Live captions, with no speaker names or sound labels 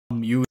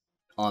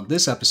On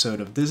this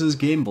episode of This Is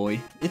Game Boy,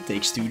 it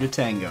takes two to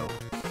tango.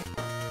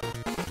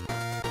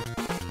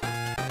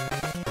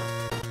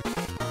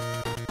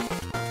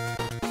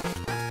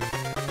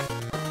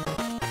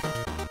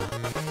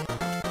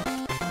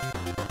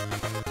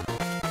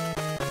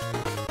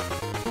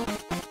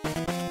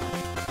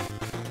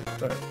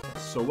 Alright,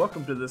 so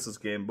welcome to This Is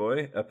Game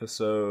Boy,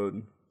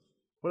 episode...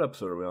 What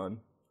episode are we on?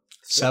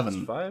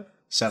 7. 5?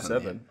 7.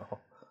 7. Yeah. Oh,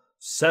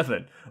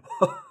 7.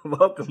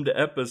 Welcome to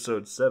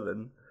episode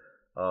 7,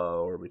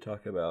 where we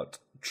talk about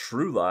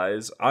True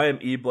Lies. I am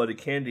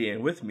eBloodyCandy,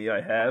 and with me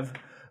I have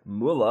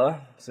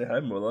Moelle. Say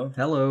hi, Moelle.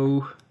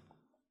 Hello.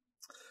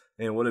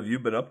 And what have you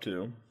been up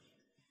to?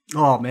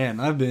 Oh man,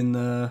 I've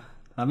been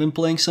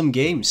playing some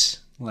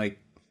games. I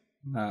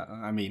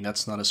mean,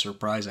 that's not a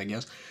surprise, I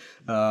guess.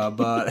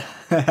 But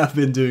I've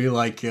been doing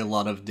like a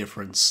lot of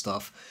different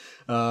stuff.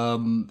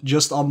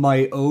 Just on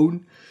my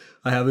own,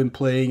 I have been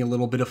playing a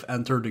little bit of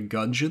Enter the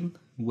Gungeon,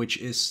 which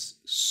is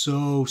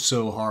so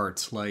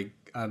hard. Like,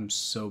 I'm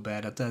so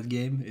bad at that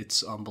game.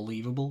 It's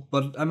unbelievable.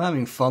 But I'm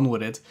having fun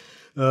with it.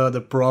 The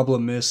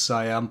problem is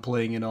I am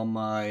playing it on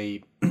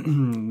my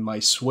my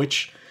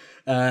Switch,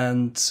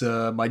 and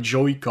my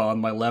Joy-Con,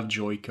 my left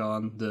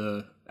Joy-Con,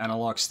 the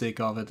analog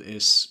stick of it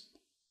is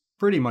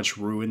pretty much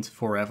ruined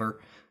forever.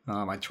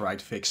 I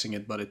tried fixing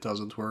it, but it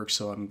doesn't work,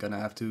 so I'm gonna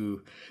have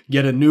to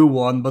get a new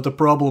one. But the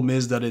problem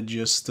is that it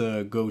just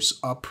goes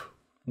up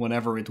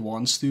whenever it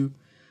wants to.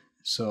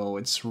 So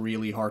it's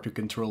really hard to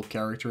control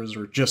characters,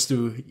 or just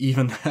to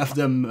even have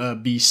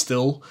them be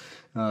still.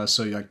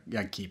 So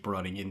I keep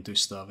running into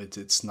stuff.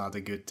 It's not a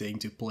good thing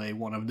to play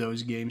one of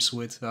those games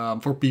with.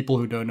 For people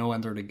who don't know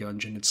Enter the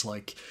Gungeon, it's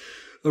like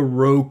a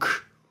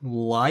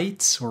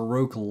rogue-lite or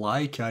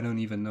rogue-like. I don't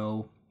even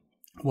know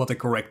what the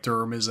correct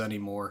term is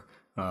anymore.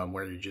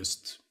 Where you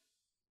just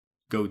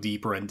go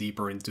deeper and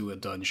deeper into a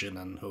dungeon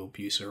and hope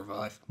you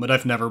survive. But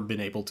I've never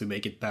been able to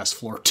make it past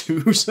floor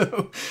 2,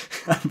 so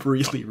I'm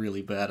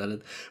really bad at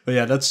it. But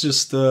yeah, that's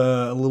just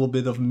a little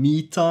bit of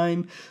me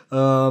time.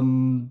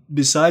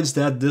 Besides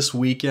that, this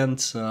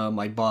weekend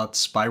I bought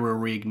Spyro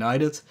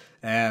Reignited,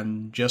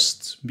 and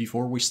just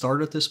before we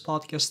started this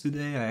podcast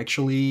today, I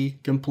actually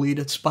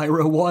completed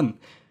Spyro 1.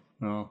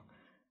 Oh,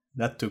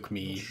 that took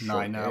me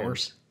 9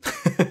 hours.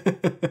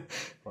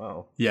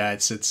 Wow. Yeah,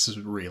 it's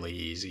really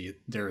easy.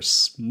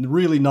 There's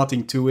really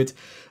nothing to it.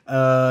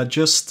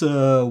 Just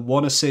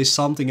want to say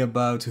something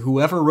about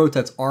whoever wrote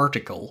that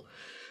article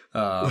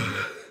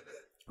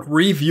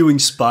reviewing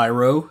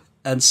Spyro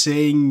and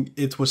saying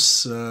it was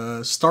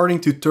starting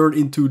to turn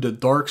into the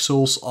Dark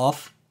Souls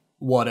of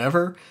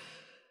whatever.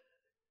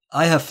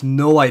 I have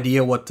no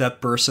idea what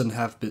that person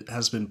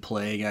has been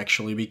playing,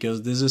 actually,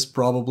 because this is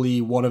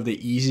probably one of the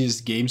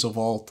easiest games of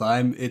all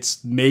time.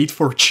 It's made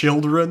for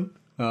children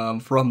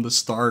from the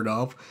start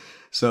up,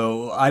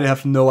 so I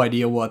have no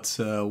idea what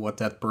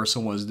that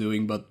person was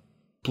doing, but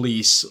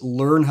please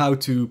learn how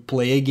to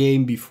play a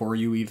game before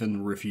you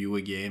even review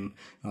a game.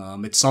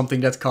 It's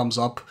something that comes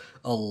up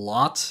a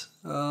lot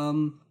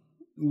when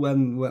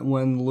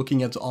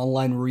looking at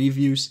online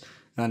reviews.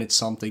 And it's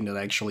something that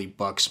actually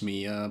bugs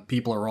me.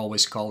 People are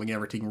always calling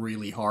everything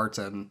really hard,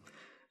 and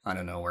I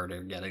don't know where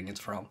they're getting it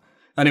from.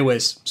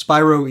 Anyways,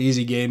 Spyro,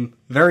 easy game.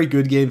 Very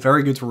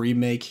good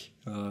remake.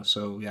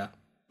 So yeah,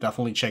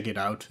 definitely check it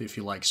out if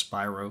you like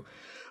Spyro.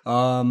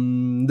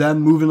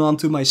 Then moving on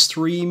to my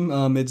stream,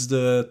 it's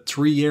the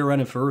 3-year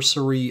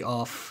anniversary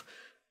of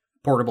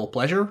Portable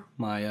Pleasure,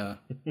 my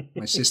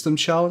system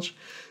challenge.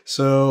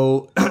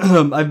 So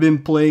I've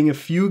been playing a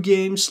few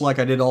games, like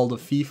I did all the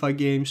FIFA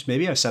games.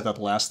 Maybe I said that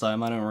last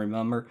time, I don't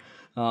remember.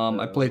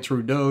 I played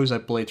through those. I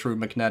played through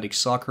Magnetic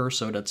Soccer,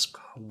 so that's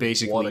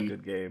basically... What a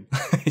good game.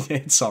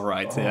 It's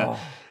alright, yeah.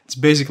 It's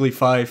basically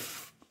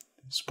 5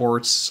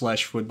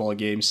 sports/football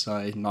games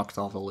I knocked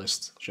off the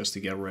list just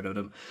to get rid of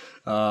them.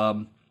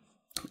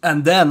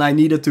 And then I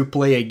needed to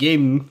play a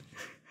game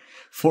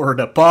for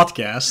the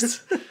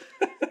podcast.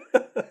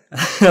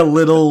 A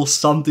little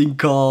something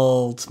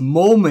called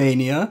Moe.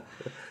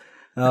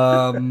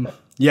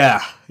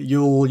 Yeah,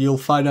 you'll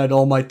find out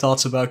all my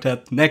thoughts about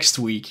that next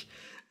week.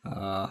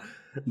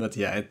 But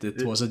yeah,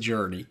 it was a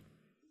journey.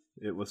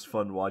 It was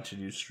fun watching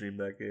you stream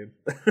that game.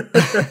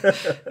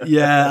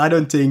 Yeah, I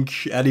don't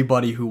think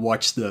anybody who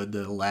watched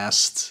the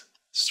last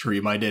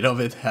stream I did of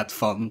it had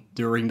fun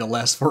during the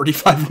last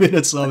 45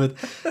 minutes of it.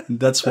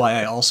 That's why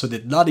I also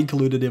did not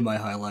include it in my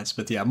highlights.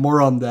 But yeah, more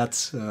on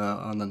that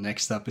on the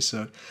next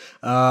episode.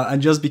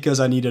 And just because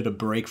I needed a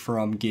break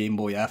from Game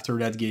Boy after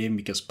that game,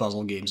 because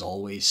puzzle games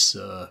always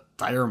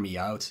tire me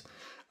out,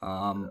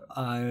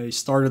 I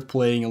started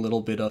playing a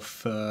little bit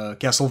of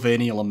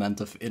Castlevania Lament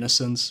of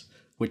Innocence,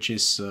 which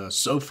is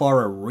so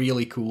far a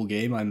really cool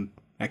game. I'm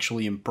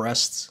actually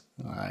impressed.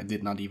 I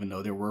did not even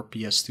know there were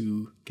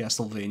PS2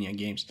 Castlevania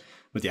games.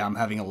 But yeah, I'm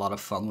having a lot of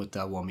fun with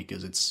that one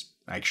because it's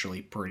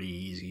actually pretty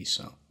easy.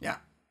 So yeah,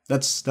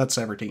 that's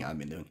everything I've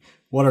been doing.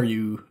 What are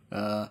you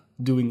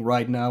doing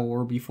right now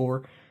or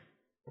before?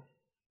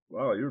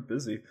 Wow, you're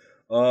busy.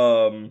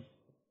 Let's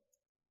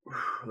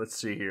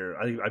see here.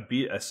 I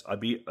beat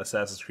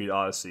Assassin's Creed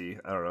Odyssey.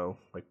 I don't know,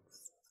 like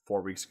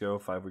 4 weeks ago,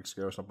 5 weeks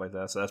ago, or something like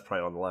that. So that's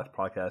probably on the last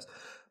podcast.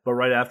 But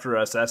right after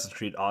Assassin's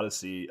Creed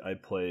Odyssey, I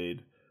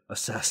played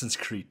Assassin's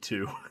Creed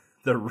 2,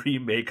 the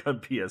remake on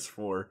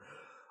PS4.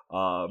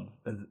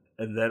 And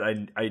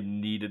then I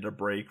needed a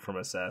break from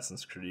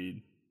Assassin's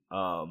Creed.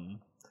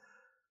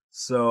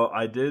 So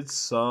I did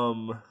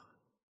some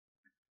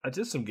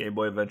Game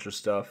Boy Adventure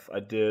stuff. I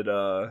did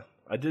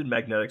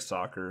Magnetic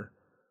Soccer.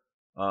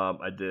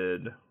 I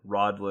did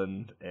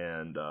Rodland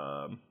and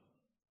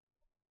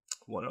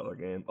one other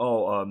game.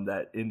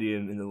 That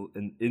Indian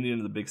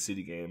in the Big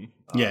City game.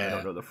 I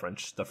don't know the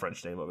French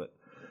name of it.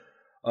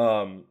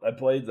 I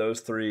played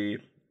those 3.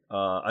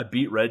 I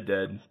beat Red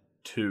Dead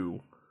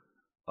 2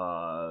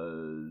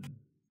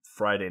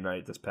 Friday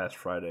night, this past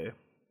Friday. It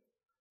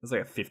was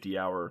like a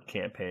 50-hour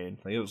campaign.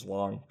 Like, it was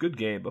long. Good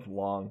game, but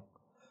long.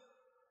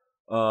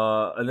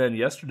 And then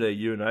yesterday,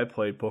 you and I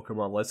played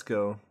Pokemon Let's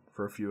Go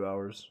for a few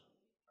hours.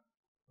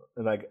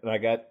 And I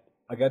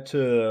got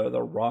to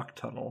the Rock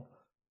Tunnel.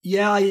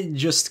 Yeah, I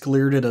just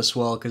cleared it as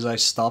well because I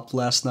stopped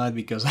last night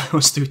because I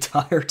was too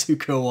tired to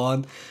go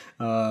on.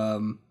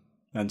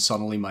 And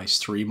suddenly my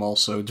stream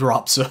also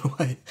dropped, so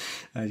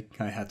I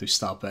had to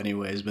stop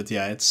anyways. But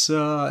yeah, it's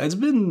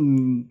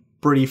been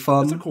pretty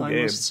fun. It's a cool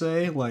game, must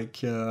say. Like,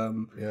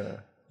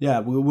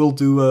 we'll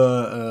do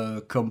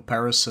a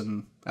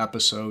comparison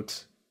episode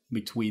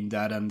between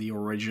that and the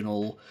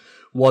original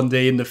one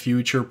day in the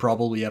future,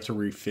 probably after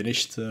we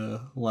finished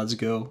Let's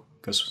Go,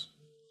 because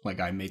like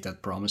I made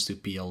that promise to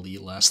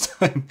PLD last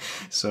time,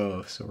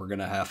 so we're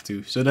gonna have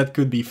to. So that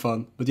could be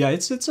fun. But yeah,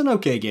 it's an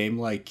okay game.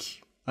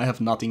 Like, I have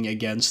nothing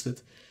against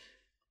it.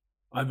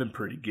 I've been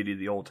pretty giddy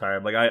the whole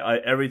time. Like, I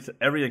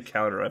every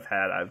encounter I've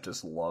had, I've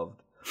just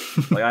loved.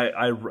 Like,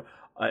 I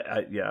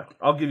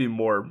I'll give you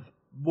more.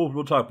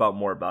 We'll talk about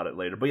more about it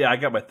later. But yeah, I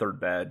got my 3rd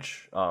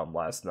badge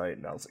last night,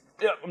 and I was like,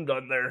 yeah, I'm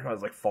done there. I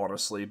was like falling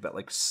asleep at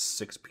like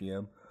 6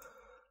 p.m.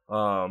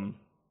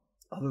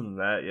 Other than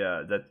that,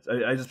 yeah,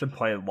 I just been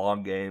playing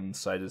long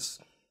games.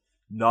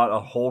 Not a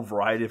whole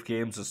variety of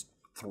games, just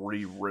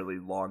 3 really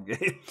long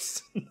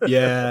games.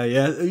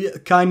 yeah,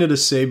 kind of the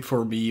same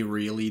for me,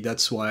 really.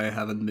 That's why I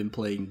haven't been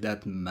playing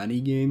that many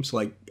games.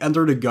 Like,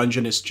 Enter the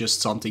Gungeon is just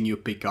something you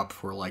pick up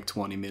for like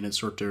 20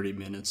 minutes or 30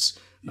 minutes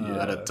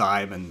at a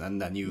time,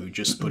 and then you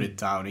just put it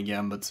down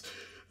again. But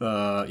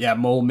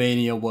Mole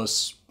Mania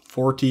was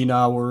 14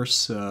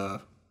 hours.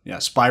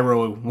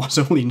 Spyro was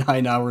only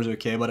 9 hours,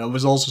 okay, but I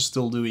was also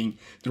still doing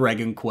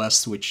Dragon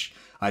Quest, which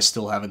I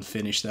still haven't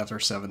finished after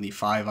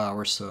 75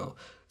 hours, so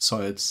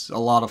it's a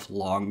lot of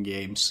long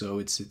games, so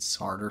it's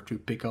harder to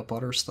pick up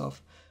other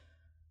stuff.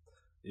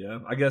 Yeah,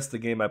 I guess the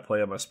game I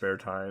play on my spare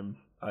time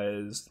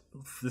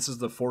this is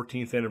the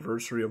 14th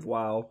anniversary of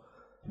WoW,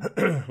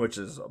 which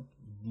is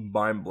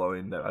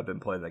mind-blowing that I've been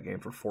playing that game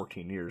for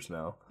 14 years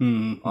now.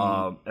 Mm-hmm.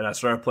 And I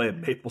started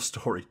playing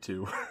MapleStory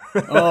too.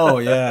 Oh,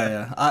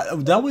 yeah.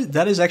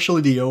 That is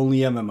actually the only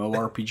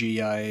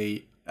MMORPG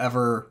I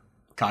ever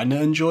kind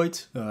of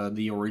enjoyed,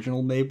 the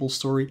original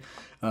MapleStory,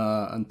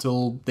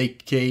 until they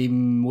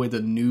came with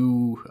a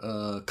new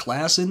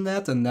class in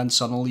that, and then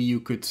suddenly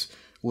you could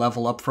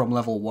level up from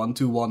level 1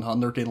 to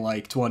 100 in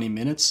like 20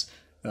 minutes.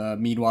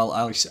 Meanwhile,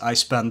 I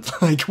spent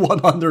like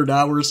 100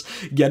 hours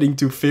getting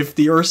to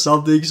 50 or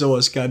something, so I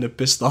was kind of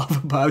pissed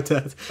off about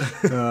that.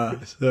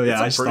 So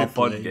yeah, it's a pretty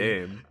fun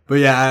game. But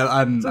yeah,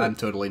 I'm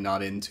totally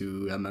not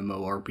into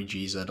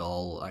MMORPGs at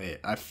all.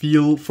 I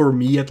feel, for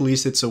me at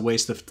least, it's a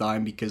waste of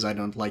time because I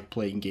don't like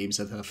playing games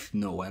that have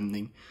no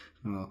ending.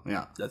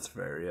 Yeah, that's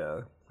fair.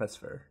 Yeah, that's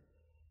fair.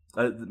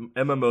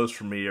 MMOs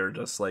for me are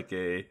just like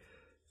a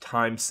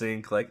time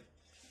sink. Like,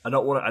 I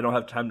don't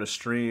have time to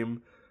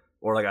stream.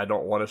 Or, like, I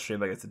don't want to stream,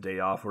 like, it's a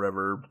day off or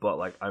whatever, but,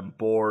 like, I'm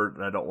bored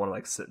and I don't want to,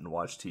 like, sit and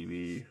watch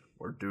TV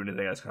or do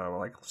anything. I just kind of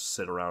want to, like,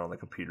 sit around on the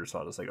computer, so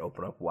I'll just, like,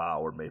 open up WoW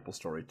or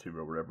MapleStory 2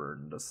 or whatever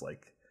and just,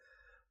 like,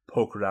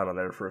 poke around on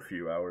there for a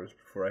few hours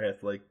before I have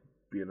to, like,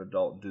 be an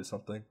adult and do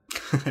something.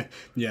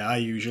 Yeah, I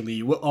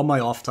usually, on my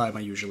off time, I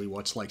usually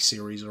watch, like,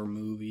 series or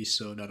movies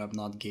so that I'm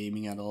not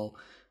gaming at all.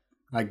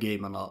 I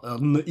game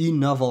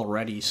enough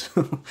already,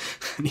 so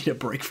I need a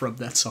break from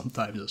that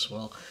sometimes as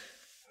well.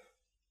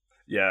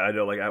 Yeah, I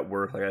know, like, at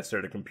work, like, I stare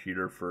at a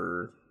computer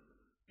for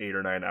 8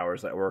 or 9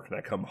 hours at work, and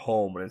I come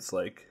home, and it's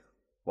like,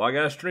 well, I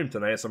gotta stream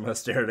tonight, so I'm gonna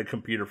stare at a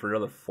computer for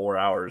another 4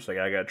 hours. Like,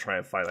 I gotta try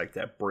and find, like,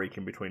 that break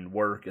in between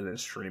work and then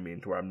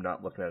streaming to where I'm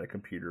not looking at a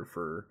computer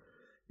for,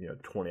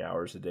 20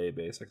 hours a day,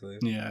 basically.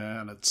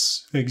 Yeah,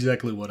 that's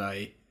exactly what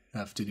I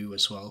have to do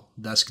as well.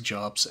 Desk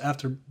jobs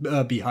after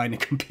behind a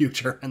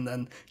computer, and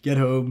then get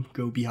home,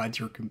 go behind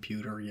your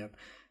computer. Yeah,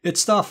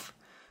 it's tough.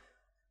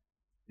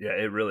 Yeah,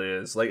 it really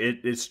is. Like,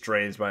 it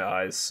strains my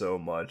eyes so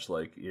much.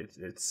 Like,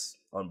 it's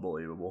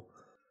unbelievable.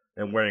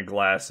 And wearing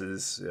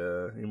glasses,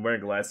 you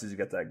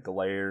get that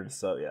glare and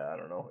stuff. Yeah, I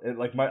don't know.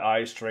 Like, my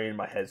eyes strain,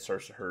 my head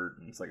starts to hurt,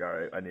 and it's like, all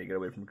right, I need to get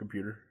away from the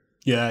computer.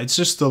 Yeah, it's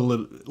just a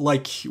little,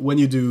 like, when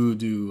you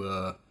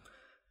do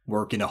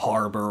work in a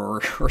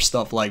harbor or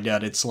stuff like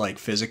that, it's, like,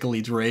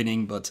 physically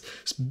draining, but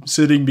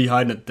sitting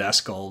behind a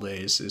desk all day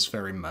is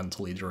very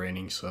mentally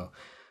draining, so...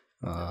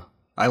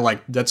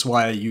 that's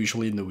why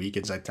usually in the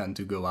weekends I tend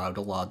to go out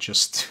a lot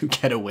just to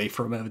get away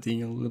from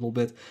everything a little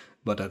bit.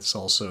 But that's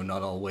also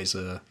not always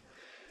a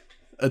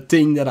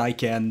thing that I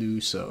can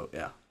do. So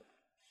yeah.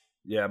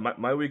 Yeah,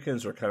 my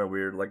weekends are kind of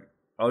weird. Like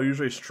I'll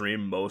usually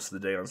stream most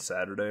of the day on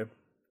Saturday,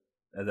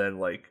 and then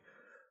like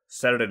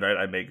Saturday night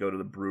I may go to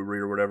the brewery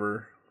or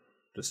whatever,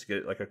 just to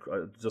get like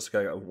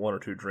one or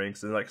two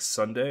drinks. And like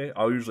Sunday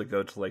I'll usually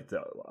go to like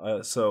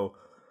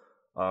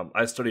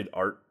I studied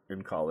art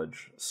in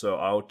college, so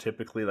I'll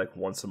typically like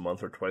once a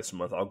month or twice a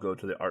month I'll go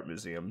to the art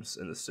museums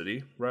in the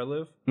city where I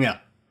live. Yeah.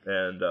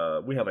 And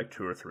we have like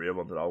 2 or 3 of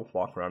them that I'll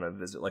walk around and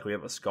visit. Like we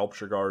have a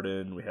sculpture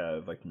garden, we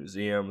have like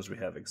museums, we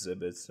have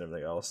exhibits and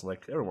everything else. And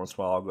like every once in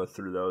a while I'll go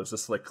through those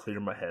just to like clear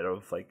my head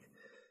of like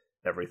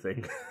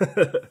everything.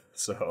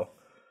 So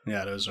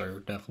yeah, those are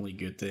definitely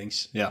good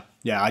things. Yeah,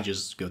 I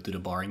just go to the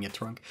bar and get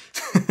drunk.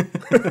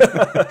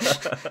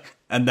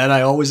 And then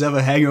I always have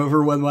a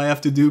hangover when I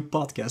have to do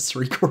podcast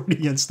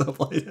recording and stuff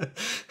like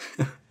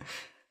that.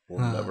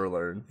 We'll never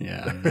learn.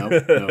 Yeah,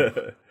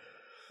 nope.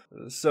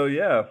 So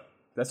yeah,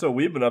 that's what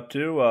we've been up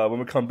to. When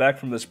we come back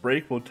from this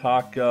break, we'll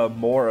talk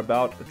more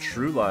about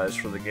True Lies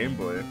for the Game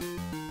Boy.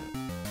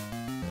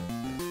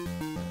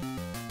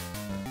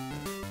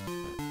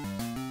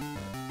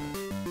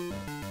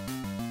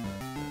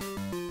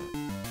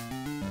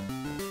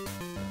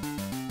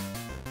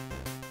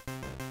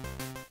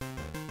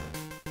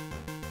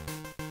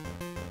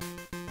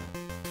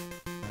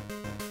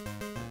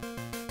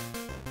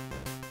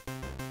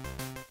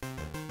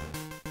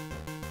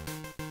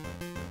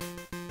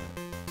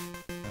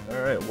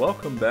 Alright,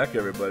 welcome back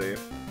everybody.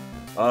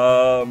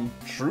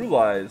 True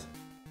Lies.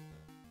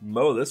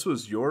 Mo, this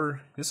was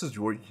your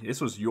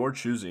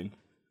choosing.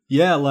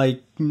 Yeah,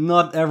 like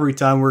not every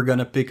time we're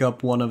gonna pick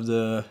up one of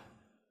the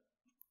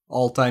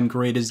all-time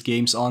greatest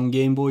games on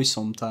Game Boy.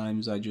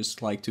 Sometimes I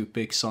just like to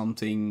pick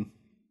something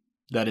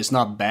that is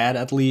not bad,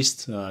 at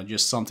least,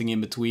 just something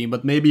in between,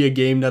 but maybe a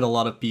game that a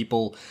lot of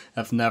people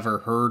have never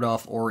heard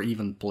of or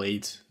even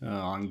played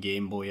on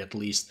Game Boy, at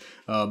least,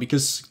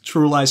 because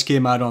True Lies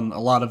came out on a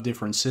lot of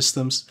different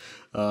systems.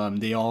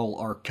 They all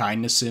are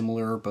kind of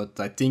similar, but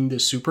I think the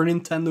Super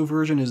Nintendo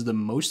version is the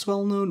most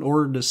well-known,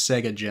 or the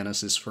Sega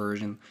Genesis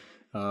version.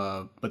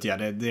 But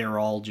yeah, they're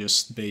all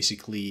just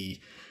basically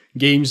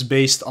games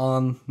based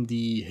on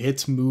the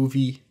hit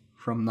movie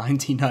from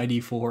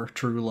 1994,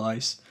 True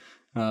Lies.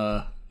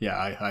 Yeah,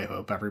 I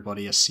hope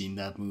everybody has seen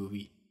that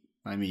movie.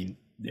 I mean,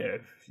 yeah,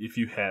 if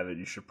you haven't,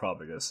 you should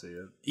probably go see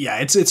it. Yeah,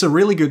 it's a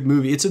really good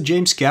movie. It's a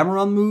James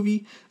Cameron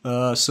movie,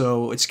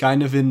 so it's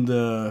kind of in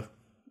the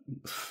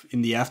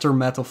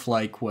aftermath of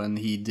like when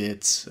he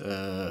did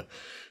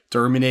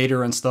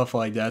Terminator and stuff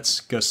like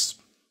that. Because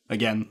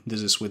again,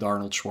 this is with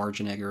Arnold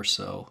Schwarzenegger,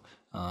 so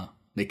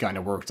they kind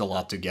of worked a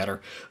lot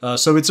together.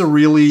 So it's a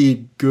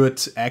really good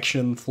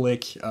action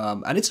flick,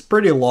 and it's a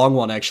pretty long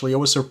one, actually. I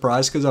was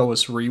surprised because I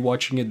was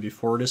rewatching it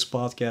before this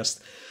podcast.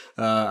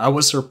 I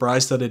was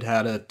surprised that it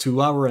had a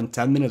 2 hour and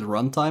 10-minute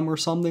runtime or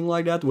something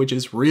like that, which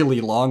is really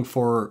long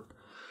for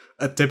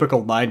a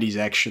typical 90s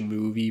action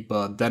movie.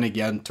 But then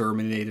again,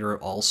 Terminator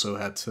also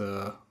had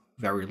a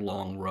very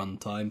long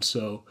runtime,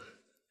 so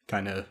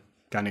kind of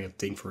a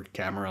thing for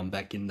Cameron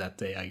back in that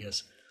day, I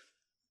guess.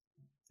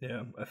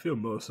 Yeah, I feel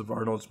most of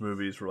Arnold's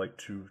movies were like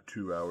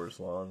two hours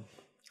long.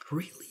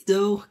 Really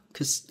though?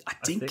 Because I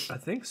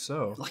think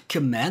so. Like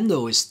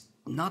Commando is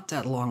not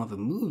that long of a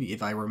movie,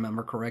 if I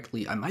remember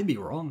correctly. I might be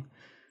wrong.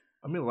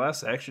 I mean,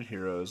 Last Action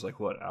Hero is like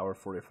what, hour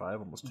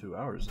 45, almost 2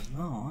 hours. Oh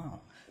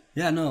wow.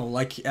 Yeah, no,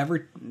 like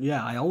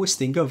I always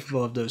think of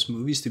those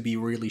movies to be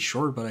really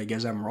short, but I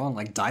guess I'm wrong.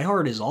 Like Die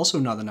Hard is also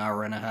not an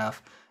hour and a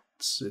half.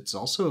 It's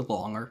also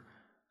longer.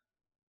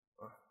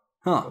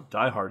 Huh. Well,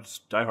 Die Hard's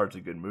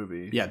a good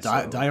movie. Yeah,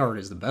 Die Hard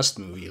is the best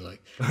movie.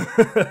 Like,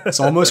 it's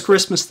almost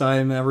Christmas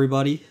time,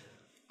 everybody.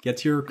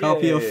 Get your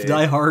copy of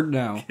Die Hard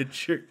now.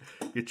 Get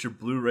your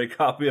Blu-ray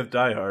copy of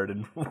Die Hard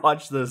and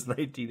watch those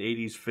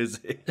 1980s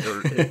physics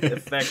or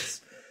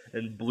effects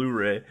in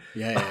Blu-ray.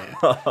 Yeah.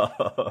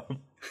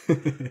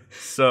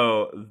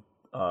 So,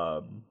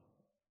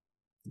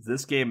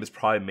 this game is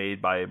probably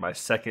made by my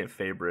second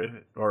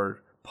favorite,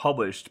 or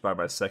published by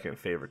my second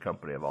favorite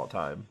company of all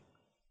time,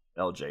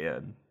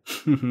 LJN.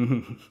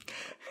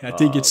 I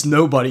think it's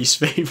nobody's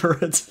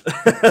favorite.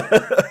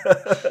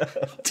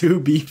 To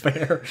be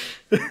fair.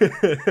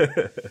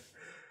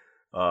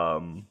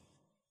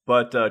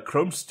 But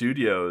Chrome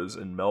Studios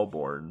in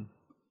Melbourne,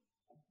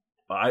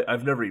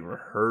 I've never even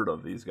heard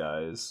of these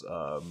guys.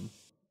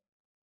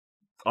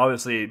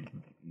 Obviously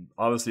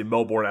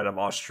Melbourne out of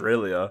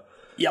Australia.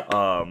 Yep.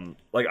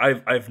 Like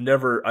I've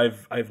never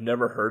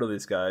heard of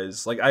these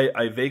guys. Like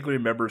I vaguely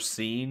remember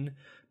seeing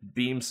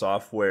Beam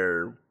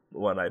Software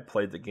when I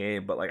played the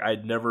game, but like I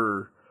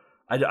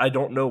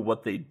don't know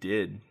what they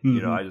did. Mm-hmm.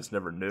 You know, I just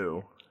never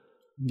knew.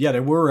 Yeah, they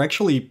were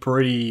actually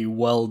pretty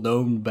well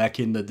known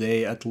back in the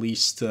day, at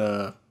least.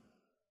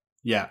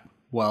 Yeah,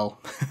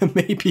 well,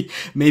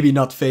 maybe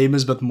not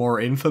famous, but more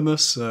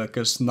infamous,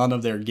 because none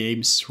of their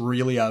games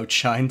really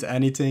outshined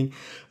anything.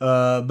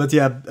 But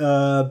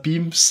yeah,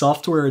 Beam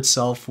Software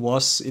itself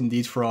was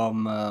indeed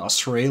from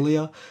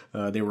Australia.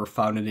 They were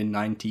founded in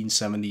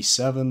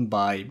 1977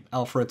 by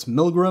Alfred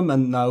Milgram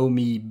and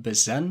Naomi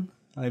Bezen,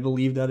 I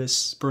believe that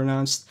is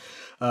pronounced.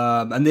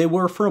 And they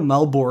were from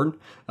Melbourne,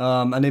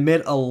 and they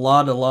made a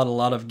lot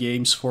of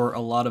games for a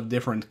lot of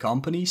different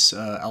companies,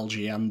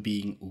 LGN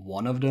being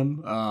one of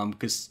them,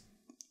 because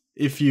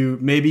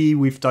maybe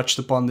we've touched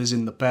upon this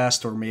in the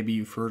past, or maybe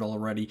you've heard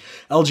already,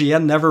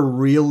 LGN never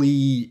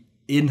really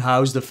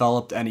in-house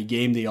developed any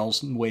game. They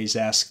always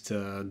asked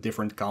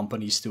different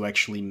companies to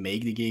actually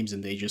make the games,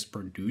 and they just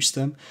produced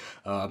them.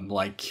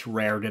 Like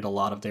Rare did a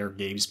lot of their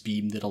games,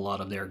 Beam did a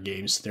lot of their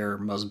games. There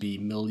must be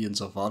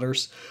millions of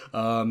others.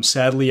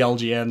 Sadly,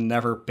 LGN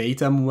never paid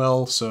them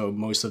well, so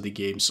most of the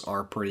games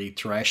are pretty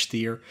trash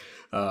tier.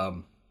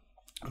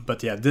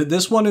 But yeah,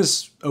 this one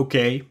is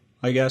okay,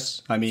 I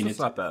guess. I mean, it's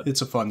not bad.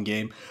 It's a fun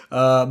game.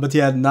 But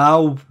yeah,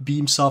 now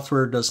Beam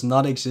Software does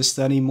not exist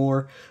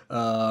anymore.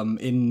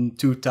 In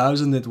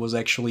 2000, it was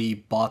actually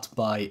bought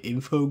by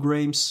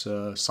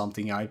Infogrames,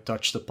 something I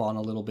touched upon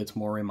a little bit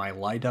more in my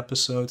Light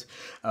episode.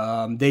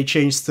 They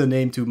changed the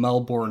name to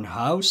Melbourne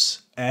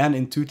House, and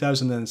in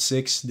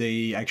 2006,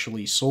 they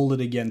actually sold it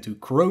again to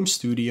Chrome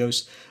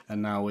Studios,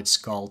 and now it's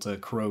called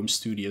Chrome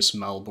Studios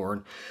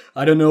Melbourne.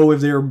 I don't know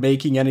if they're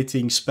making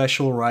anything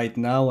special right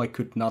now, I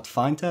could not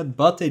find that,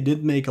 but they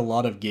did make a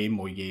lot of Game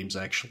Boy games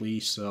actually,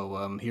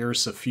 so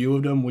here's a few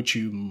of them which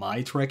you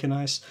might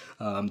recognize.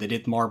 They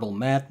did Marble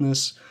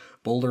Madness,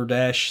 Boulder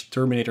Dash,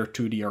 Terminator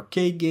 2 the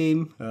arcade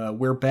game,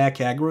 We're Back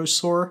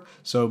Agrosaur,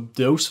 so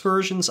those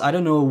versions, I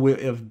don't know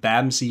if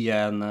Bamsey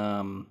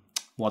and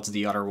what's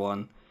the other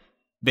one?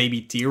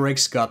 Baby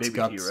T-Rex got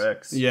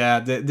T-Rex.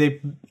 Yeah,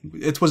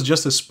 it was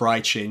just a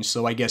sprite change,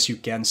 so I guess you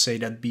can say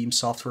that Beam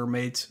Software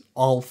made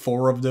all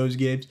 4 of those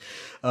games.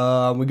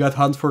 We got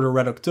Hunt for the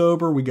Red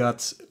October, we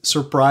got,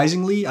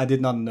 surprisingly, I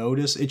did not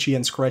notice, Itchy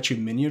and Scratchy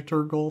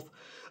Miniature Golf.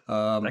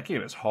 That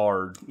game is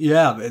hard.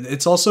 Yeah,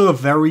 it's also a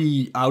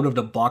very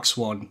out-of-the-box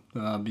one,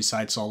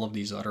 besides all of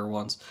these other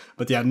ones.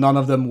 But yeah, none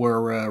of them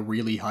were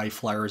really high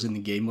flyers in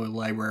the Game Boy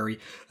library.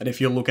 And if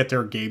you look at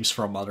their games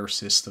from other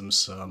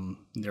systems,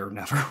 they're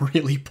never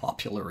really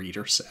popular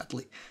either,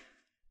 sadly.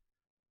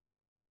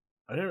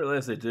 I didn't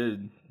realize they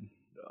did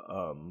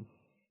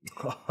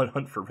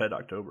Hunt for Red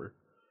October.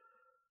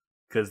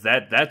 Because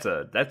that's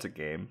a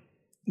game.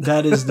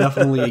 That is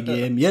definitely a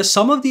game. Yes,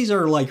 some of these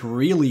are like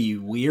really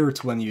weird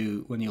when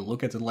you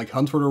look at it. Like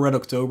Hunt for the Red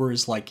October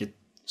is like a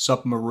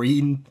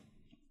submarine.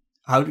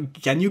 How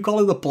can you call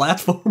it a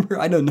platformer?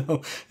 I don't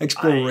know.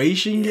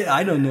 Exploration game?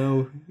 I don't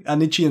know.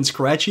 And Itchy and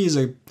Scratchy is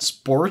a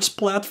sports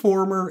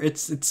platformer.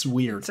 It's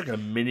weird. It's like a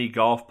mini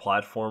golf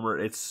platformer.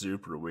 It's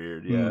super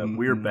weird. Yeah,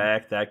 We're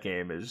Back. That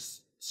game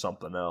is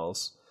something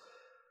else.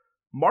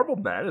 Marble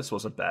Madness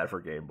wasn't bad for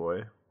Game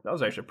Boy. That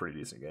was actually a pretty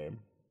decent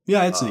game.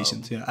 Yeah, it's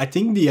decent. Yeah, I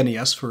think the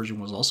NES version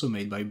was also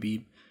made by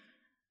Beam.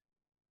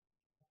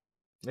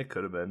 It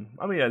could have been.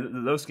 I mean, yeah,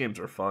 those games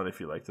are fun if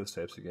you like those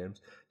types of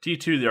games.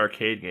 T2, the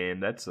arcade game,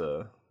 that's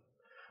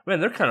man,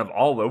 they're kind of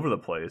all over the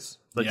place.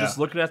 Like, just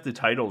looking at the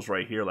titles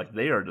right here, like,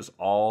 they are just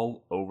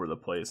all over the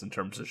place in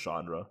terms of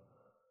genre.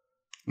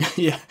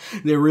 Yeah,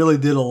 they really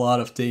did a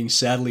lot of things.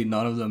 Sadly,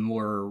 none of them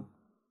were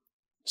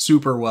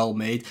super well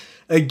made.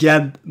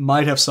 Again,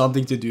 might have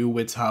something to do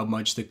with how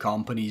much the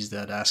companies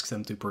that asked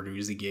them to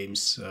produce the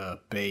games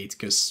paid,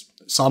 because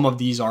some of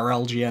these are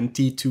LGN.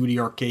 T2, the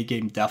arcade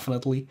game,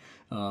 definitely,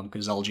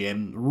 because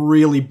LGN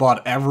really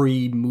bought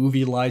every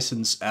movie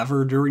license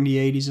ever during the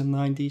 80s and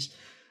 90s.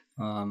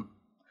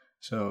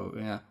 So,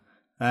 yeah.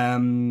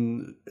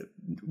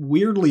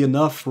 Weirdly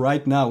enough,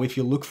 right now, if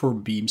you look for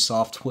Beam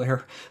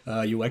Software,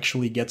 you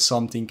actually get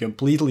something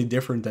completely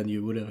different than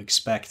you would have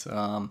expected.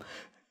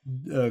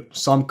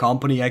 Some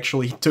company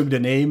actually took the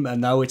name,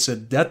 and now it's a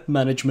debt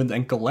management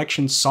and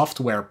collection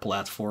software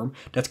platform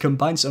that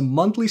combines a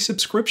monthly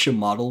subscription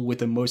model with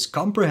the most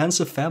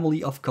comprehensive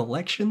family of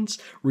collections,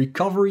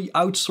 recovery,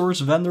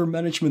 outsource vendor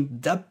management,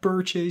 debt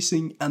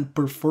purchasing, and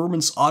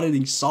performance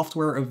auditing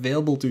software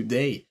available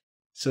today.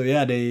 So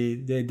yeah, they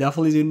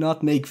definitely do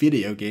not make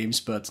video games,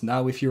 but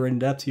now if you're in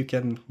debt, you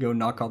can go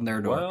knock on their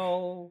door.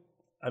 Well,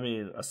 I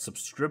mean, a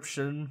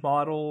subscription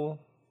model...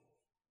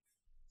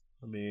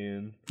 I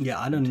mean, yeah,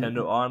 I don't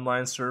Nintendo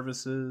Online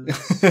Services,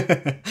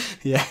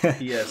 yeah,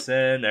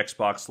 PSN,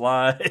 Xbox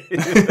Live,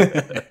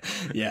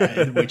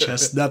 yeah, which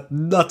has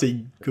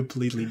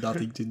completely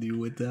nothing to do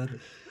with that.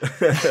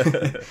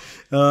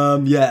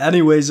 Yeah.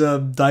 Anyways,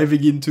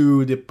 diving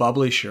into the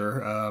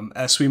publisher,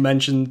 as we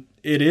mentioned,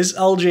 it is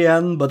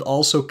LGN, but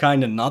also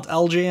kind of not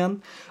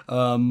LGN.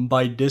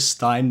 By this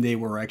time, they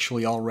were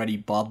actually already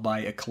bought by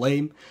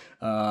Acclaim.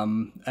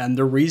 And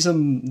the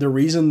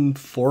reason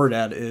for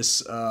that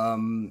is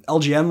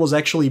LGN was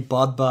actually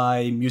bought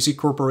by Music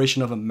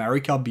Corporation of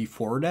America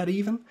before that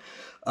even.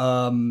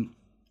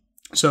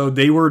 So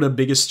they were the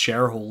biggest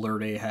shareholder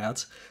they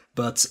had.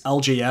 But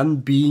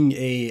LJN, being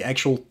a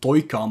actual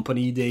toy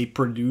company, they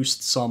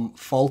produced some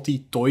faulty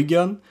toy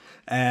gun,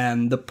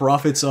 and the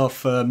profits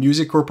of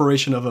Music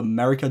Corporation of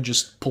America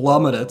just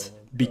plummeted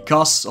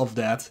because of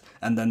that,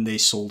 and then they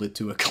sold it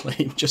to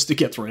Acclaim just to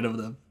get rid of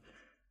them.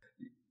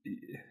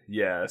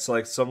 Yeah, so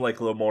like some like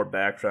a little more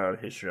background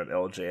history on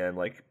LJN.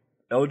 Like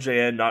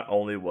LJN not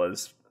only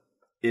was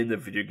in the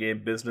video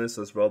game business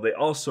as well, they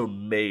also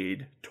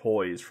made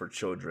toys for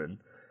children.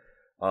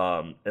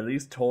 And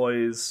these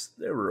toys,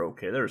 they were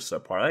okay. They were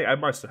subpar. I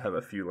might still have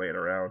a few laying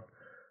around.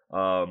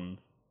 And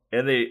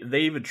they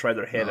even tried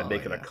their hand at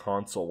making a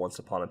console once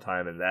upon a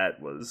time, and that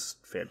was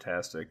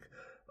fantastic.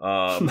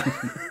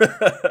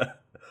 That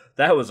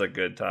was a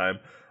good time.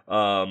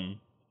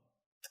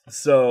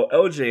 So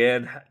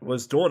LJN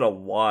was doing a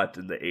lot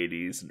in the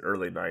 80s and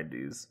early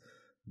 90s.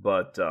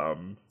 But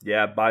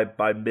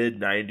by mid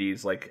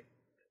 90s, like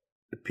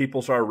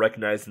people started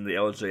recognizing the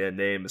LJN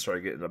name and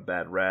started getting a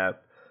bad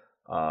rap.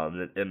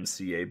 Then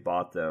MCA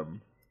bought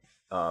them,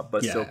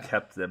 but still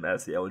kept them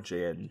as the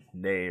LJN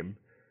name.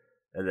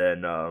 And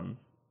then,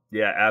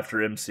 after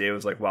MCA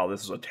was like, wow,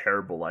 this is a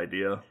terrible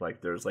idea.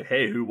 Like, there's like,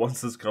 hey, who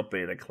wants this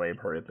company? And Acclaim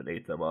hurry up and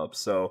ate them up.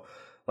 So,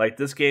 like,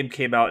 this game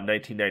came out in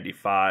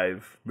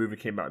 1995. Movie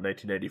came out in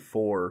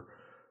 1994.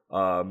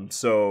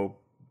 So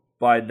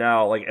by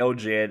now, like,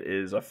 LJN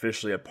is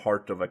officially a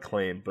part of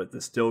Acclaim, but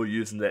they're still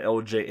using the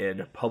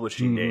LJN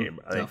publishing name,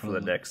 I think, for the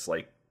next,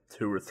 like,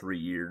 2 or 3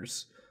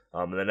 years.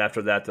 And then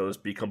after that, they'll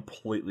just be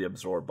completely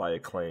absorbed by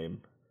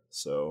Acclaim.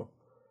 So,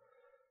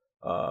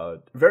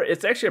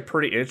 it's actually a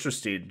pretty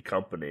interesting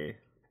company.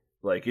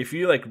 Like, if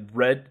you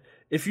read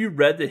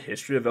the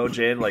history of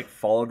LJN, like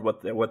followed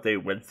what they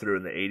went through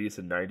in the 80s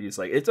and 90s,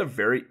 like it's a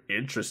very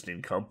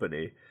interesting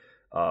company.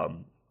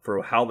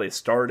 For how they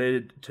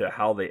started to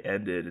how they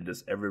ended, and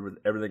just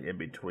everything in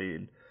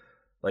between.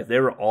 Like, they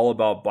were all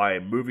about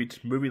buying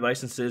movie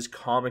licenses,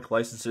 comic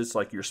licenses,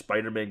 like your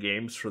Spider-Man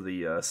games for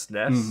the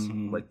SNES.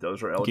 Mm-hmm. Like,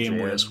 those are LJN. Game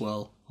Boy as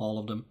well, all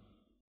of them.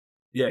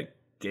 Yeah,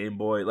 Game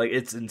Boy. Like,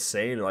 it's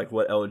insane, like,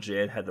 what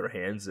LJN had their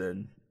hands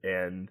in,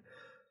 and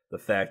the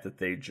fact that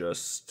they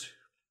just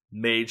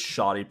made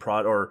shoddy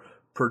product, or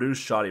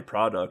produced shoddy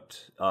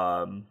product,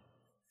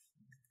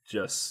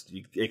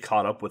 it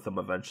caught up with them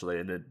eventually,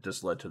 and it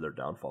just led to their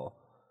downfall.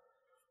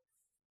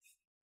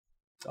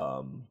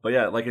 But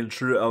yeah, like in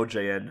true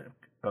LJN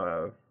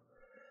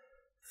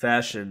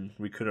fashion,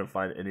 we couldn't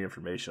find any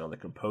information on the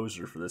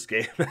composer for this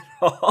game at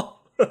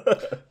all.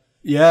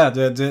 Yeah,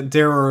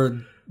 there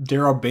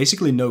are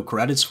basically no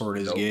credits for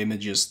this game. It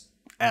just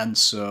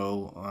ends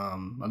so,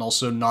 and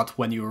also not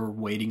when you're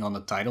waiting on the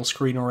title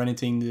screen or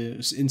anything.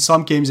 In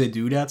some games they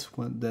do that,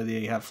 when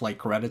they have like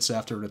credits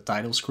after the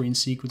title screen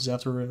sequence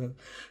after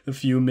a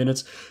few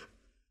minutes.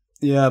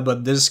 Yeah,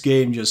 but this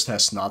game just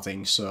has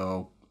nothing,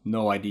 so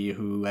no idea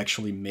who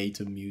actually made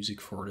the music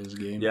for this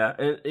game. Yeah,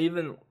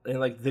 and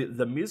like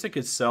the music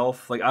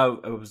itself, like I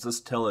was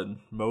just telling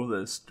Mo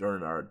this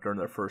during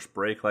our first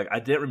break. Like, I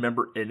didn't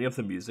remember any of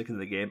the music in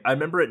the game. I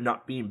remember it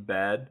not being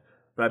bad,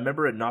 but I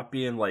remember it not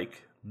being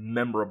like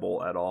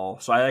memorable at all.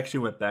 So I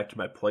actually went back to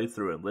my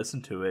playthrough and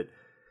listened to it,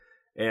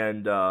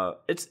 and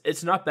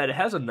it's not bad. It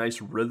has a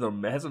nice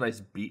rhythm. It has a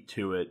nice beat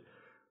to it,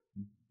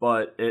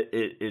 but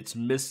it's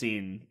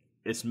missing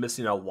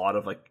a lot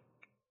of like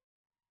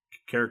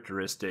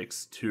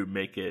characteristics to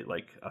make it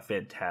like a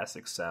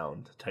fantastic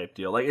sound type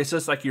deal. Like, it's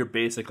just like your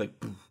basic like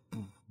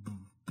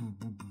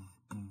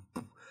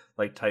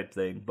like type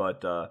thing,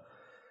 but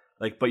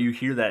you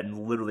hear that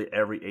in literally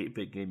every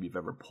 8-bit game you've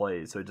ever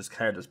played, so it just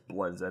kind of just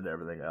blends into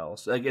everything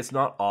else. Like, it's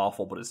not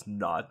awful, but it's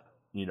not,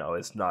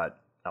 it's not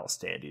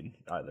outstanding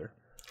either.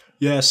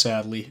 Yeah,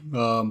 sadly.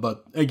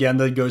 But again,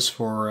 that goes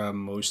for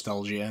most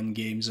LGN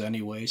games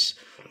anyways.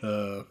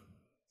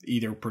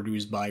 Either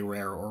produced by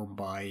Rare or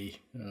by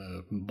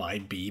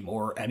Beam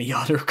or any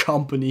other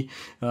company.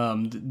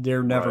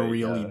 They're never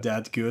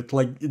that good.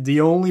 Like, the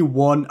only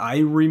one I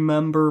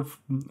remember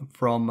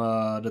from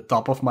the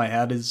top of my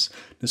head is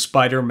the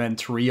Spider-Man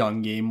 3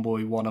 on Game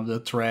Boy, one of the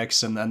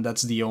tracks, and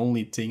that's the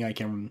only thing I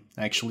can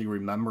actually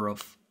remember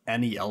of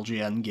any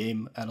LGN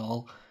game at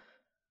all.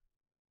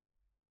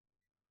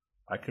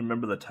 I can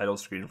remember the title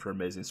screen for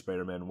Amazing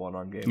Spider-Man 1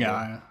 on Game Boy.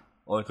 Yeah.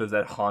 Only because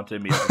that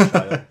haunted me as a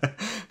child.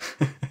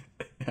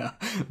 Yeah,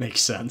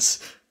 makes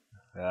sense.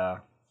 Yeah.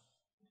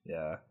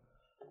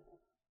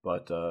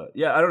 But, I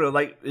don't know,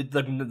 like,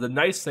 the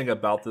nice thing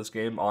about this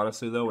game,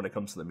 honestly, though, when it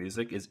comes to the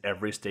music, is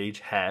every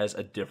stage has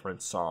a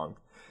different song.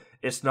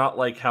 It's not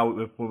like how,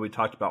 when we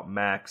talked about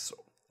Max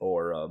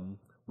or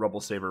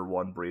Rebel Saber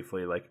 1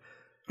 briefly, like,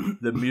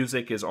 the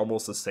music is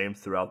almost the same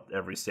throughout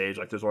every stage.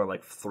 Like, there's only,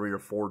 like, 3 or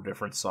 4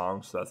 different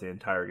songs throughout the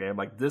entire game.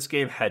 Like, this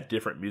game had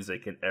different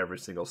music in every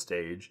single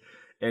stage.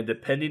 And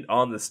depending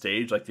on the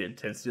stage, like, the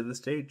intensity of the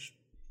stage,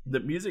 the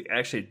music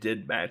actually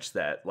did match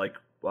that. Like,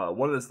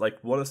 one of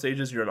the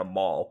stages, you're in a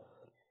mall,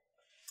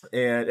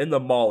 and in the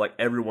mall, like,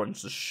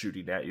 everyone's just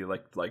shooting at you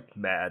like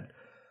mad.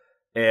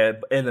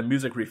 and the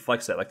music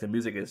reflects that. Like the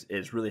music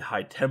is really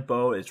high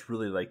tempo, it's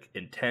really like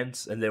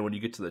intense, and then when you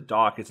get to the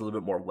dock, it's a little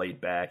bit more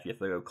laid back. You have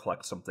to go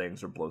collect some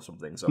things or blow some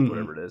things up,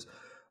 whatever it is.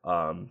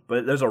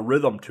 But there's a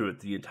rhythm to it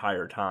the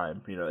entire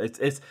time. You know,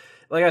 it's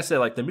like I said,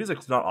 like the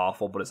music's not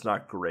awful, but it's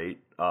not great.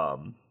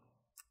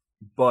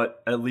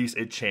 But at least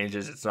it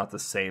changes. It's not the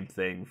same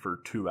thing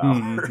for 2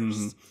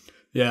 hours.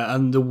 Yeah,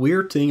 and the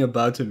weird thing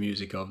about the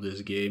music of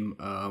this game,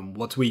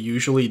 what we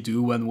usually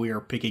do when we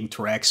are picking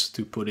tracks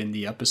to put in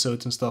the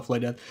episodes and stuff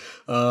like that,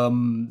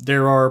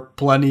 there are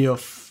plenty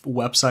of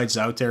websites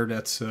out there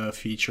that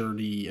feature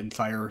the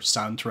entire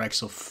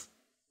soundtracks of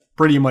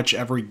pretty much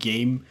every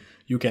game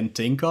you can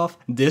think of.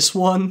 This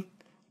one,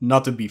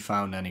 not to be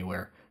found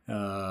anywhere.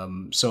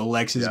 So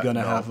Lex is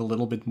gonna have a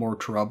little bit more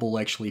trouble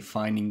actually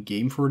finding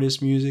game for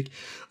this music.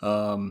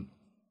 But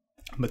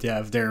yeah,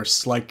 if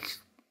there's like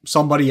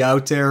somebody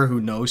out there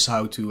who knows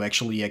how to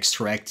actually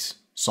extract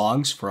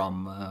songs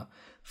from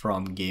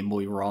Game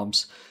Boy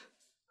ROMs,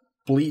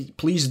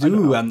 please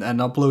do and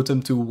upload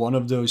them to one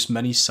of those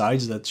many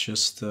sites that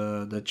just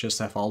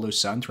have all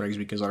those soundtracks,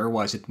 because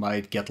otherwise it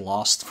might get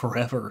lost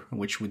forever,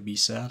 which would be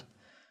sad.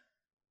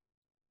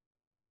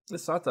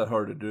 It's not that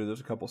hard to do. There's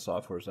a couple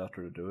softwares out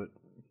there to do it.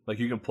 Like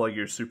you can plug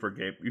your Super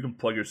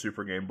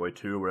Game Boy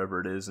 2 or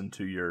whatever it is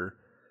into your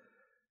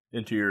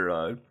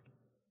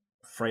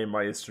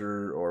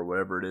FrameMeister or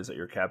whatever it is that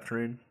you're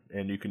capturing,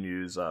 and you can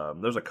use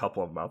there's a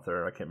couple of them out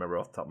there. I can't remember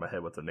off the top of my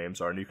head what the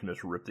names are, and you can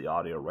just rip the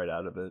audio right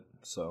out of it.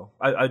 So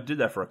I did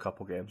that for a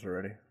couple games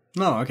already.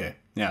 Oh, okay.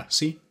 Yeah,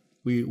 see?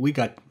 We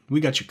got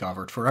you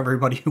covered for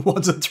everybody who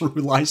wants a True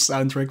Lies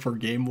soundtrack for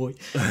Game Boy.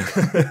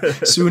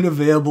 Soon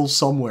available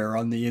somewhere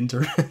on the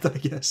internet, I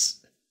guess.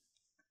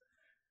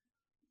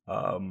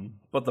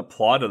 But the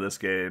plot of this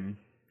game,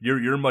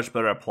 you're much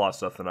better at plot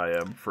stuff than I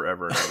am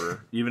forever and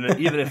ever. even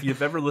if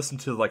you've ever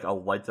listened to like a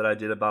light that I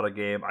did about a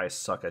game, I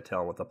suck at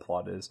telling what the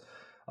plot is.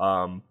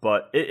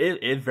 But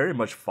it very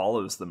much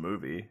follows the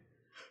movie.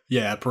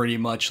 Yeah, pretty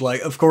much.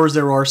 Like, of course,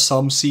 there are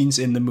some scenes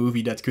in the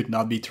movie that could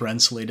not be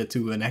translated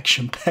to an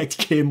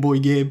action-packed Game Boy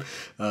game,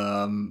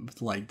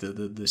 like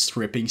the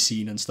stripping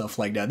scene and stuff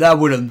like that. That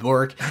wouldn't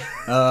work.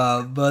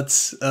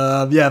 But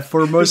yeah,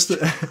 for most of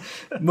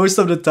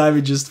the time,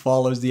 it just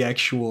follows the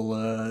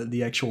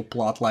actual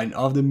plot line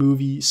of the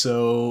movie.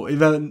 So if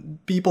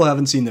people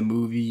haven't seen the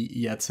movie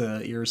yet,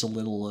 here's a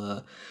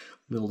little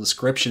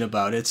description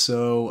about it.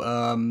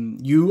 So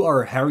you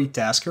are Harry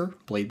Tasker,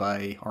 played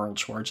by Arnold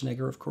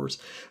Schwarzenegger, of course,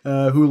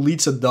 who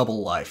leads a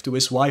double life to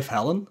his wife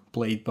Helen,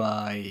 played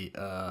by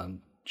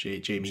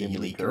Jamie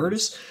Lee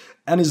Curtis,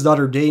 and his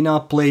daughter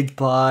Dana, played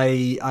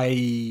by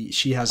I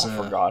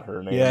forgot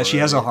her name. Yeah, already. She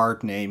has a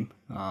hard name.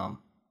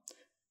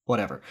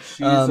 Whatever.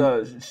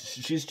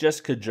 She's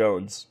Jessica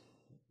Jones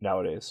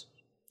nowadays.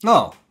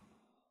 Oh.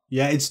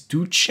 Yeah, it's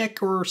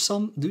Ducek or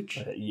some...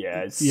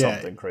 yeah, it's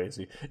something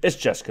crazy. It's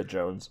Jessica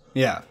Jones.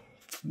 Yeah.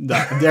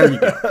 There you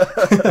go.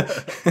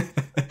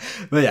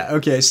 But yeah,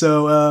 okay,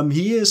 so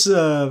he is,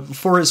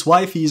 for his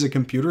wife, he's a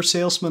computer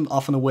salesman,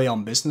 often away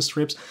on business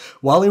trips,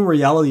 while in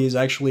reality he's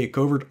actually a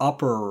covert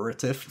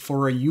operative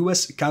for a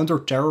U.S.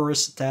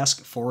 counter-terrorist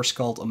task force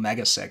called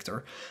Omega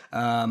Sector.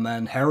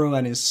 And Harry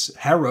and his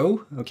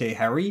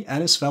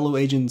fellow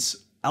agents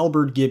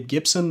Albert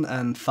Gibson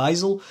and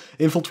Faisal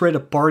infiltrate a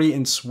party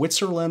in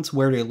Switzerland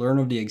where they learn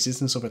of the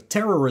existence of a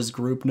terrorist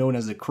group known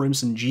as the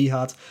Crimson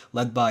Jihad,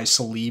 led by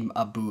Salim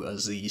Abu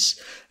Aziz.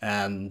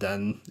 And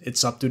then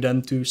it's up to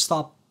them to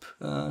stop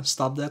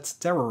that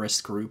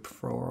terrorist group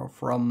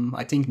from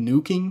I think,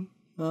 nuking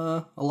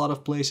a lot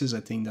of places. I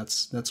think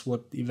that's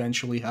what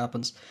eventually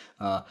happens.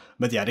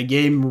 But yeah, the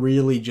game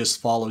really just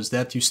follows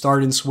that. You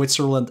start in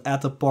Switzerland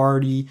at the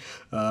party,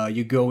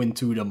 you go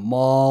into the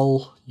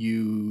mall,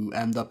 you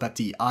end up at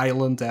the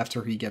island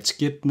after he gets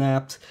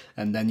kidnapped,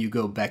 and then you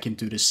go back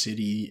into the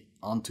city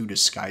onto the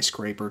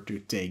skyscraper to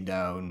take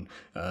down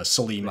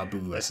Salim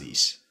Abu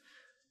Aziz.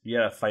 You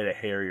gotta fight a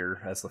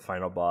Harrier as the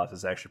final boss.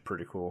 It's actually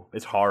pretty cool.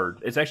 It's hard.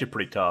 It's actually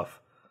pretty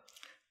tough.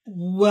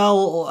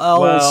 Well,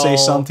 I'll say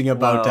something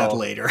about that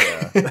later.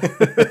 Yeah.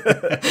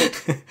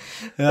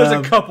 There's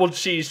a couple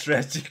cheese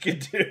strats you can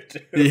do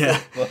too. Yeah.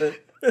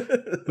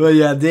 But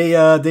yeah,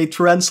 they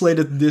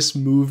translated this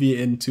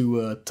movie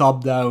into a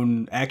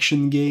top-down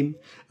action game,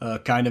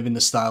 kind of in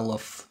the style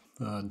of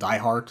Die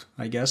Hard,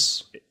 I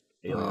guess.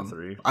 Alien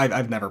 3.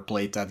 I've never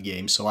played that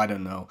game, so I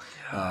don't know.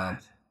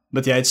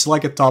 But yeah, it's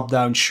like a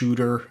top-down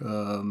shooter.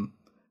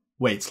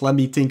 Wait, let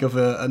me think of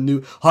a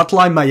new...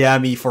 Hotline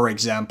Miami, for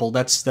example.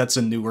 That's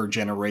a newer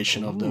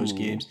generation of those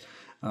games.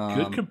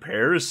 Good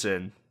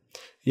comparison.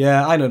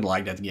 Yeah, I don't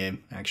like that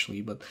game,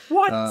 actually. But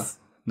what?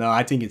 No,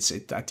 I think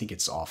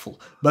it's awful.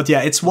 But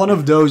yeah, it's one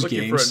of those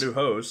games. Looking for a new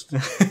host.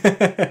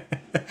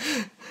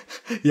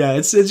 Yeah,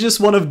 it's just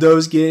one of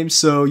those games.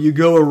 So you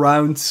go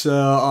around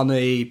on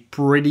a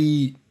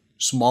pretty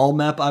small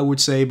map, I would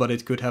say, but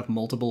it could have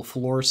multiple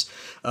floors,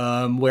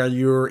 where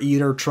you're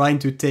either trying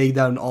to take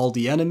down all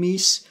the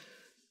enemies,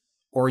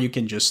 or you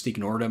can just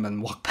ignore them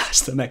and walk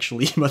past them,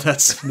 actually, but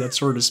that's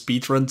sort of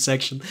speedrun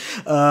section.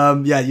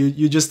 Yeah,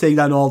 you just take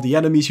down all the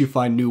enemies, you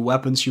find new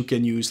weapons you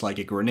can use, like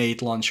a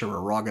grenade launcher, a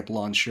rocket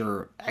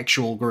launcher,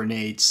 actual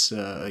grenades,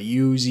 a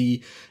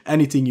Uzi,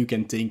 anything you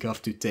can think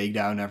of to take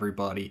down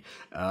everybody.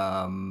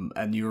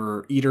 And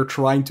you're either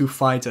trying to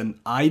find an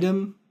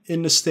item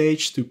in the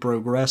stage to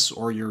progress,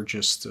 or you're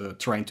just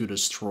trying to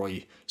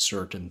destroy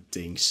certain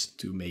things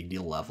to make the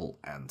level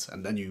end.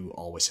 And then you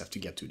always have to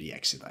get to the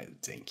exit, I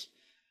think.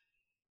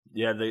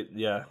 Yeah,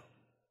 yeah.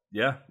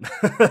 Yeah,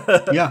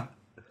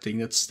 I think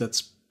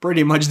that's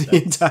pretty much the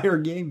entire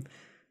game.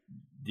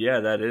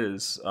 Yeah, that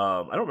is.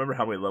 I don't remember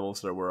how many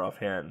levels there were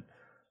offhand,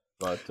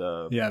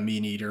 but yeah, me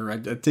neither. I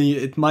think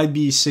it might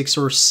be 6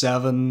 or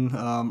 7.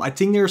 I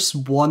think there's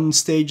one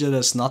stage that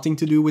has nothing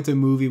to do with the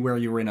movie, where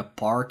you're in a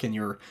park and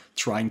you're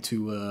trying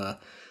to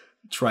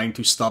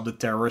stop the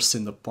terrorists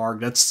in the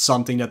park. That's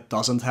something that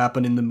doesn't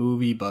happen in the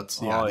movie, but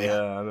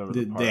yeah,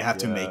 they have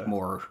to make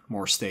more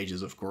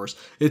stages, of course.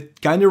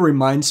 It kind of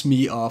reminds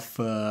me of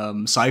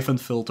Siphon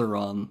Filter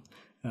on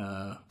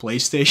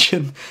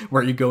PlayStation,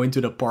 where you go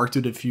into the park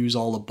to defuse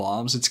all the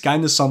bombs. It's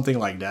kind of something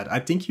like that. I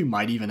think you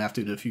might even have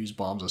to defuse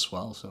bombs as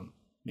well, so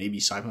maybe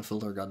Siphon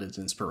Filter got its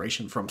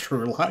inspiration from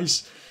True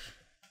Lies.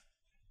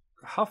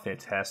 How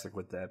fantastic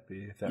would that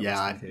be if that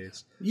was the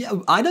case? Yeah,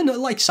 I don't know.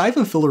 Like,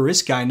 Siphon Filter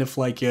is kind of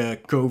like a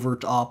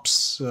covert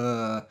ops,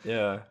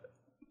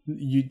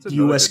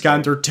 U.S.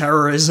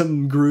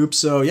 counter-terrorism group.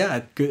 So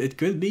yeah, it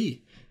could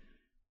be.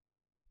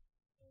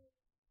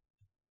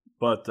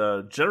 But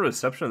general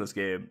reception of this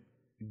game,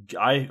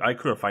 I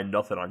couldn't find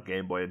nothing on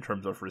Game Boy in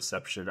terms of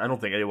reception. I don't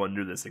think anyone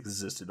knew this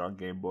existed on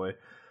Game Boy.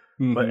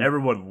 Mm-hmm. But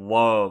everyone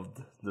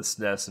loved the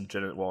SNES and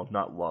Genesis. Well,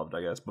 not loved,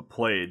 I guess, but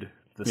played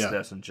the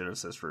SNES and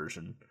Genesis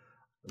version.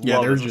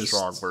 Yeah, they're just a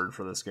strong word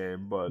for this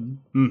game, but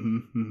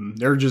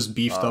they're just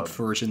beefed up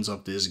versions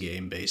of this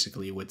game,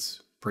 basically,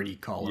 with pretty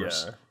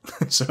colors.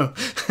 Yeah. So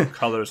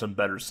colors and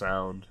better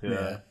sound.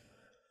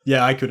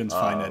 Yeah, I couldn't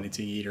find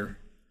anything either.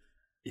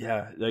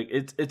 Yeah, like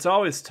it's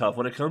always tough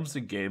when it comes to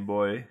Game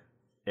Boy,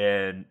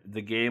 and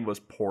the game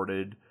was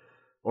ported,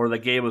 or the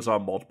game was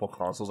on multiple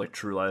consoles. Like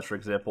True Lies, for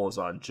example, is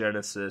on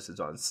Genesis, it's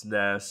on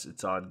SNES,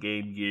 it's on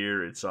Game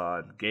Gear, it's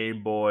on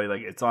Game Boy.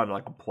 Like, it's on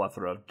like a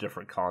plethora of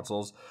different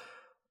consoles.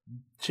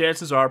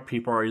 Chances are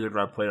people are either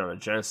going to play it on a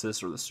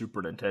Genesis or the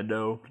Super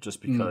Nintendo,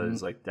 just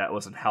because like that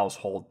was a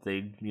household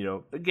thing. You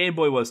know, the Game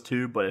Boy was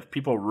too, but if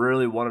people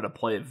really wanted to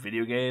play a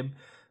video game,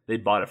 they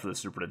bought it for the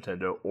Super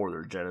Nintendo or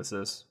their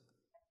Genesis.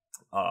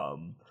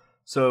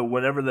 So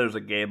whenever there's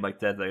a game like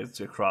that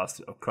that's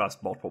across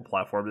multiple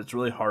platforms, it's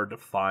really hard to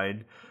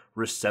find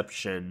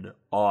reception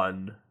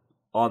on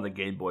the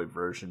Game Boy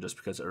version, just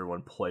because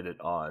everyone played it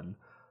on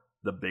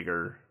the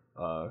bigger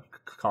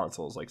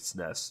consoles like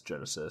SNES,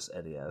 Genesis,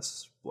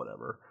 NES,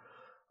 whatever.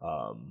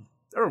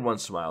 Every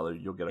once in a while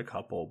you'll get a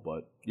couple,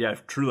 but yeah,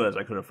 truly, as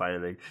I couldn't find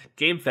anything.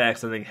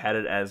 GameFAQs, I think, had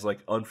it as like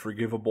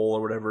unforgivable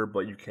or whatever,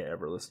 but you can't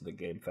ever listen to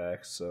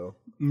GameFAQs. So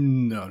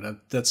no,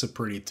 that's a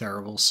pretty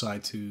terrible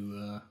site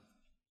to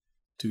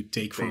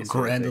take for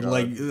granted.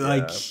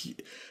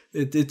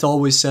 It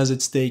always says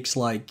it takes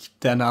like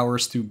 10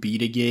 hours to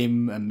beat a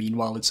game, and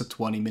meanwhile it's a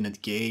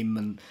 20-minute game,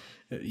 and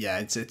yeah,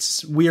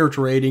 it's weird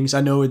ratings.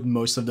 I know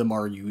most of them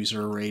are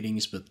user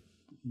ratings, but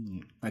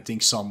I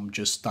think some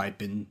just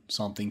type in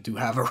something to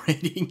have a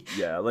rating.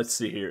 Yeah, let's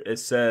see here. It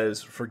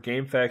says for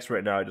GameFAQs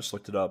right now, I just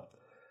looked it up.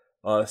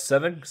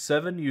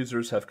 Seven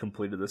users have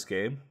completed this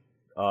game,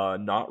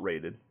 not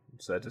rated.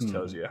 So that just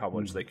tells you how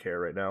much they care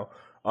right now.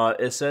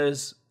 It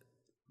says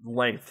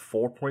length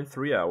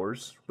 4.3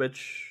 hours,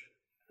 which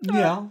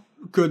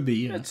could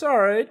be. Yeah. It's all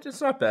right.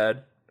 It's not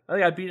bad. I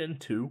think I beat it in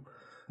 2.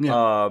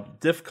 Yeah.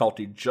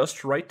 Difficulty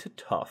just right to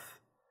tough.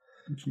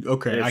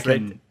 Okay, I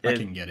can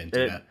get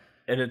into that.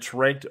 And it's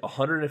ranked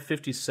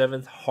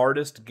 157th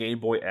hardest Game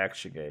Boy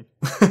action game.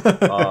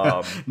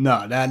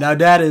 No,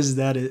 that is.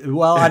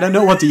 Well, I don't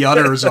know what the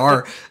others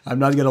are. I'm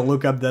not gonna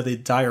look up that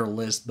entire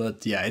list,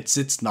 but yeah,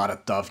 it's not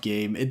a tough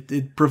game.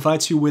 It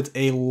provides you with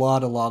a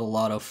lot of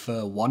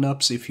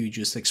 1-ups if you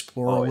just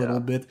explore a little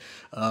bit.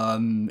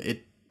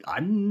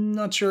 I'm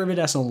not sure if it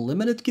has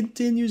unlimited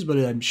continues, but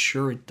I'm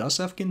sure it does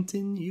have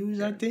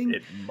continues, I think.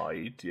 It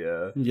might,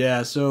 yeah.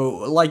 Yeah,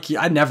 so, like,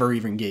 I never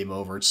even game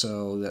over,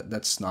 so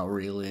that's not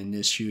really an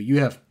issue. You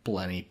have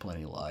plenty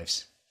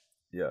lives.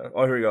 Yeah.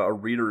 Oh, here we go. A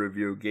reader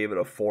review gave it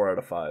a 4 out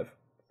of 5.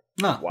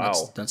 Wow.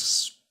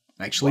 That's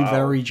actually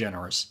very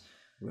generous.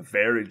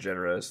 Very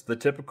generous. The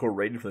typical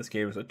rating for this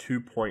game is a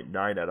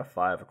 2.9 out of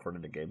 5,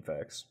 according to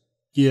GameFAQs.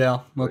 Yeah,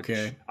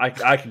 okay.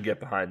 I can get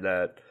behind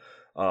that.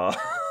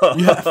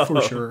 Yeah,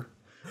 for sure.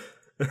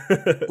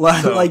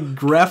 Like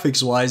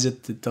graphics wise,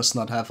 it does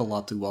not have a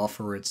lot to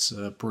offer. It's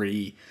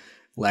pretty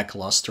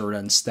lackluster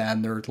and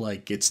standard.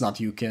 Like, it's not like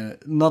you can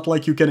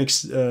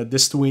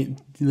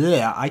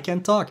I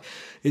can't talk.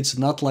 It's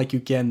not like you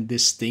can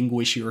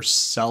distinguish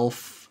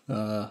yourself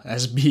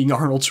as being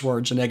Arnold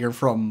Schwarzenegger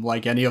from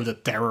like any of the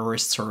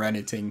terrorists or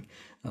anything.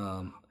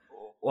 Well,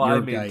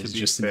 I mean,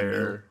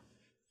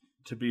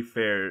 to be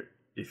fair,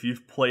 if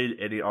you've played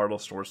any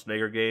Arnold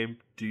Schwarzenegger game,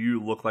 do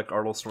you look like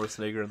Arnold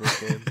Schwarzenegger in those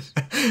games?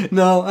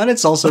 No, and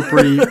it's also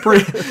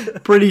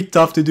pretty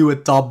tough to do a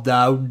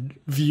top-down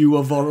view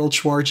of Arnold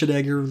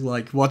Schwarzenegger.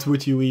 Like, what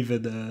would you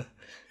even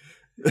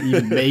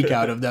make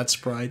out of that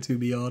sprite? To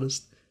be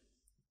honest,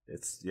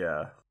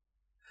 Yeah.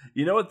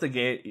 You know what the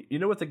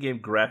game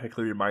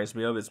graphically reminds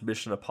me of is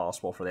Mission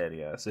Impossible for the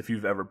NES. If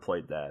you've ever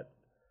played that,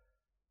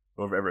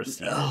 or have ever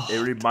seen it,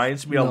 it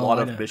reminds me a lot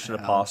of Mission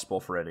Impossible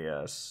for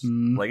NES.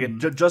 Mm-hmm. Like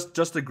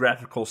just the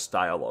graphical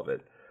style of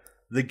it.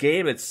 The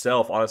game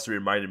itself honestly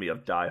reminded me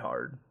of Die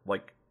Hard.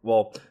 Like,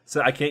 well,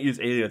 so I can't use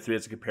Alien 3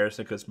 as a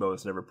comparison because Moe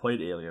has never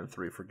played Alien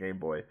 3 for Game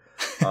Boy.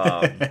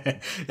 I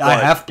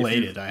have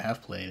played it.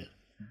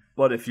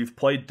 But if you've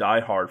played Die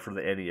Hard for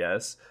the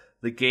NES,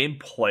 the game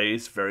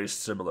plays very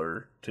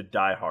similar to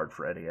Die Hard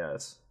for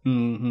NES.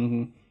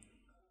 Mm-hmm.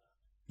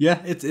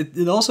 Yeah,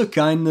 it also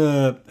kind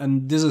of,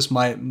 and this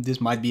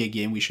might be a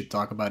game we should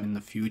talk about in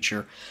the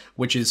future,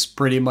 which is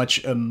pretty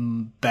much a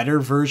better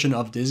version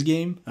of this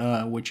game,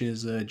 which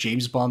is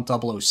James Bond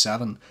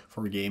 007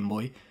 for Game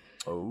Boy.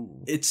 Oh,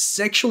 it's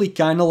actually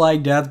kind of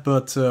like that,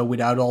 but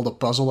without all the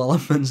puzzle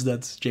elements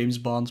that James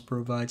Bond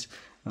provides.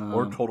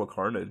 Or Total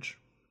Carnage.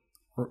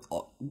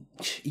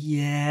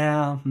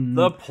 Yeah.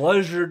 The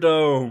Pleasure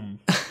Dome.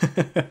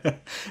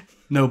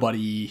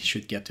 Nobody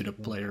should get to the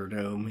Pleasure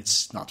Dome.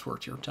 It's not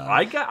worth your time.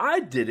 I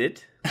did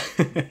it.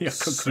 Yeah,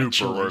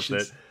 super worth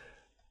it.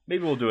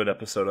 Maybe we'll do an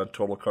episode on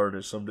Total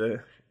Carnage someday.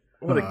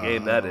 What a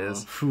game that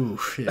is. Whew,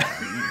 yeah.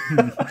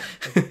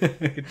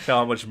 You can tell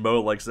how much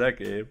Moe likes that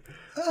game.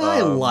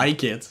 I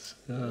like it.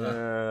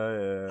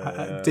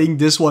 I think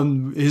this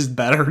one is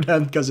better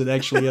than because it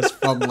actually has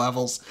fun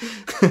levels.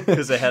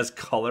 Because it has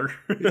color.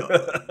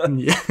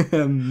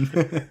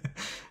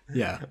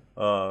 Yeah.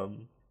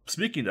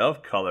 Speaking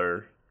of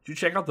color, did you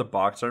check out the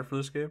box art for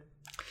this game?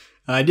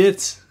 I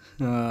did.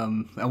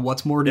 And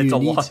what more do you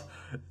need?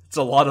 It's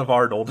a lot of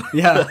Arnold.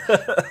 Yeah.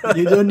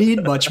 You don't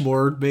need much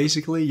more,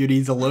 basically. You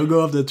need the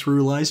logo of the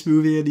True Lies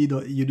movie, and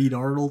you need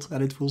Arnold,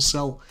 and it will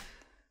sell.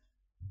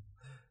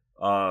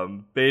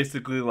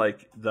 Basically,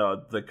 like,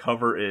 the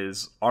cover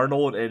is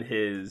Arnold in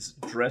his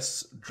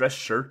dress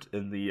shirt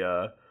in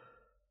the,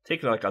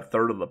 taking like a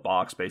third of the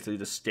box, basically,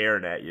 just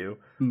staring at you.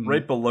 Mm-hmm.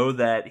 Right below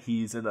that,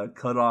 he's in a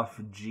cut-off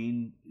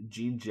jean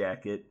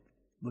jacket.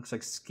 Looks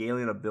like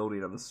scaling a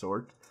building of a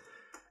sort.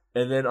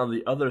 And then on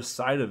the other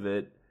side of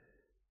it,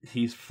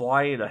 he's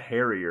flying a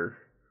Harrier.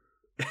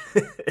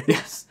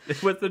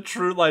 With the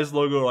True Lies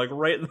logo like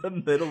right in the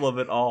middle of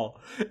it all.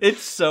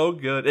 It's so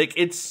good.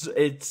 It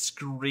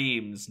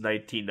screams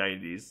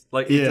 1990s.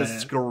 Like, it just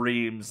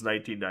screams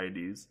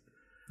 1990s.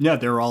 Yeah,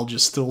 they're all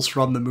just stills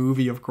from the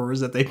movie, of course,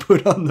 that they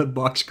put on the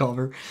box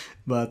cover.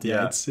 But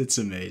yeah. It's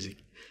amazing.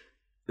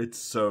 It's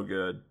so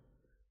good.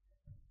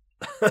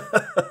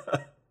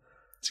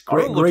 It's a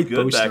great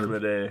good poster. Back in the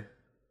day.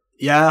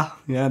 Yeah,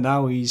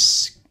 now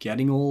he's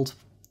getting old.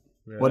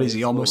 Yeah, what is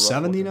he, almost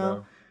 70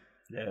 now?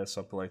 Yeah,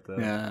 something like that.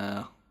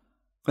 Yeah.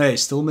 Hey,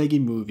 still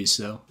making movies,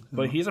 though.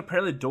 But he's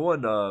apparently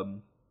doing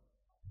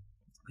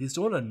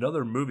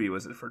another movie.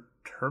 Was it for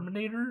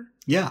Terminator?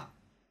 Yeah.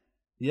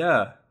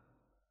 Yeah.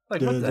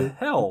 Like, what the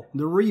hell?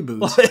 The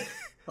reboot.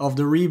 Of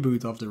the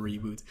reboot of the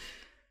reboot.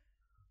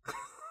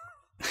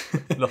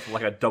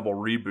 Like a double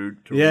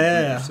reboot to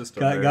reboot your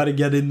system. Gotta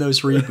get in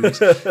those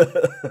reboots.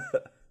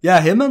 Yeah,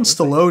 him and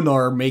Stallone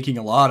are making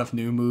a lot of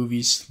new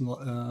movies.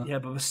 Yeah,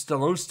 but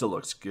Stallone still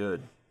looks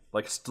good.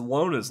 Like,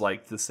 Stallone is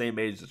like the same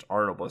age as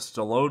Arnold, but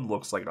Stallone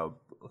looks like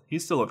he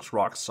still looks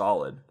rock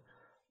solid.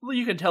 Well,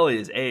 you can tell he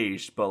is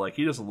aged, but like,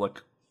 he doesn't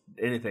look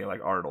anything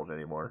like Arnold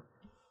anymore.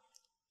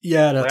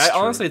 Yeah, that's true. I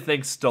true. honestly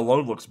think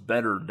Stallone looks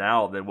better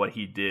now than what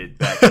he did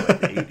back in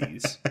like, the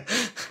 80s.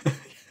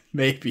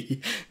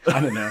 Maybe. I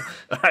don't know.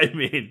 I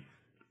mean,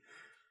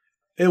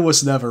 it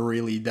was never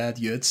really that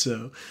good,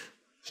 so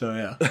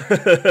yeah.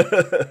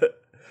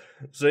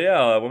 So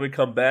yeah, when we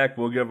come back,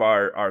 we'll give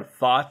our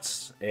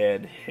thoughts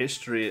and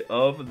history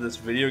of this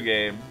video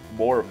game.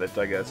 More of it,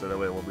 I guess, in a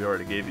way, what we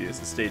already gave you,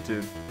 so stay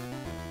tuned.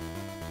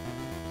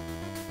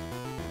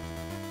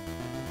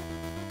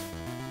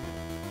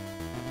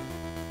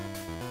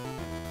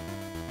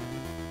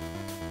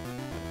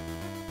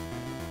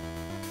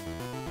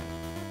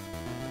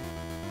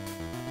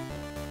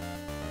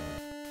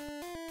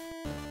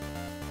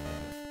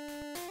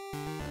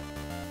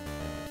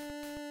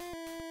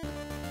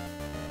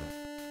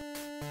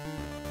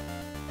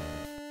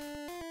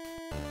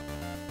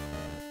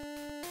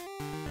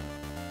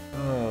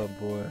 Oh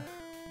boy.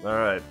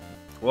 Alright.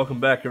 Welcome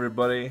back,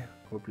 everybody.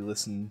 Hope you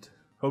listened.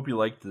 Hope you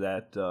liked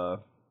that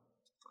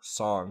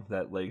song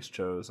that Legs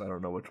chose. I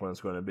don't know which one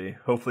it's going to be.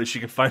 Hopefully she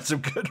can find some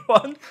good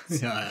ones.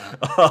 Yeah.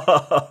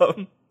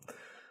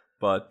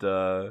 But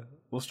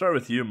we'll start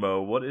with you,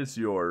 Moe. What's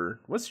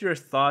your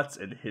thoughts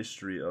and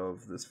history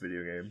of this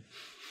video game?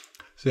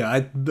 So yeah,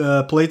 I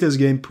played this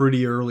game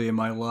pretty early in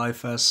my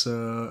life, as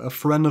a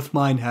friend of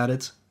mine had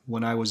it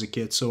when I was a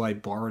kid, so I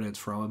borrowed it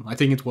from him. I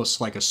think it was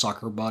like a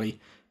soccer buddy.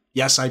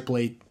 Yes, I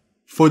played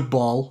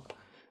football,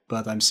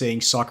 but I'm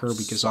saying soccer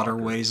because other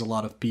ways a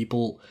lot of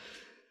people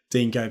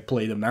think I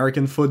played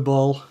American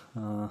football.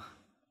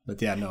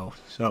 But yeah, no.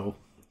 So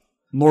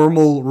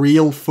normal,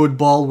 real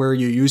football where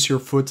you use your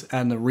foot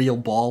and a real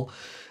ball.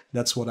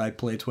 That's what I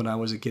played when I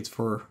was a kid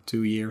for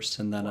 2 years,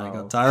 and then I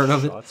got tired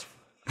of it. Shots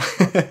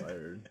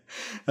fired.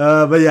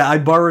 But yeah, I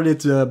borrowed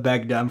it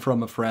back then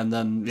from a friend,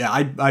 and yeah,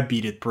 I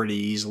beat it pretty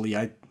easily.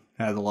 I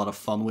had a lot of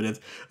fun with it.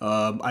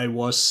 I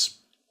was,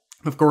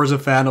 of course, a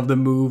fan of the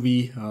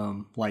movie,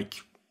 like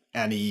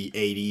any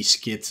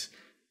 80s kid,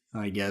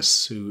 I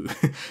guess. Who,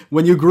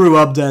 when you grew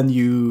up, then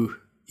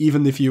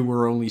even if you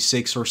were only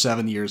 6 or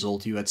 7 years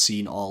old, you had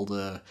seen all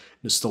the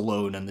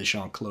Stallone and the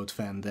Jean-Claude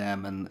Van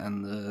Damme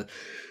and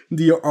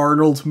the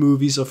Arnold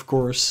movies, of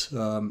course,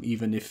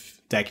 even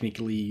if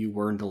technically you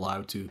weren't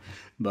allowed to.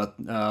 But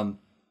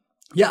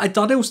yeah, I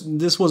thought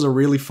this was a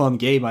really fun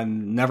game. I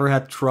never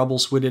had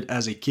troubles with it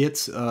as a kid.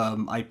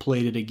 I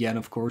played it again,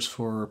 of course,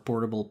 for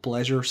portable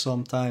pleasure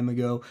some time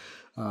ago,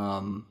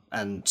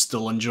 and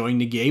still enjoying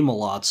the game a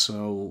lot.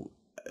 So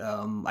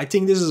I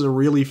think this is a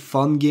really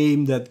fun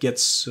game that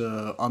gets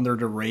under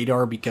the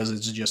radar because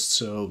it's just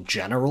so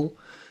general.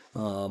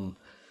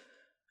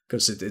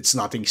 Because it's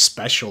nothing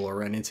special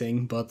or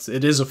anything, but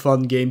it is a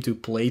fun game to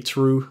play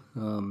through.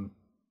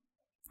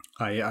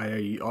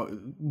 I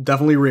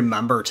definitely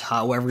remembered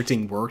how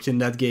everything worked in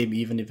that game,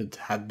 even if it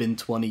had been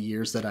 20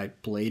 years that I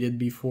played it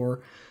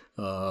before.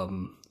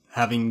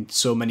 Having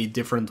so many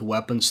different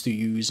weapons to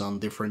use on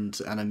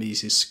different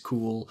enemies is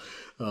cool.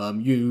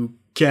 You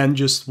can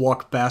just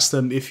walk past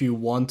them if you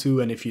want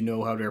to and if you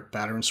know how their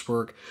patterns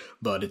work,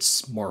 but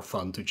it's more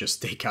fun to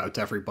just take out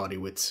everybody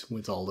with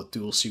all the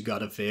tools you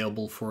got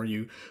available for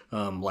you.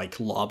 Like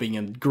lobbing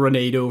a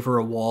grenade over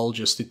a wall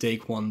just to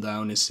take one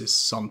down is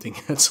something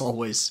that's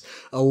always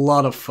a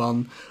lot of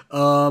fun.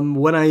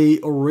 When I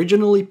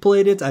originally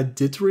played it, I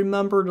did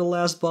remember the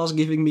last boss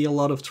giving me a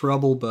lot of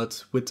trouble,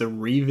 but with the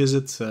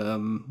revisit,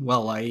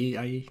 well,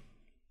 I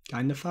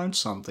kind of found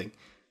something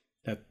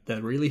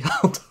that really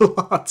helped a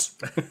lot.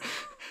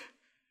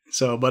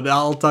 So, but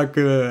I'll talk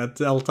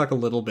a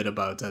little bit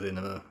about that in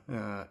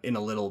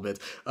a little bit.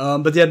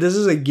 But yeah, this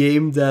is a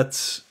game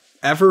that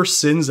ever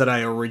since that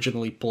I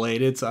originally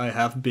played it, I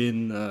have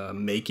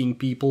been making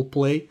people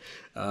play.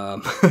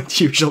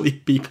 Usually,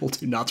 people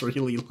do not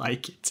really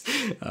like it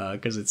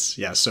because it's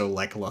so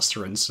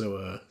lackluster and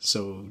so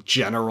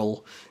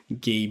general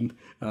game.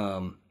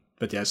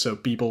 But yeah, so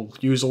people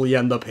usually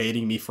end up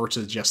hating me for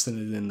suggesting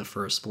it in the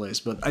first place.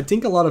 But I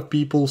think a lot of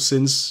people,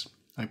 since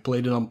I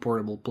played it on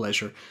portable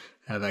pleasure,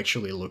 have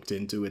actually looked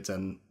into it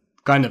and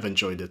kind of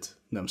enjoyed it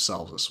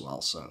themselves as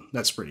well. So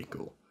that's pretty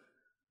cool.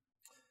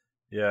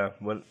 Yeah,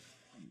 when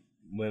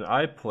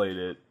I played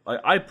it,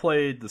 I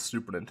played the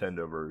Super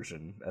Nintendo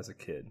version as a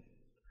kid.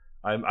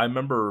 I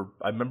remember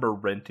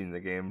renting the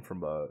game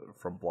from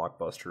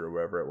Blockbuster or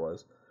wherever it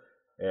was,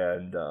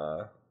 and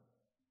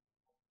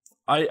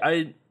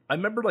I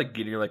remember like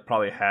getting like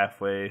probably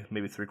halfway,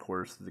 maybe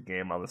 3/4 of the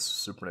game on the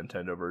Super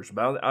Nintendo version,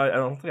 but I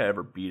don't think I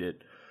ever beat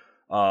it.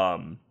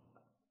 But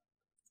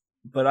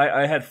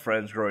I had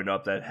friends growing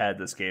up that had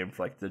this game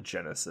for like the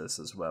Genesis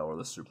as well, or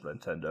the Super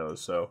Nintendo.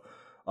 So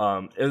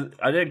I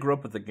didn't grow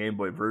up with the Game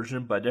Boy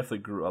version, but I definitely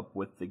grew up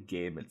with the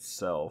game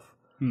itself.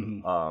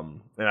 Mm-hmm.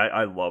 And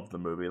I love the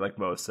movie. Like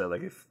Mo said,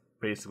 like if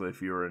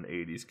you were an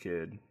 '80s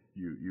kid,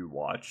 you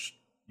watched.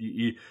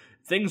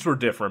 Things were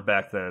different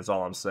back then. Is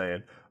all I'm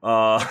saying.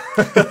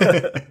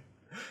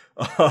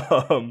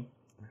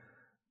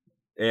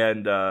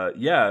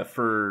 Yeah,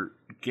 for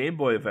Game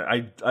Boy event,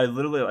 I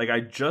literally I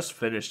just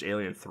finished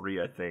Alien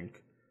 3, I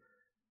think,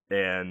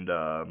 and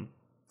I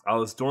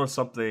was doing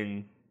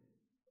something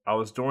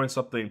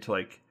to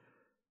like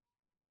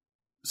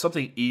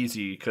something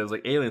easy because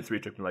like Alien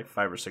 3 took me like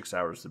 5 or 6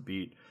 hours to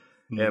beat.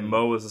 And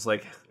Mo was just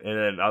like, and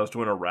then I was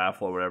doing a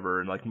raffle or whatever,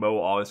 and like Mo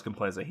always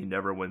complains that he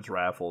never wins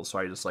raffles, so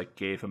I just like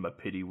gave him a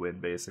pity win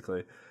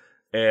basically.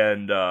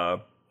 And I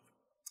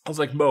was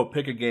like, Mo,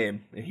 pick a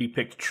game, and he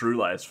picked True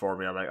Lies for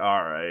me. I'm like,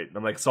 all right.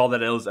 I'm like, saw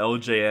that it was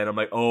LJN. I'm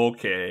like, oh,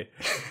 okay.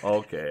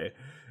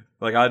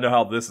 Like I know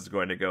how this is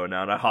going to go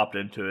now, and I hopped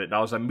into it, and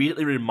I was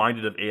immediately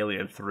reminded of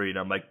Alien 3, and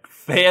I'm like,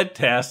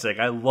 fantastic!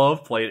 I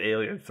love playing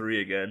Alien 3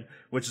 again,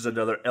 which is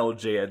another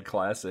LJN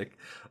classic.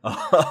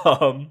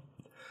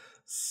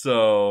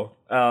 So,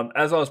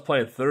 as I was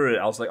playing through it,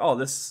 I was like, oh,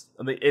 this,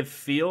 I mean, it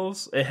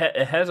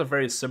has a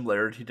very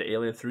similarity to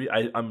Alien 3.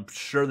 I'm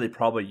sure they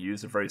probably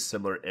use a very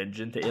similar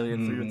engine to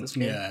Alien 3 with this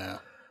game. Yeah.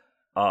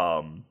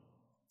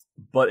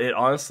 But it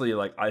honestly,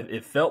 like,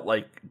 it felt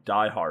like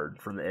Die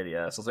Hard from the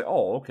NES. I was like,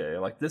 oh, okay.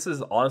 Like, this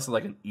is honestly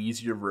like an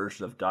easier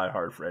version of Die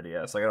Hard for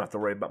NES. Like, I don't have to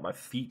worry about my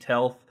feet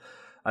health.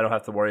 I don't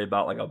have to worry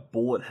about like a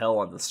bullet hell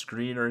on the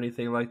screen or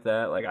anything like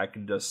that. Like I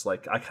can just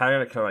like I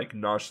kind of like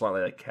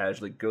nonchalantly like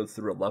casually go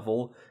through a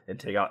level and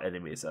take out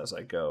enemies as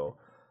I go.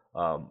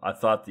 I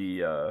thought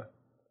the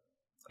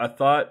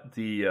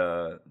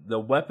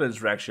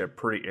weapons were actually a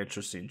pretty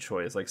interesting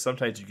choice. Like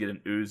sometimes you get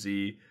an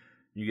Uzi,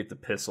 you get the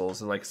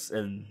pistols,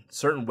 and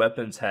certain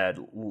weapons had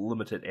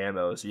limited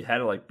ammo, so you had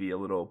to like be a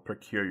little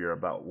peculiar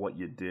about what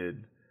you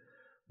did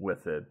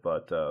with it.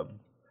 But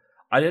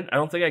I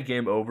don't think I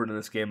game overed in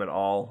this game at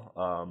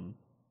all.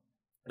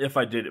 If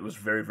I did, it was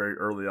very, very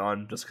early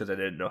on, just because I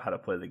didn't know how to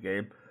play the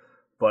game.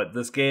 But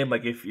this game,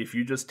 like, if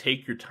you just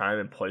take your time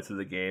and play through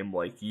the game,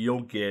 like,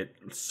 you'll get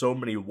so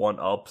many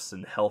 1-ups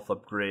and health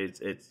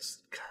upgrades. It's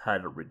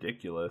kind of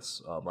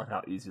ridiculous on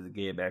how easy the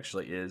game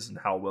actually is and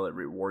how well it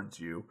rewards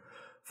you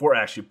for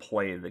actually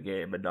playing the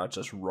game and not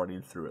just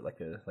running through it like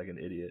an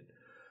idiot.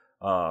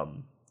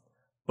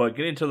 But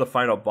getting to the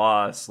final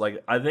boss,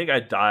 like, I think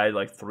I died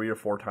like 3 or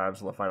 4 times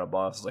on the final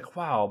boss. It's like,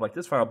 wow, I'm like,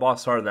 this final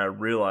boss harder than I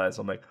realized.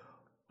 I'm like,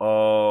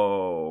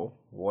 oh,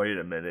 wait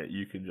a minute,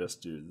 you can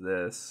just do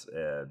this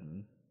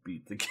and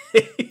beat the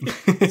game.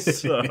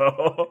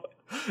 So,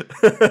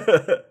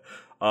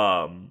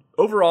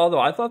 overall, though,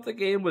 I thought the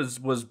game was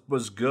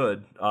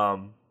good.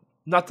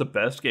 Not the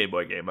best Game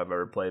Boy game I've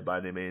ever played by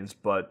any means,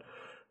 but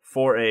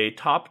for a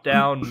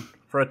top-down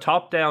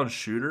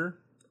shooter,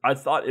 I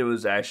thought it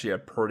was actually a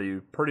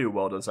pretty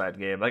well designed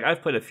game. Like,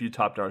 I've played a few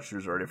top-down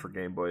shooters already for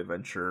Game Boy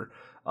Adventure,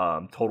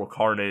 Total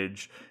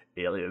Carnage,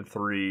 Alien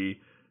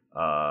 3.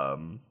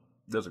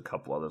 There's a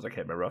couple others I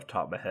can't remember off the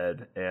top of my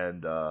head,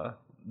 and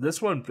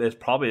this one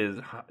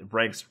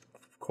ranks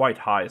quite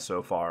high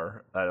so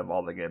far out of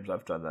all the games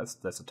I've done.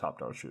 That's a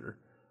top-down shooter.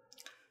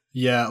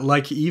 Yeah,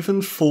 like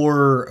even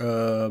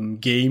for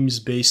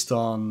games based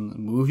on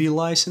movie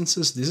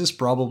licenses, this is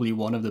probably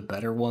one of the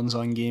better ones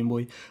on Game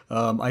Boy.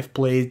 I've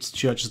played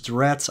Judge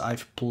Dredd.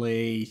 I've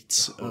played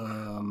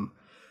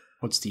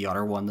what's the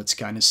other one that's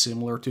kind of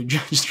similar to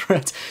Judge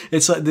Dredd?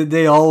 It's like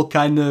they all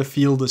kind of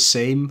feel the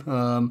same.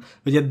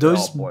 But yeah,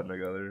 those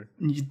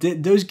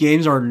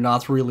games are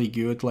not really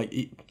good.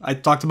 Like I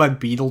talked about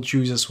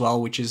Beetlejuice as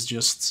well, which is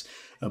just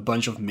a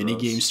bunch of mini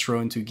games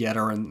thrown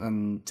together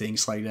and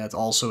things like that.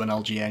 Also an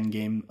LGN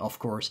game, of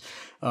course.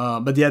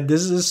 But yeah,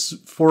 this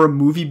is for a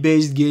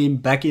movie-based game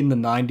back in the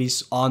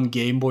 90s on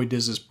Game Boy.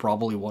 This is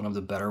probably one of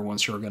the better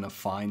ones you're gonna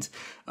find.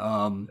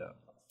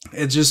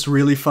 It's just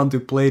really fun to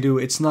play to.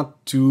 It's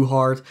not too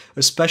hard,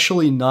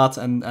 especially not,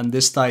 and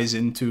this ties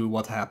into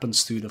what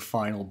happens to the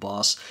final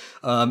boss.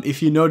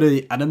 If you know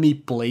the enemy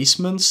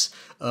placements,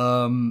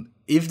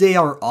 if they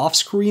are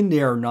off-screen,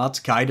 they are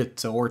not guided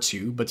towards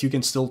you, but you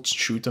can still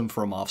shoot them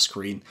from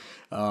off-screen.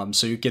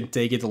 So you can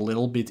take it a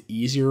little bit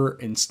easier.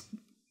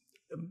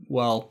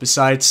 Well,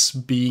 besides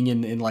being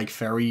in like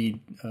very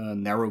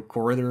narrow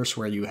corridors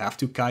where you have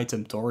to kite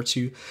them towards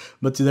you,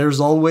 but there's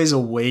always a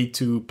way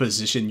to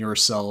position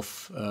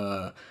yourself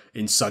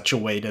in such a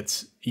way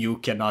that you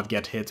cannot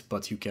get hit,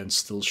 but you can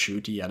still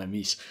shoot the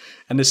enemies.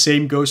 And the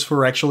same goes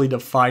for actually the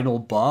final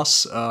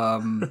boss,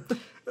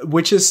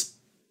 which is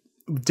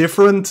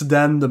different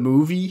than the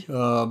movie,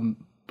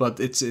 but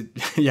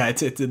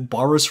it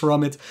borrows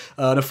from it.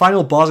 The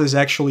final boss is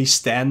actually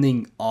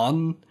standing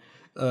on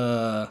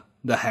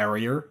the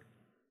Harrier,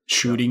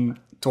 shooting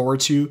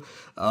towards you,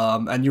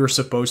 and you're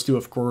supposed to,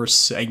 of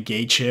course,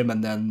 engage him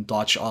and then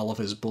dodge all of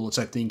his bullets.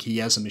 I think he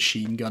has a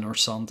machine gun or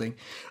something.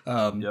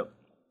 Yep.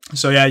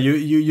 So yeah,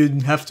 you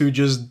have to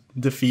just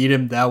defeat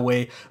him that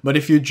way. But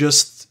if you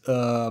just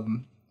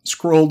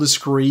scroll the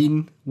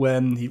screen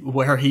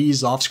where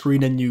he's off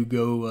screen and you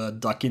go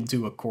duck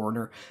into a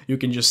corner, you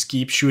can just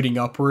keep shooting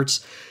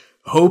upwards,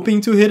 hoping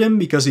to hit him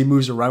because he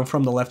moves around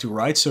from the left to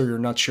right, so you're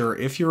not sure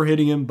if you're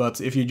hitting him. But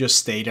if you just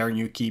stay there and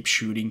you keep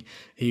shooting,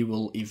 he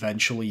will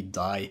eventually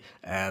die,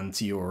 and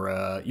your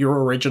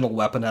original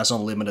weapon has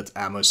unlimited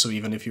ammo, so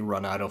even if you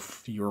run out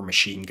of your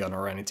machine gun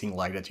or anything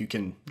like that, you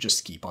can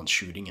just keep on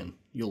shooting and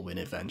you'll win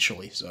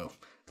eventually. So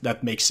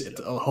that makes it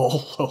a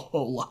whole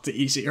lot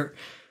easier.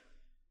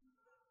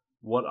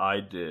 What I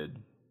did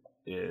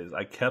is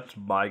I kept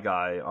my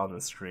guy on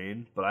the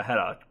screen, but I had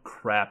a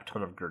crap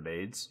ton of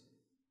grenades.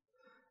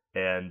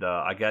 And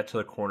I got to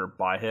the corner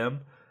by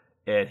him,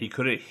 and he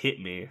couldn't hit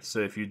me. So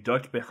if you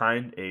ducked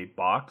behind a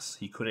box,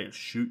 he couldn't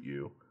shoot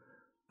you,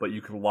 but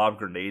you could lob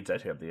grenades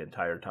at him the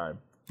entire time.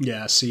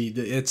 Yeah, see,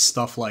 it's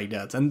stuff like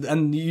that.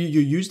 And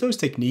you use those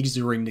techniques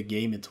during the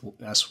game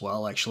as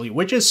well, actually,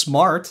 which is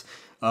smart.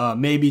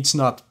 Maybe it's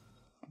not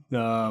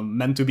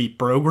meant to be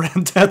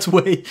programmed that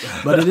way,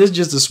 but it is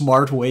just a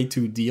smart way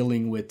to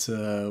dealing with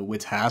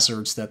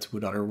hazards that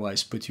would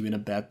otherwise put you in a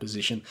bad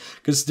position.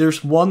 Because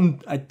there's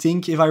one, I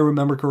think if I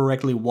remember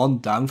correctly, one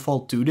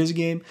downfall to this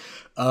game.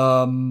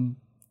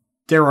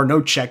 There are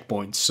no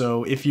checkpoints,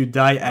 so if you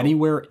die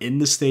anywhere in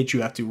the stage,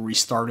 you have to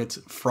restart it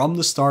from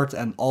the start,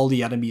 and all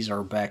the enemies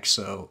are back.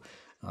 So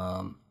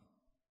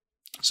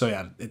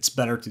yeah, it's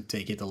better to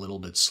take it a little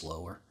bit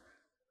slower.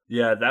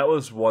 Yeah, that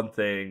was one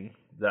thing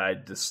that I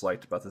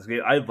disliked about this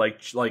game. I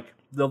liked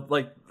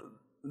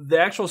the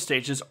actual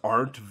stages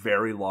aren't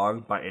very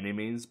long by any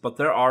means, but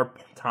there are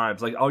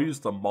times, like I'll use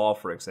the mall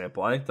for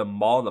example. I think the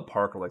mall and the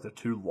park are like the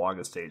two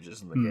longest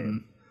stages in the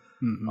game.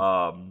 Mm-hmm.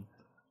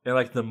 And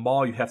like the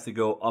mall, you have to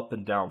go up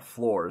and down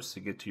floors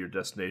to get to your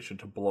destination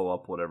to blow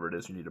up whatever it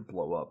is you need to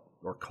blow up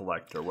or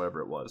collect or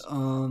whatever it was.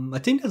 I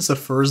think that's the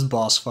first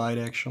boss fight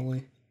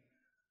actually.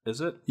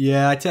 Is it?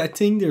 Yeah, I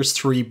think there's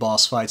 3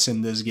 boss fights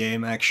in this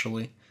game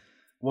actually.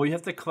 Well, you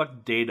have to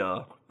collect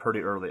data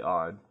pretty early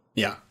on.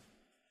 Yeah.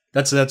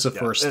 That's the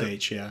first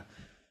stage, yeah.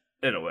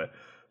 in a way.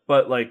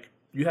 But like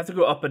you have to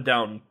go up and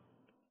down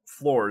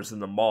floors in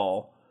the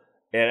mall,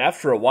 and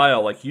after a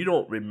while, like you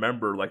don't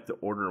remember like the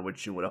order in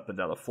which you went up and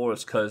down the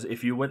floors, because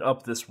if you went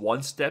up this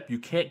one step, you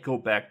can't go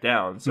back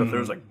down. So if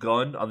there's a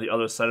gun on the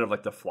other side of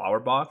like the flower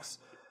box,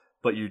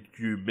 but you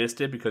missed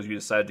it because you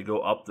decided to go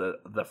up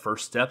the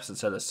first steps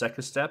instead of the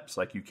second steps,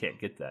 like you can't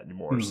get that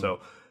anymore. So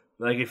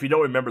like if you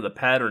don't remember the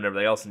pattern and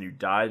everything else and you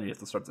die and you have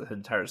to start the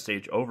entire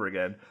stage over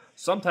again,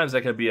 sometimes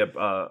that can be a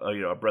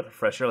breath of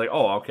fresh air. Like,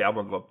 oh, okay, I'm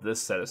gonna go up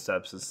this set of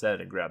steps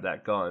instead and grab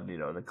that gun,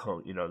 and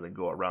then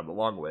go around the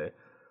long way.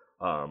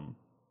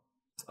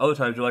 Other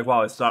times you're like,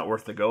 wow, it's not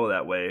worth to go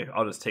that way.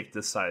 I'll just take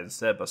this side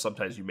instead. But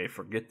sometimes you may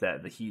forget that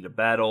in the heat of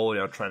battle,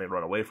 trying to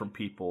run away from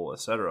people,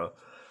 etc.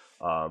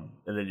 And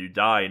then you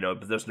die,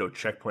 but there's no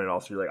checkpoint at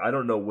all. So you're like, I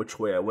don't know which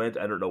way I went.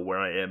 I don't know where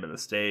I am in the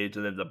stage.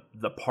 And then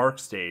the park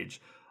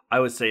stage, I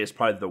would say, is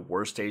probably the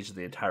worst stage of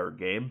the entire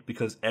game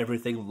because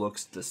everything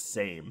looks the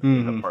same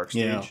in the park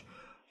stage.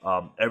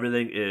 Yeah.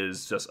 Everything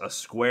is just a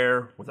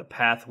square with a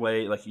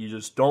pathway. Like you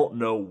just don't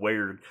know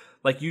where.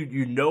 Like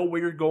you know where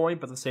you're going,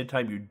 but at the same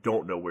time you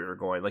don't know where you're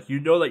going. Like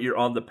you know that you're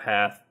on the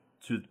path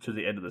to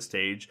the end of the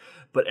stage,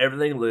 but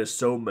everything is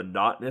so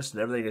monotonous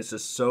and everything is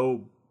just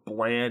so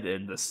bland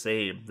and the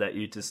same that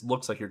it just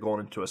looks like you're going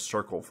into a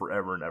circle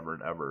forever and ever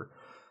and ever.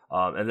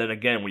 And then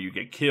again, when you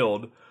get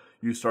killed,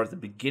 you start at the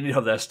beginning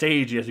of that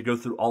stage. You have to go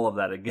through all of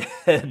that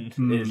again.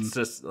 It's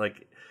just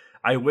like,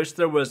 I wish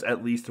there was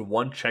at least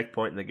one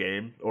checkpoint in the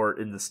game or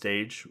in the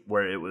stage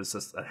where it was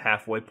just a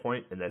halfway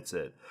point and that's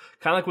it.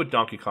 Kind of like what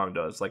Donkey Kong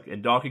does. Like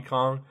in Donkey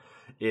Kong,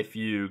 if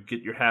you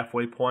get your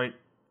halfway point,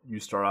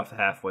 you start off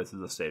halfway through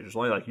the stage. There's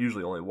only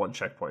usually only one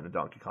checkpoint in a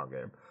Donkey Kong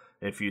game.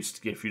 And if you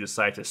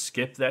decide to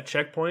skip that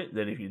checkpoint,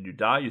 then if you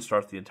die, you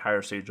start the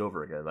entire stage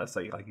over again. That's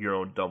like your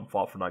own dumb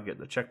fault for not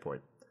getting the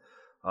checkpoint.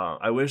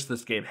 I wish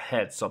this game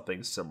had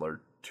something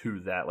similar to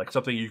that, like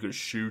something you could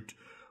shoot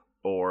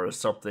or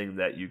something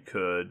that you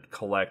could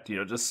collect,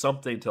 just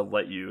something to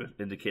let you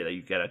indicate that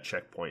you get a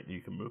checkpoint and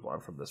you can move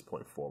on from this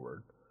point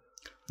forward.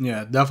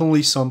 Yeah,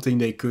 definitely something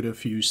they could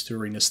have used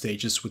during the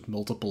stages with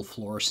multiple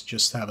floors.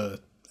 Just have a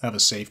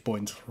save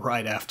point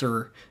right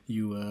after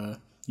you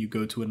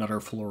go to another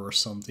floor or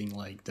something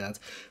like that.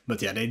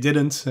 But yeah, they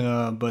didn't.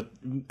 But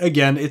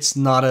again, it's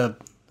not a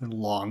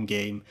long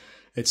game.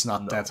 It's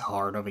not that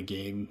hard of a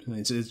game.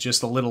 It's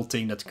just a little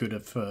thing that could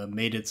have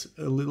made it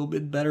a little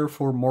bit better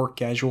for more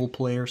casual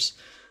players.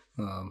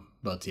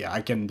 But yeah,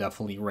 I can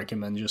definitely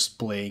recommend just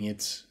playing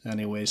it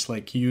anyways.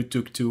 Like, you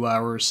took 2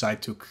 hours, I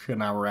took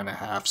an hour and a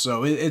half,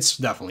 so it's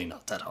definitely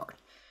not that hard.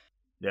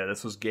 Yeah,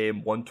 this was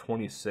game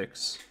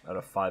 126 out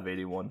of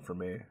 581 for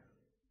me.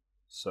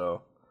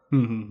 So,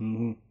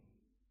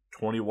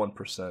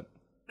 21%.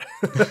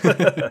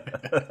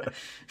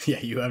 Yeah,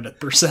 you have that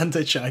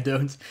percentage, I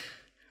don't.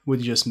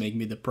 Would just make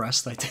me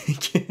depressed, I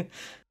think.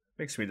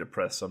 Makes me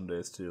depressed some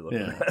days too.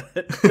 Yeah.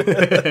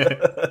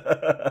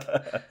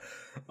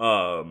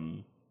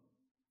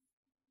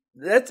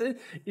 That's it.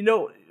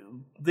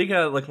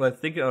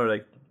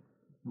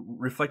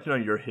 Reflecting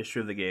on your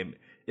history of the game,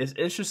 it's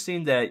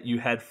interesting that you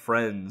had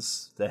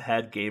friends that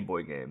had Game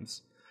Boy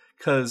games.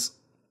 Because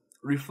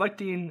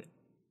reflecting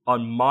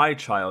on my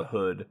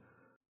childhood,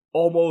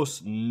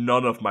 almost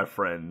none of my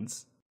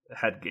friends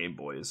had Game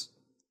Boys.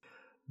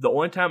 The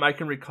only time I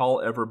can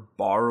recall ever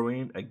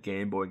borrowing a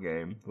Game Boy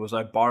game was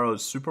I borrowed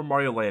Super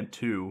Mario Land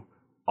 2,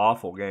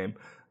 awful game,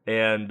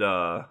 and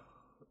I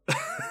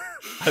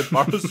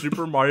borrowed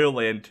Super Mario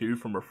Land 2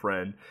 from a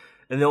friend,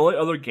 and the only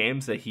other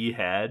games that he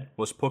had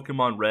was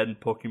Pokemon Red and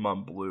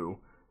Pokemon Blue,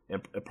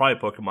 and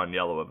probably Pokemon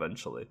Yellow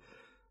eventually.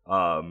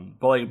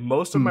 But like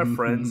most of my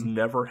friends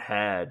never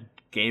had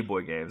Game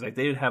Boy games. Like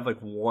they'd have like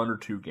 1 or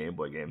 2 Game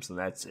Boy games, and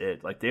that's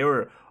it. Like they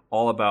were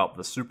all about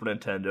the Super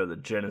Nintendo, the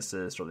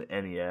Genesis, or the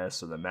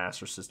NES, or the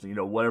Master System,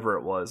 whatever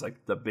it was,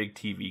 like the big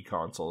TV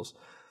consoles.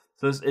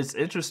 So it's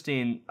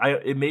interesting.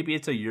 Maybe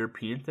it's a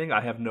European thing. I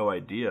have no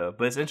idea.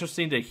 But it's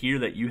interesting to hear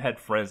that you had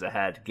friends that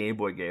had Game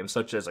Boy games,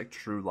 such as like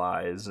True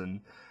Lies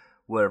and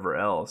whatever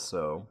else.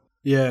 So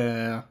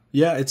yeah.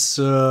 It's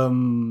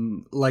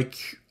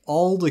like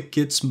all the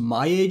kids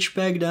my age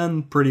back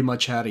then pretty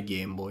much had a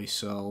Game Boy.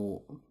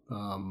 So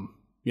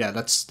yeah,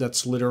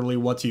 that's literally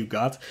what you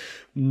got.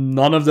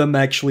 None of them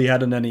actually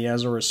had an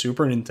NES or a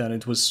Super Nintendo.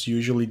 It was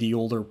usually the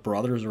older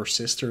brothers or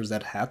sisters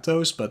that had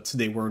those, but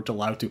they weren't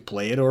allowed to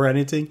play it or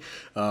anything.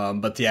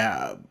 But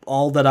yeah,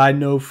 all that I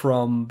know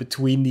from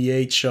between the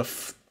age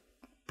of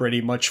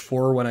pretty much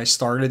 4 when I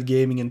started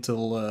gaming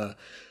until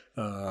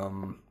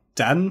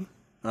 10,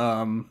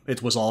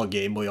 it was all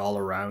Game Boy all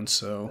around.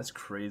 So that's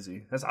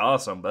crazy. That's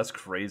awesome. That's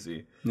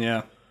crazy.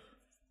 Yeah.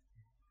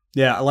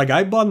 Yeah, like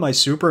I bought my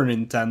Super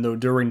Nintendo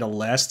during the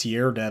last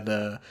year that,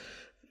 of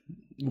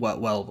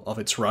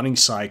its running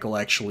cycle,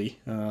 actually.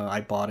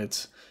 I bought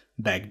it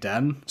back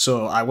then,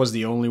 so I was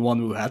the only one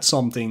who had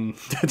something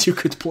that you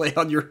could play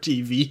on your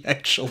TV,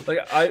 actually.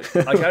 I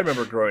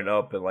remember growing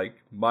up, and like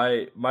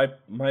my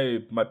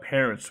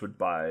parents would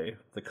buy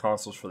the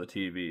consoles for the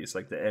TVs,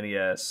 like the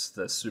NES,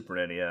 the Super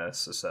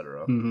NES,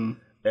 etc.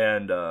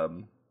 And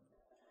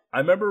I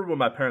remember when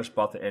my parents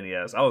bought the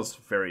NES. I was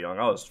very young.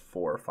 I was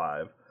 4 or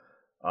 5.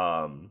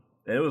 And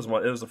it was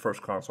the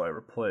first console I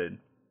ever played.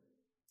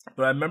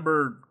 But I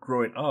remember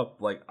growing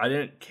up, like, I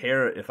didn't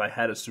care if I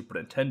had a Super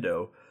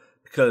Nintendo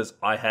because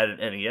I had an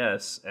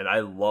NES and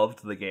I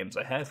loved the games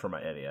I had for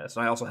my NES.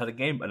 And I also had a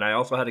Game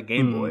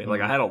Boy.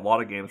 Like, I had a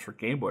lot of games for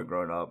Game Boy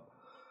growing up.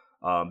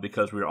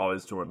 Because we were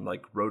always doing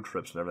like road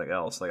trips and everything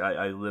else. Like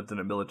I lived in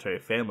a military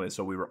family,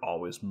 so we were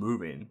always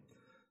moving.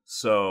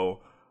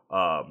 So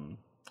I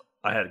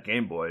had a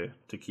Game Boy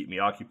to keep me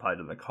occupied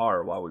in the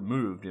car while we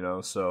moved, you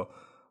know. So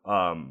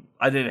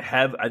I didn't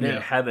have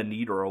a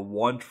need or a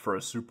want for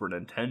a Super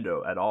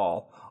Nintendo at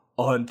all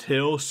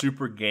until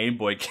Super Game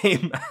Boy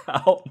came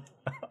out.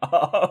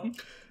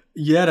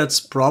 Yeah, that's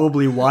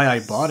probably why I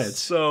bought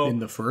it in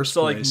the first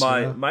place. So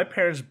like my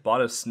parents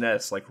bought a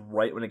SNES like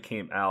right when it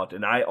came out,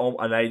 and I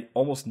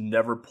almost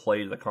never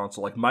played the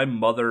console. Like my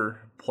mother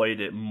played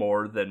it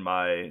more than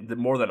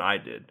I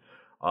did.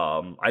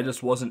 I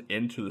just wasn't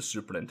into the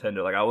Super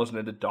Nintendo. Like I wasn't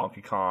into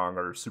Donkey Kong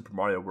or Super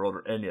Mario World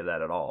or any of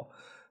that at all.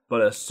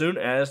 But as soon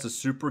as the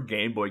Super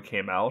Game Boy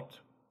came out,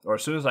 or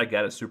as soon as I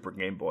got a Super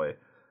Game Boy,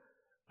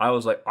 I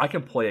was like, I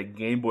can play a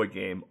Game Boy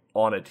game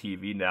on a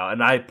TV now,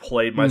 and I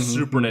played my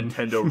Super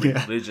Nintendo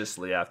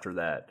religiously after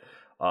that.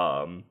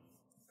 But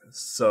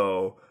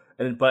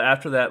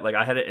after that, like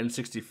I had an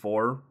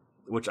N64,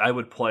 which I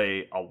would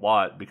play a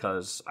lot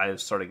because I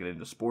started getting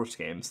into sports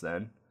games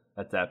then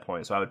at that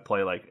point. So I would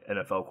play like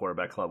NFL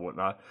Quarterback Club and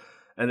whatnot.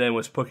 And then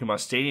when Pokemon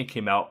Stadium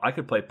came out, I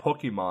could play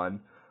Pokemon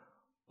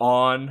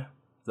on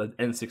the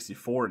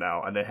N64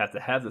 now, and I have to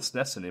have the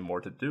SNES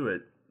anymore to do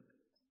it.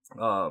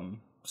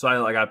 So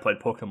I played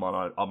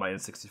Pokemon on my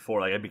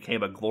N64. Like I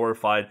became a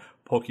glorified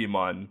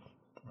Pokemon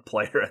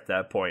player at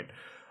that point.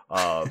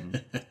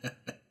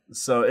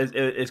 So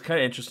it's kind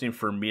of interesting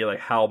for me, like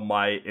how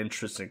my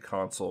interest in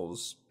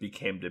consoles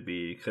became to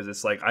be, because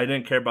it's like I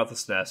didn't care about the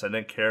SNES, I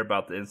didn't care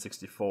about the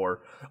N64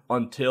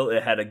 until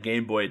it had a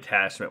Game Boy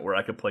attachment where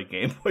I could play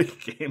Game Boy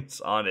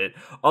games on it.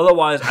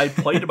 Otherwise, I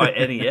played my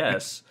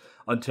NES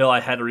until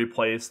I had to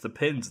replace the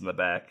pins in the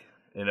back,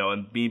 you know,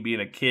 and being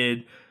a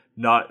kid.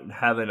 Not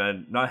having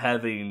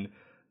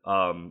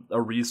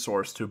a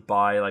resource to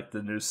buy like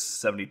the new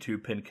 72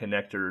 pin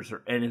connectors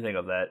or anything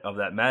of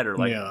that matter.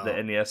 Like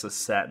the NES is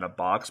sat in a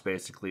box,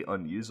 basically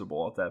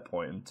unusable at that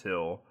point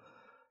until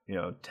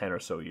 10 or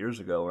so years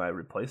ago when I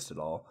replaced it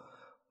all.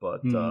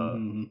 But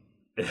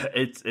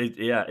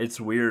it's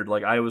weird.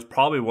 Like I was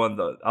probably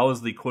I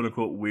was the quote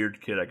unquote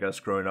weird kid, I guess,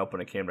 growing up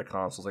when it came to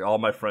consoles. Like all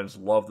my friends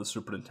loved the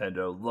Super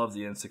Nintendo, loved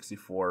the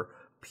N64.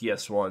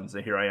 PS1s,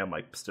 and here I am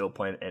like still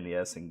playing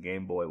NES and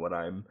Game Boy when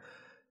I'm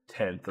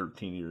 10,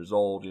 13 years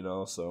old, you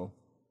know, so.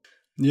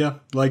 Yeah,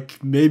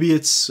 like maybe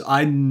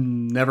I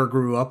never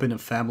grew up in a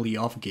family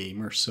of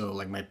gamers, so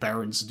like my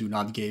parents do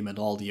not game at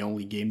all. The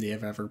only game they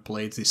have ever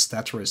played is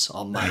Tetris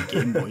on my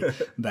Game Boy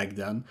back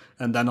then.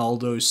 And then all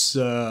those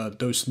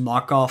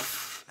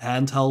knockoff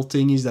handheld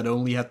thingies that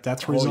only had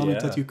Tetris on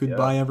it that you could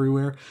buy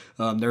everywhere.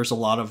 There's a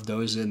lot of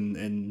those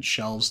in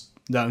shelves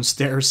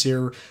downstairs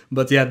here,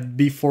 but yeah,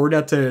 before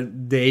that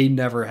they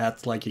never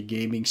had like a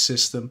gaming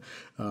system.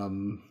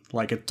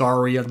 Like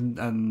Atari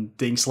and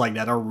things like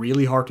that are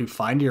really hard to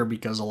find here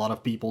because a lot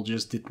of people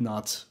just did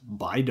not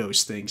buy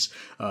those things.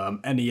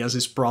 NES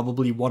is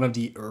probably one of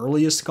the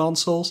earliest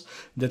consoles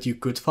that you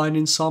could find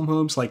in some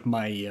homes. Like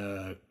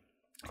my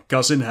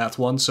cousin had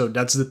one, so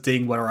that's the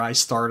thing where I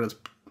started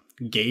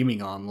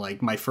gaming on.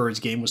 Like my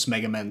first game was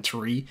Mega Man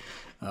 3.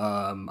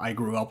 I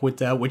grew up with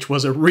that, which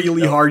was a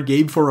really hard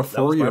game for a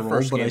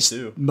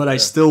 4-year-old, but I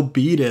still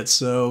beat it.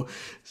 So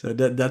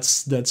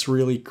that's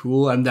really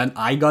cool. And then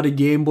I got a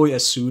Game Boy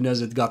as soon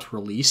as it got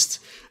released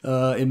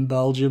in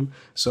Belgium.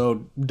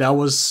 So that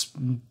was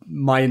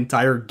my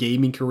entire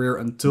gaming career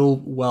until,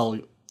 well,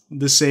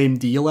 the same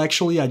deal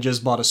actually. I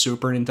just bought a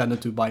Super Nintendo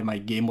to buy my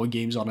Game Boy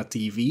games on a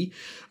TV.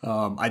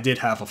 I did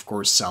have, of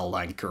course, Zelda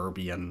and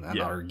Kirby and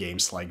other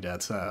games like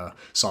that.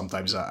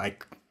 Sometimes I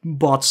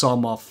bought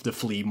some off the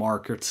flea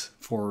market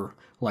for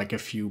like a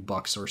few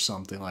bucks or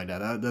something like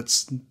that.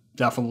 That's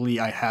definitely,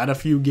 I had a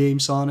few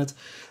games on it,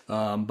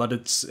 but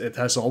it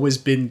has always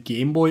been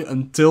Game Boy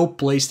until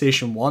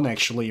PlayStation 1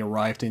 actually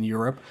arrived in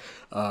Europe.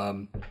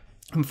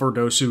 For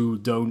those who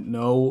don't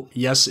know,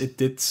 yes, it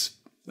did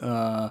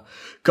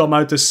come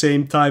out the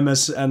same time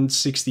as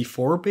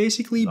N64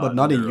 basically, but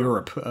not in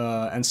Europe.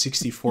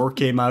 N64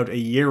 came out a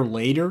year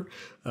later,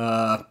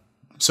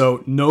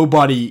 so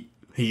nobody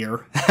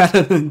here had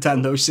a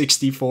Nintendo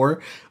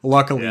 64,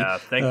 luckily. Yeah,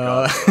 thank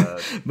God for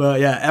that. But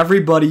yeah,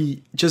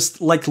 everybody,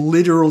 just like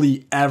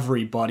literally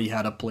everybody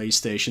had a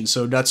PlayStation,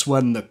 so that's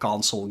when the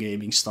console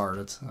gaming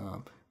started.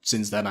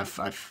 Since then,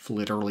 I've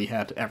literally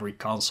had every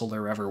console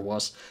there ever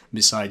was,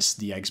 besides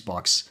the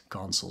Xbox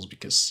consoles,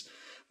 because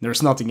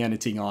there's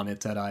anything on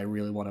it that I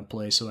really want to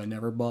play, so I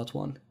never bought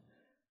one.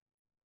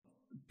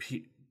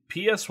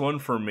 PS1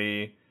 for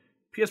me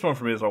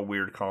is a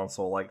weird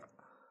console. Like,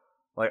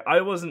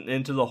 I wasn't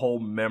into the whole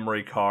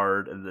memory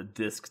card and the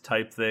disc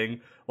type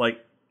thing.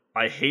 Like,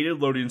 I hated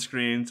loading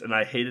screens, and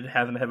I hated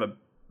having to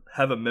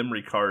have a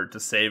memory card to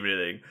save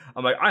anything.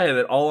 I'm like, I have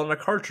it all on a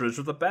cartridge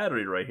with a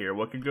battery right here.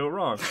 What can go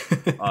wrong?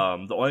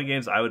 The only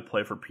games I would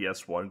play for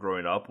PS1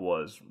 growing up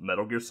was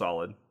Metal Gear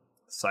Solid,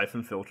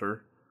 Siphon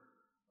Filter,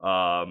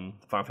 Final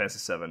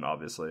Fantasy VII,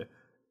 obviously,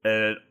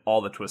 and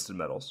all the Twisted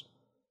Metals.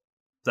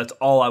 That's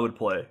all I would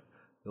play.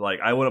 Like,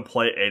 I wouldn't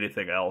play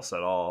anything else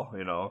at all,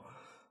 you know.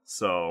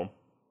 So,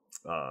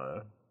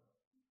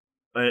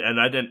 and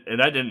I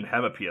didn't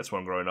have a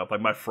PS1 growing up.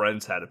 Like, my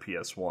friends had a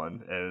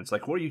PS1, and it's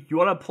like, what you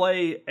want to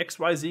play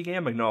XYZ game?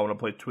 I'm like, no, I want to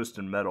play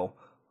Twisted Metal.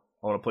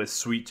 I want to play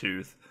Sweet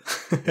Tooth.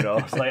 You know,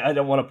 it's like I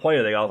don't want to play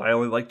anything else. I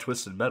only like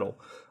Twisted Metal.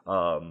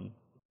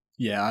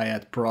 Yeah, I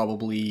had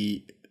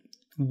probably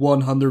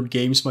 100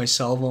 games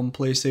myself on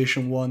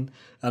PlayStation 1,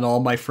 and all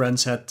my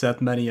friends had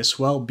that many as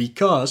well,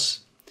 because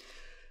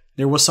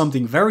there was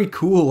something very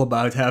cool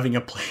about having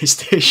a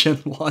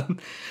PlayStation 1.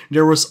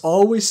 There was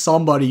always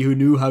somebody who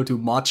knew how to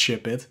mod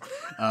ship it.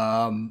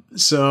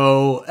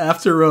 So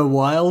after a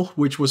while,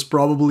 which was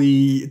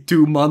probably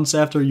 2 months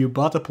after you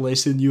bought a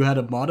PlayStation, you had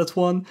a modded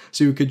one,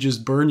 so you could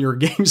just burn your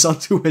games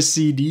onto a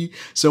CD.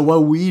 So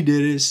what we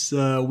did is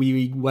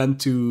we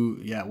went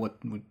to, what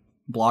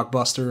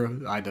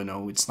Blockbuster, I don't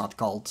know, it's not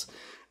called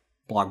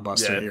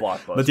Blockbuster here.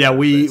 Blockbuster, but yeah,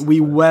 we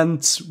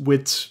went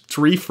with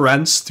 3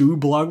 friends to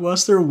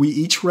Blockbuster. We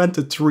each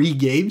rented 3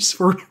 games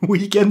for a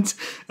weekend,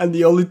 and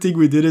the only thing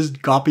we did is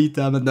copied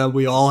them, and then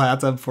we all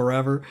had them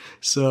forever.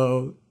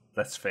 So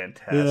that's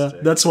fantastic.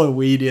 Yeah, that's what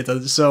we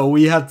did. So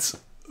we had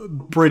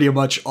pretty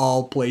much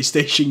all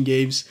PlayStation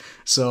games,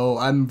 so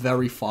I'm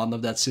very fond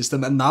of that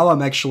system. And now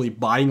I'm actually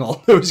buying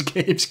all those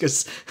games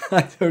because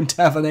I don't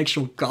have an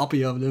actual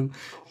copy of them.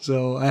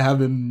 So I have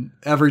them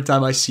every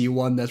time I see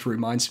one that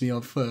reminds me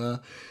of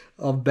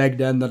back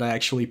then that I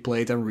actually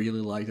played and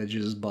really liked. I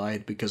just buy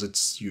it because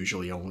it's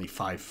usually only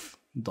 $5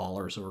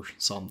 or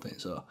something.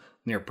 So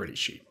they're pretty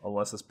cheap.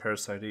 Unless it's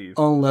Parasite Eve.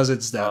 Unless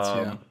it's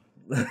that,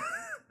 yeah.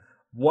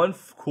 One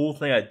cool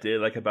thing I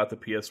did like about the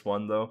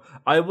PS1 though,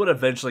 I would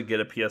eventually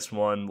get a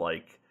PS1.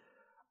 Like,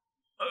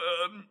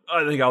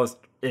 I think I was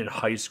in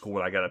high school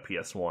when I got a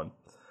PS1,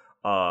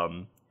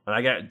 and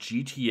I got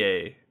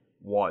GTA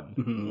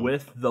 1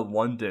 with the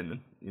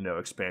London,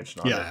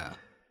 expansion on it.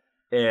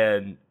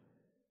 And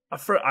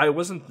I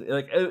wasn't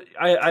like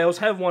I was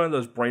having one of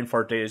those brain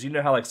fart days. You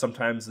know how like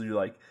sometimes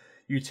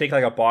you take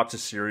like a box of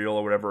cereal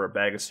or whatever, a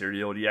bag of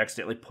cereal, and you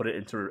accidentally put it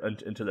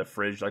into the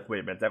fridge. Like, wait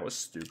a minute, that was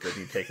stupid. And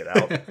you take it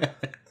out.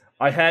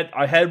 I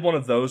had one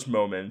of those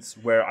moments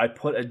where I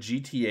put a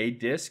GTA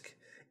disc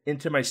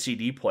into my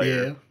CD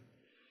player,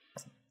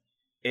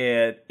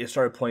 and it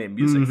started playing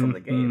music from the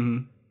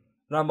game.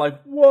 And I'm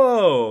like,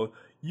 whoa!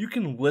 You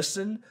can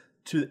listen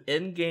to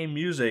in-game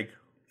music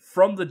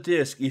from the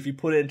disc if you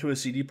put it into a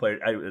CD player.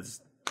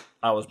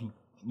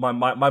 My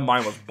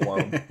mind was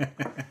blown.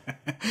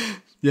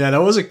 Yeah,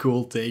 that was a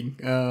cool thing.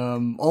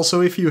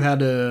 Also, if you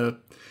had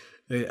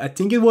I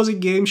think it was a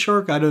Game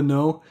Shark, I don't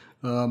know,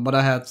 but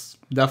I had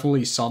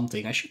definitely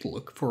something. I should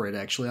look for it,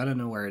 actually. I don't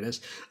know where it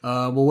is.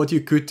 Well, what you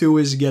could do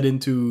is get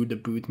into the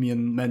boot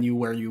menu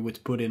where you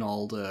would put in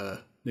all the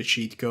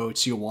cheat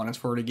codes you wanted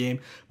for the game.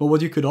 But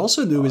what you could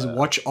also do is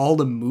watch all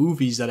the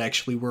movies that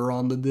actually were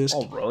on the disc.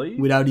 Oh, really?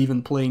 Without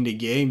even playing the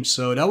game.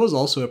 So that was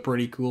also a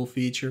pretty cool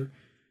feature.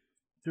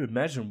 Dude,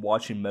 imagine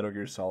watching Metal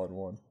Gear Solid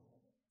 1.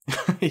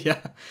 Yeah.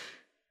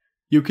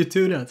 You could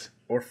do that.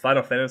 Or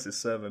Final Fantasy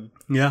VII.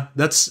 Yeah,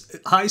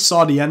 I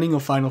saw the ending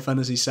of Final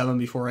Fantasy VII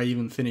before I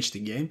even finished the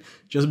game,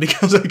 just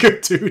because I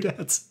could do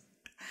that.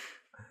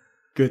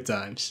 Good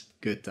times.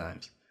 Good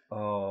times.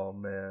 Oh,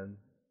 man.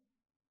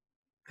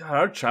 God,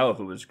 our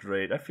childhood was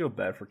great. I feel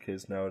bad for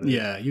kids nowadays.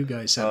 Yeah, you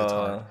guys have it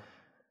hard.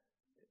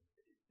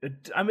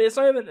 I mean, it's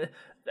not even...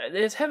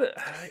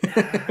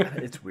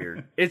 It's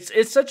weird.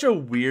 It's such a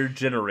weird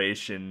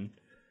generation.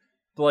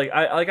 Like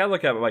I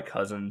look at my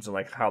cousins and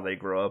like how they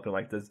grow up and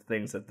like the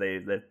things that they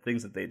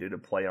do to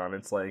play on.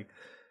 It's like,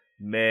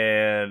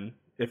 man,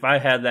 if I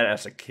had that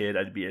as a kid,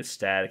 I'd be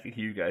ecstatic.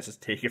 You guys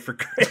just take it for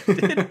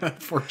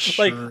granted. For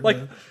sure. Like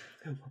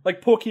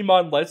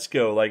Pokemon Let's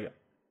Go. Like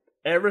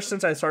ever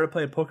since I started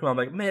playing Pokemon, I'm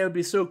like, man, it would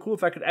be so cool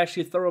if I could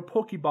actually throw a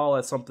Pokeball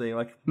at something,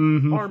 like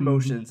arm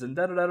motions and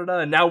da-da-da-da-da.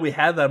 And now we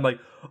have that. I'm like,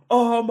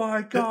 oh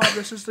my god,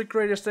 this is the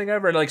greatest thing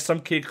ever. And like some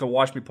kid could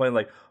watch me playing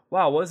like,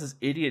 wow, what is this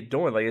idiot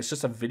doing? Like, it's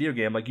just a video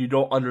game. Like, you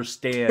don't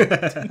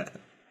understand.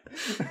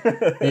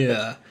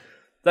 Yeah.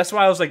 That's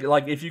why I was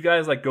like, if you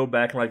guys like go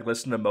back and like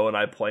listen to Moe and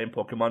I playing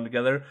Pokemon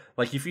together,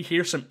 like if you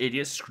hear some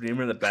idiot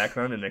screaming in the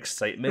background in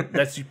excitement,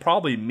 that's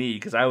probably me,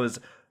 because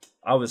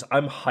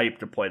I'm hyped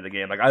to play the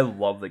game. Like, I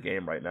love the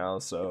game right now.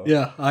 So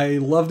yeah, I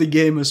love the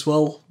game as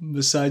well.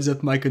 Besides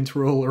that, my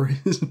controller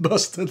is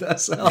busted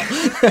as hell.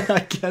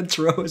 I can't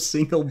throw a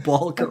single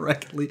ball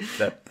correctly.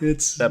 That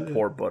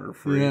poor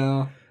Butterfree.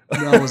 Yeah,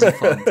 that was a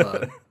fun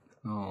time.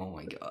 Oh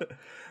my god.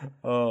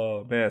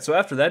 Oh man! So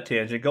after that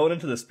tangent, going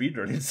into the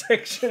speedrunning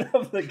section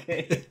of the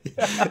game.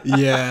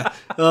 Yeah.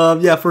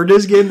 For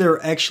this game,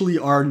 there actually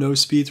are no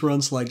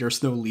speedruns. Like,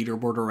 there's no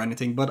leaderboard or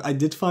anything. But I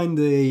did find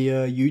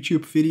a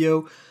YouTube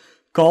video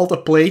called a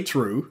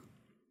playthrough,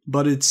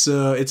 but it's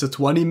a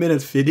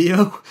 20-minute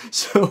video,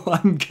 so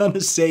I'm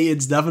gonna say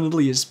it's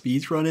definitely a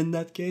speedrun in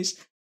that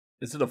case.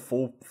 Is it a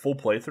full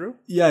playthrough?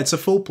 Yeah, it's a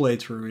full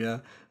playthrough. Yeah.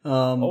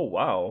 Oh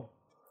wow.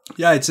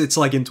 Yeah, it's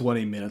like in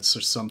 20 minutes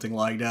or something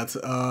like that.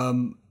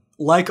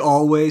 Like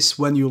always,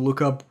 when you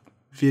look up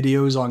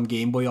videos on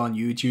Game Boy on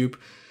YouTube,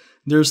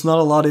 there's not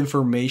a lot of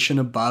information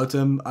about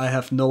them. I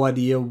have no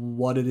idea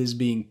what it is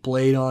being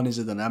played on. Is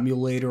it an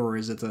emulator or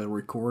is it a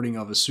recording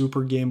of a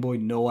Super Game Boy?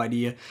 No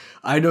idea.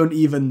 I don't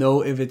even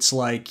know if it's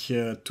like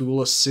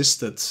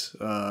tool-assisted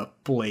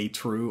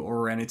playthrough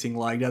or anything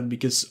like that,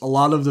 because a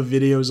lot of the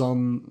videos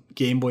on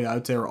Game Boy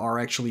out there are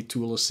actually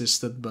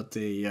tool-assisted, but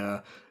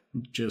they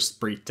just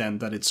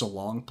pretend that it's a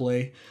long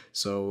play.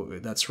 So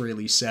that's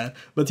really sad.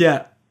 But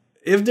yeah,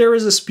 if there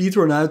is a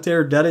speedrun out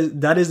there,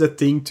 that is the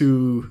thing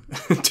to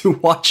to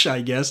watch,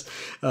 I guess.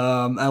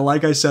 And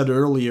like I said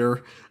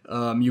earlier,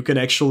 you can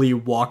actually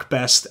walk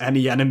past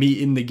any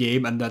enemy in the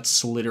game, and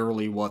that's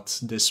literally what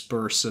this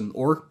person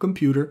or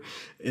computer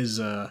is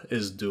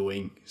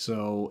doing.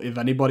 So if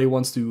anybody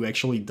wants to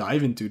actually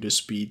dive into the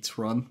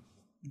speedrun,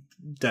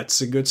 that's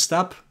a good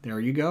step.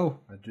 There you go.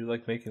 I do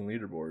like making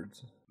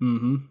leaderboards.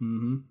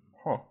 Mm-hmm.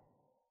 Huh.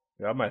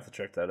 Yeah, I might have to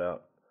check that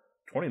out.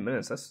 20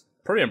 minutes, that's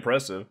pretty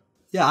impressive.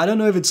 Yeah, I don't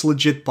know if it's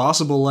legit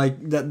possible. Like,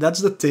 that's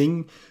the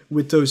thing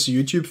with those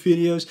YouTube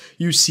videos.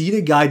 You see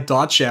the guy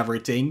dodge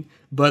everything,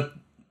 but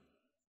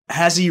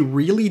has he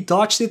really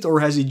dodged it,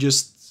 or has he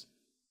just,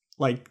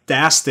 like,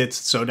 dashed it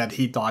so that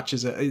he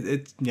dodges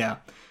it? Yeah.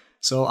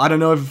 So I don't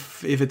know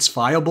if it's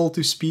viable to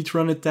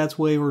speedrun it that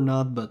way or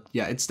not, but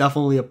yeah, it's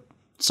definitely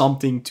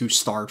something to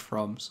start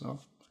from, so.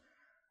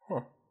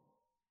 Huh.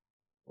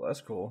 Well,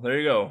 that's cool. There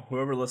you go.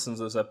 Whoever listens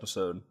to this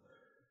episode,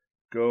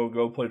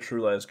 Go play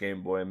True Lies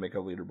Game Boy and make a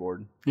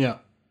leaderboard. Yeah.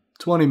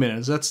 20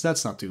 minutes.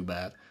 That's not too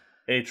bad.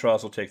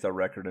 Atros will take that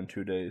record in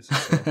 2 days.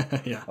 So.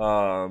 Yeah.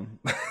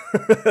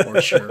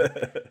 For sure.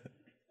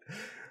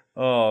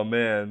 Oh,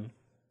 man.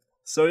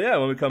 So, yeah,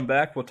 when we come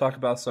back, we'll talk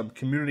about some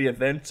community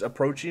events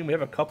approaching. We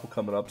have a couple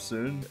coming up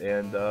soon,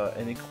 and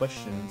any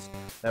questions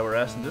that were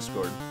asked in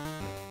Discord.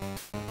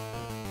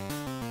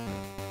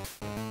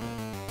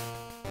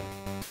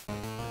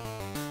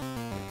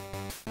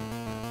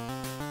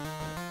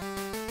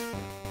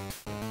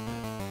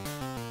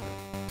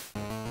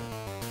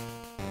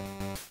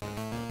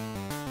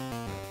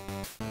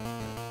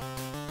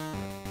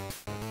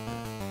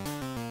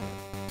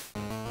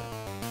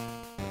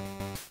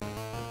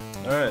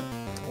 Alright,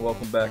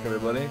 welcome back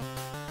everybody.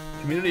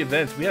 Community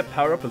events, we have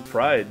Power Up with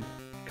Pride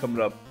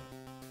coming up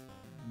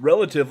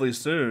relatively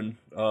soon.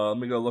 Let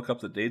me go look up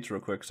the dates real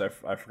quick because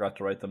I forgot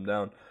to write them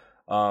down.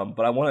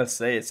 But I want to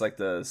say it's like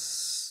the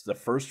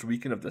first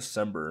weekend of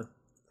December.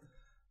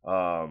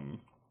 And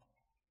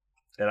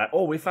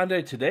we found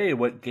out today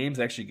what games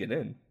actually get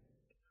in.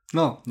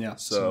 Oh, yeah.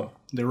 So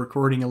they're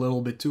recording a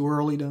little bit too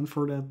early then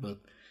for that, but...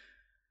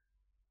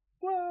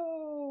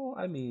 Well,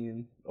 I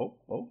mean... Oh.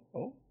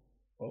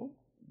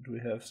 Do we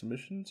have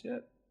submissions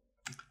yet?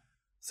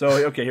 So,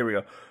 okay, here we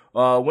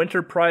go.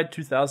 Winter Pride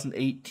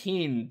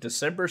 2018,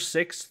 December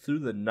 6th through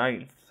the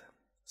 9th.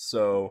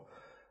 So,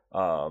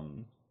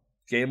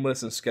 game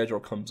list and schedule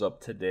comes up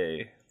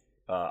today.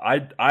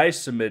 I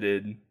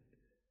submitted...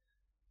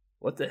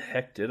 What the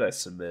heck did I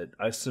submit?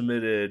 I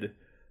submitted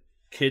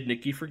Kid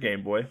Nicky for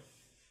Game Boy.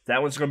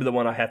 That one's going to be the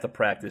one I have to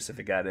practice if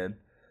it got in.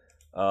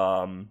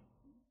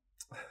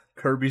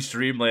 Kirby's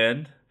Dream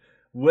Land,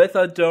 with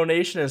a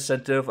donation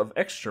incentive of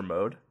extra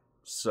mode.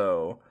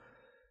 So,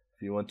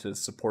 if you want to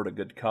support a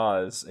good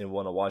cause and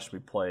want to watch me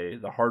play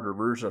the harder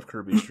version of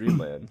Kirby's Dream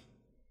Land,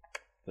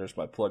 there's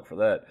my plug for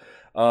that.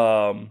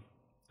 And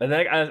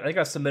then I think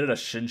I submitted a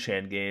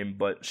Shin-Chan game,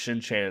 but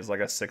Shin-Chan is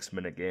like a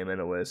 6-minute game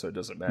anyway, so it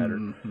doesn't matter.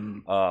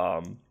 Mm-hmm.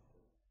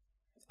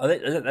 I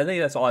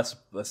think that's all I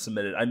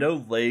submitted. I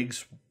know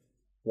Legs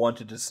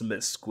wanted to submit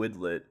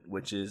Squidlet,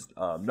 which is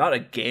not a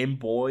Game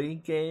Boy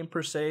game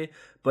per se,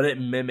 but it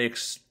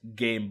mimics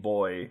Game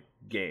Boy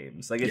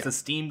games. Like it's a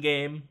Steam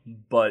game,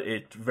 but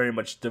it very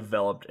much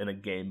developed in a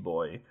Game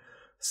Boy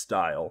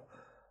style.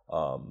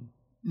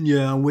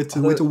 Yeah, with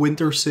the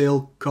winter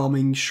sale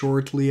coming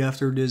shortly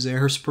after this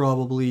airs,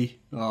 probably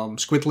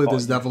Squidlet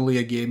is definitely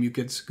a game you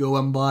could go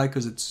and buy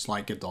because it's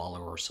like $1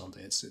 or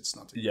something. It's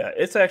not. Yeah,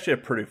 it's actually a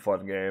pretty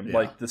fun game. Yeah.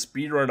 Like the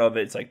speedrun of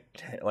it's like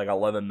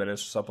 11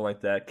 minutes or something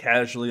like that.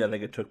 Casually, I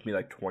think it took me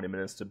like 20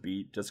 minutes to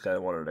beat. Just kind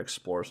of wanted to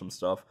explore some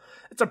stuff.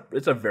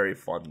 It's a very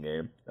fun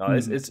game.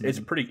 It's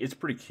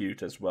pretty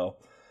cute as well.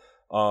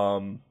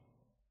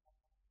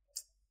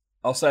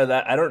 Outside of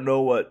that, I don't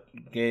know what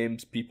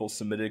games people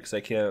submitted because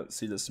I can't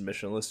see the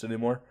submission list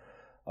anymore.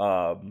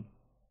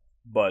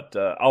 But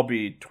I'll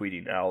be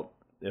tweeting out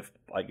if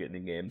I get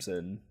any games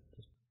in.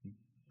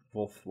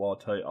 Well,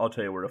 I'll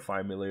tell you where to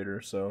find me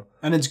later. So,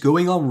 and it's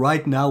going on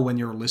right now when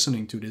you're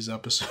listening to this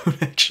episode,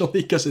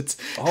 actually, because it's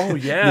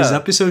this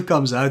episode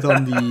comes out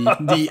on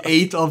the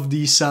 8th of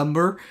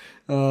December.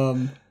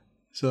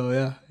 So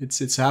yeah,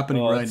 it's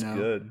happening right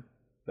now.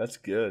 That's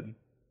good.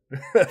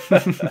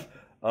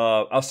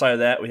 Outside of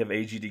that, we have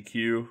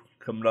AGDQ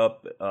coming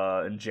up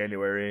in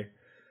January,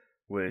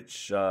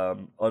 which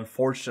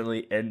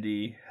unfortunately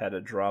Andy had to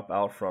drop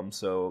out from,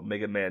 so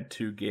Mega Man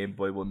 2 Game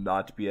Boy will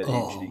not be at HDQ.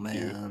 Oh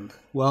man.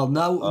 Well,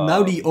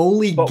 now the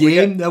only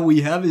game that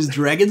we have is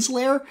Dragon's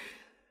Lair?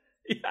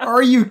 Yeah.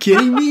 Are you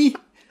kidding me?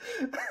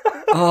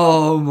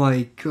 Oh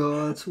my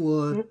god,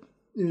 what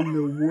in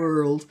the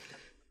world?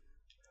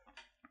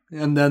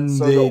 And then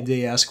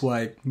they ask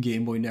why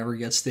Game Boy never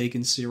gets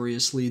taken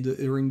seriously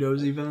during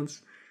those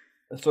events.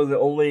 So the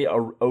only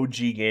OG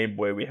Game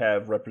Boy we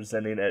have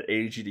representing at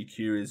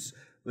AGDQ is,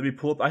 let me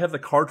pull up, I have the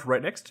card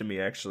right next to me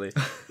actually,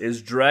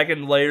 is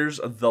Dragon Layers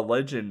of the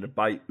Legend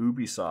by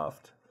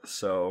Ubisoft.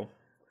 So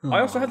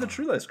I also have the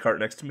True Lies card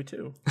next to me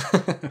too. How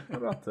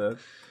about that?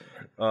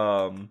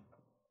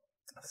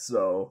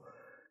 So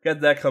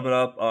got that coming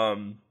up.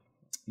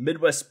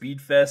 Midwest Speed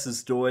Fest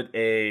is doing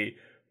a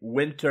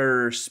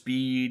winter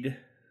speed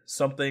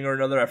something or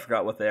another. I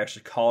forgot what they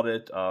actually called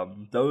it.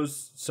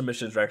 Those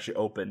submissions are actually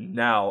open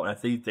now, and I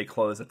think they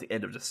close at the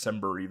end of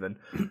December even.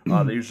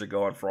 They usually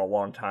go on for a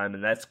long time,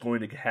 and that's going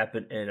to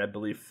happen in, I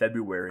believe,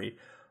 February.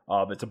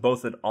 It's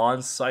both an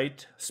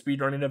on-site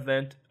speedrunning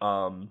event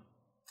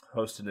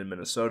hosted in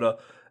Minnesota,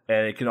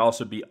 and it can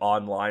also be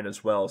online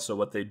as well. So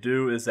what they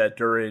do is that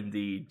during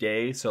the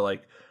day, so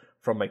like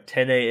from like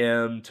 10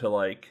 a.m. to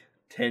like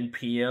 10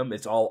 p.m.,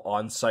 it's all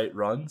on-site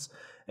runs.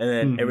 And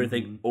then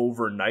everything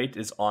overnight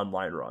is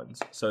online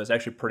runs. So it's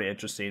actually pretty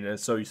interesting. And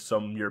so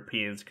some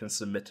Europeans can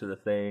submit to the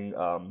thing.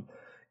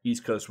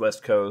 East Coast,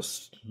 West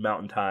Coast,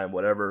 Mountain Time,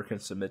 whatever, can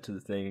submit to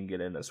the thing and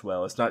get in as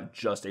well. It's not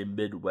just a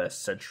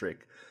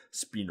Midwest-centric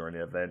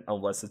speedrunning event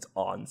unless it's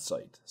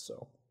on-site.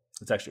 So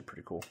it's actually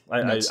pretty cool.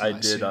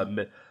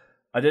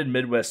 I did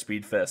Midwest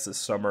Speed Fest this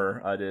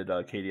summer. I did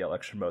KDL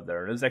Extra Mode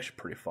there, and it was actually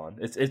pretty fun.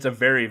 It's a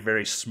very,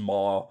 very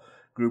small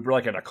group. We're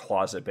like in a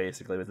closet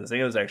basically with this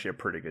thing. It was actually a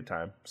pretty good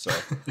time. So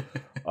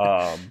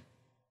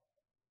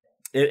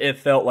it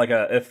felt like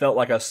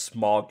a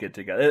small get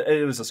together.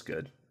 It was just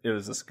good. It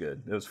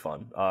was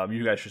fun.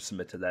 You guys should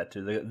submit to that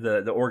too.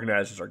 The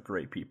organizers are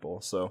great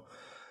people. So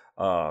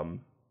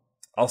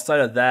outside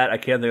of that, I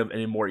can't think of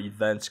any more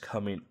events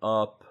coming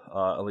up,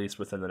 at least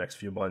within the next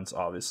few months.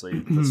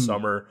 Obviously, the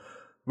summer.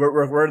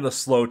 We're in the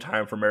slow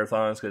time for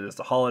marathons because it's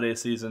the holiday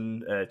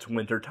season, it's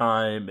winter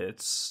time,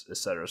 it's et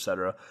cetera, et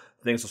cetera.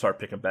 Things will start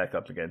picking back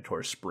up again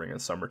towards spring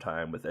and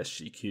summertime with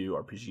SGQ,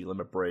 RPG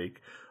Limit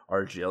Break.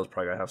 RGL is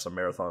probably gonna have some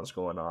marathons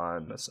going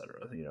on, et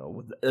cetera. You know,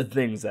 with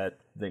things that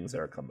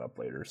are coming up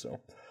later. So,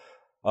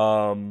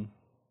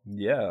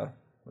 yeah.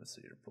 Let's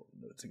see. Pull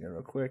notes again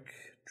real quick.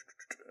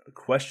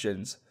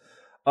 Questions.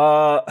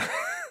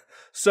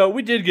 So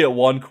we did get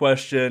one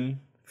question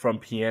from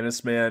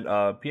Pianist Man.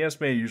 Pianist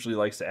Man usually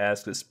likes to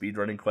ask us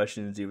speedrunning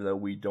questions, even though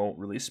we don't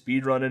really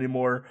speedrun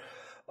anymore.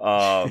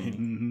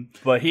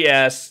 But he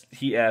asked,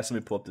 let me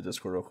pull up the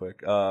Discord real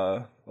quick.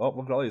 Oh,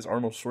 look at all these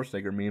Arnold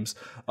Schwarzenegger memes.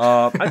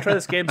 I tried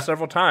this game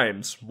several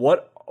times.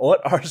 What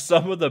are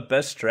some of the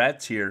best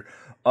strats here?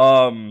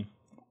 The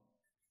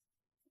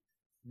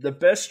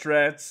best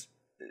strats,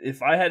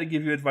 if I had to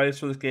give you advice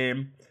for this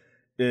game,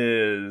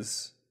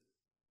 is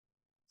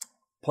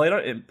play it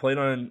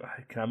on.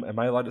 Am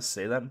I allowed to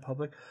say that in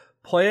public?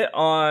 Play it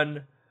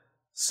on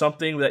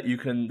something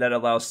that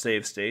allows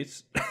save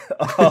states.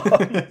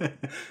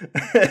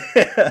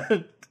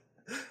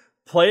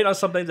 Play it on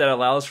something that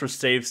allows for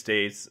save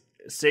states.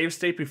 Save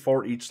state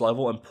before each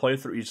level and play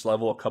through each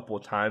level a couple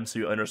of times so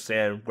you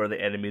understand where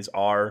the enemies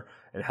are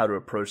and how to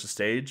approach the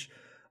stage.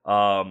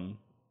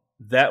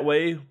 That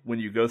way, when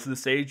you go through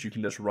the stage, you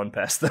can just run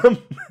past them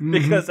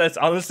because that's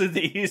honestly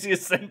the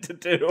easiest thing to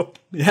do.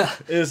 Yeah,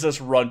 is just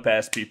run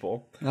past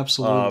people.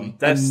 Absolutely.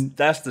 That's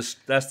the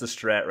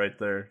strat right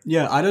there.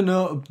 Yeah, I don't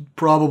know.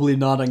 Probably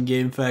not on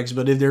GameFAQs,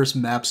 but if there's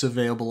maps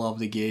available of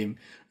the game,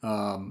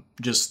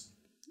 just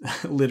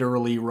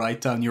literally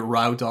write down your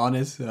route on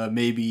it.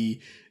 Maybe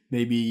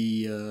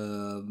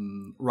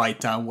write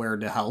down where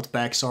the health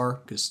packs are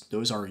because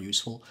those are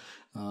useful.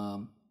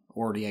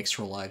 Or the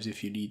extra lives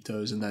if you need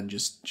those, and then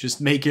just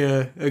make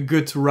a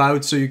good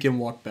route so you can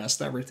walk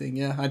past everything.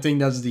 Yeah, I think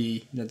that's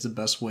the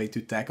best way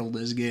to tackle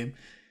this game.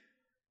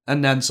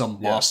 And then some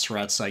boss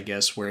threats, I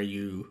guess, where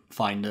you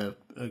find a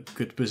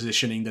good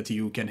positioning that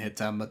you can hit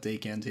them, but they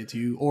can't hit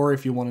you. Or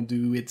if you want to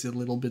do it a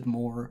little bit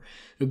more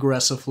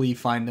aggressively,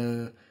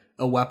 find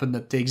a weapon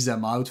that takes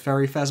them out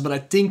very fast. But I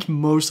think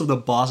most of the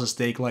bosses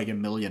take like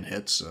 1 million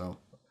hits, so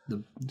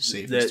the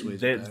safest way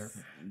is better.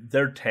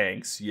 They're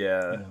tanks,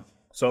 yeah.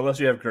 So unless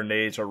you have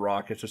grenades or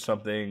rockets or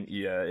something,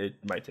 yeah, it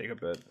might take a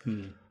bit.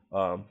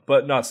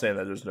 But not saying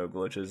that there's no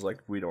glitches. Like,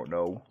 we don't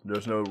know.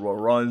 There's no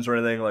runs or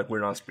anything. Like, we're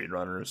not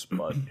speedrunners,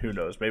 but who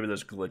knows? Maybe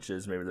there's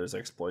glitches. Maybe there's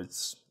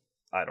exploits.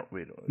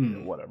 We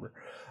don't, whatever.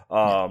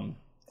 But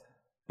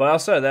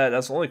outside of that,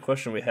 that's the only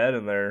question we had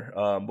in there.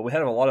 But we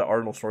had a lot of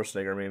Arnold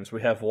Schwarzenegger memes.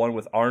 We have one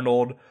with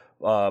Arnold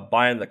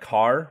buying the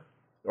car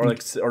or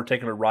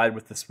taking a ride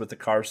with the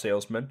car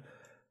salesman.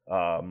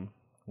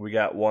 We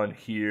got one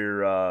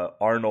here,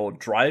 Arnold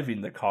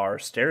driving the car,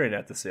 staring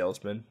at the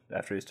salesman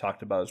after he's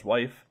talked about his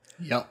wife.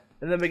 Yep.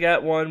 And then we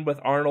got one with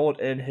Arnold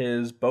in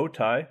his bow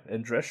tie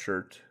and dress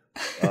shirt,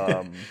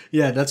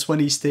 Yeah, that's when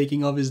he's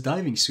taking off his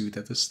diving suit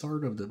at the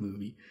start of the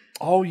movie.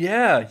 Oh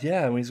yeah,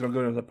 when he's gonna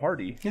go to the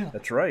party. Yeah,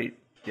 that's right.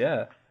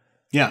 Yeah.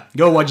 Yeah,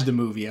 go watch the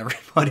movie,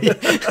 everybody.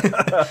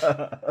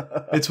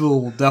 It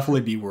will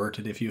definitely be worth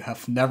it if you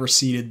have never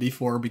seen it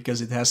before, because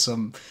it has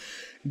some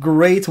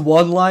great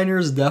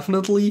one-liners,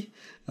 definitely.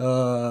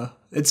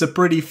 It's a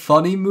pretty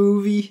funny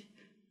movie,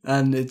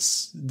 and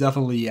it's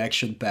definitely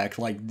action-packed.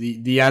 Like,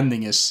 the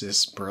ending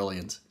is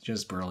brilliant.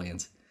 Just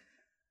brilliant.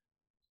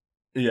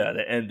 Yeah,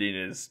 the ending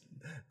is...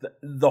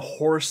 The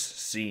horse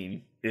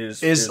scene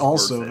is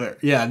also there.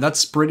 Yeah, and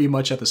that's pretty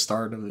much at the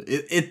start of it.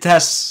 It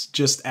has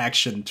just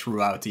action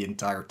throughout the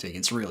entire thing.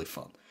 It's really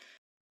fun.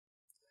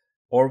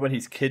 Or when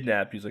he's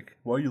kidnapped, he's like,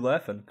 "Why are you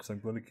laughing? Because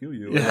I'm going to kill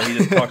you." And then he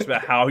just talks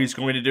about how he's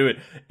going to do it.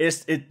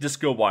 Just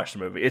go watch the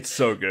movie. It's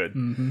so good.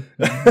 Mm-hmm.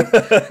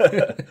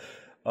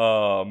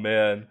 Oh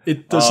man,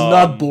 it does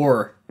not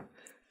bore.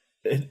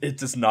 It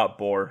does not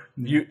bore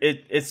you.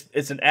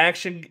 It's an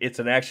action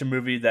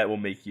movie that will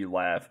make you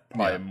laugh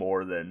probably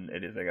more than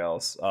anything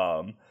else.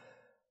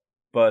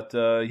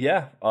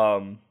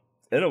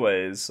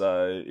 Anyways,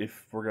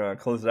 if we're gonna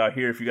close it out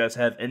here, if you guys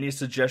have any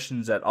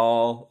suggestions at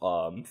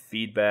all,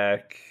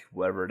 feedback,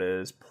 whatever it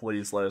is,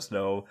 please let us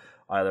know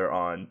either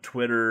on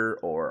Twitter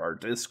or our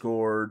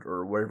Discord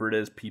or wherever it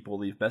is people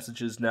leave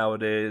messages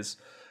nowadays.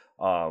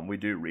 We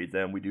do read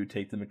them. We do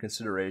take them in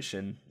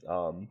consideration.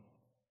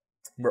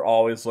 We're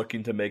always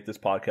looking to make this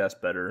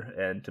podcast better,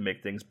 and to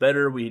make things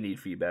better, we need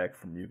feedback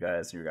from you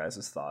guys, your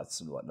guys'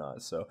 thoughts and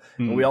whatnot. So,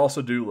 and we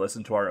also do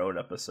listen to our own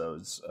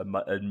episodes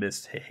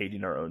amidst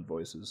hating our own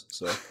voices.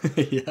 So,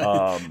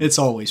 it's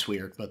always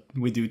weird, but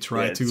we do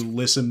try to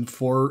listen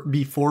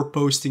before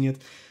posting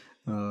it.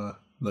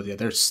 But yeah,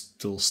 there's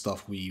still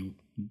stuff we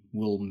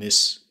will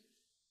miss.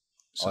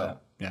 So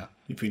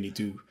if we need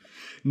to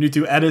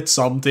edit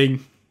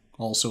something,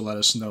 also let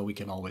us know. We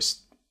can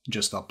always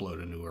just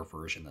upload a newer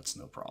version. That's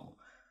no problem.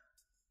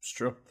 It's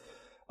true.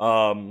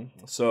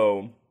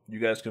 So you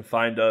guys can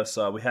find us.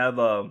 We have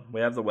the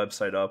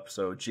website up.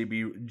 So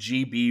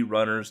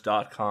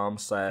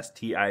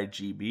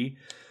gbrunners.com/TIGB.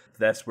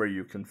 That's where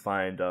you can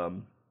find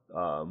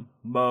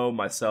Mo,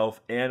 myself,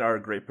 and our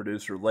great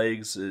producer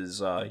Legs'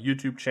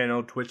 YouTube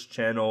channel, Twitch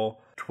channel,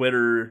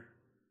 Twitter.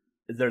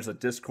 There's a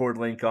Discord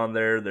link on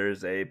there.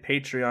 There's a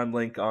Patreon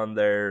link on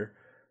there.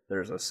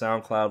 There's a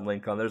SoundCloud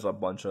link on. There's a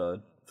bunch of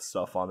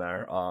stuff on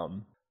there.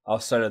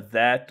 Outside of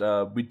that,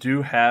 we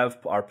do have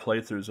our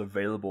playthroughs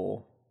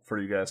available for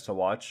you guys to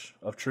watch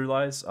of True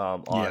Lies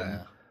on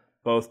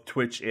both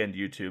Twitch and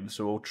YouTube.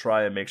 So we'll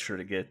try and make sure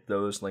to get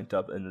those linked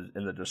up in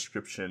the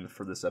description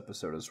for this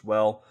episode as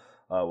well.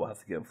 We'll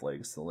have to give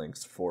Legs the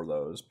links for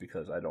those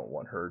because I don't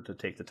want her to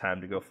take the time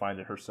to go find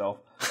it herself.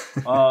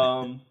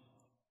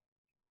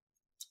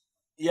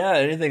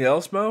 Anything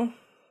else, Mo?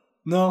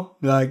 No,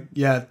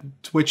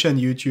 Twitch and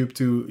YouTube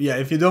too. Yeah,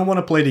 if you don't want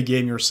to play the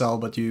game yourself,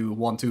 but you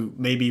want to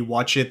maybe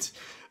watch it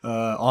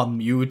on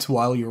mute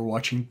while you're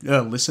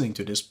listening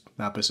to this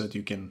episode,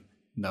 you can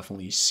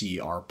definitely see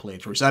our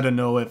playthroughs. I don't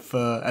know if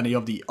any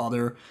of the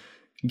other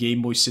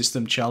Game Boy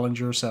System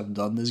challengers have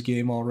done this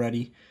game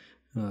already.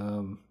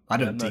 I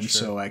don't think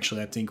so.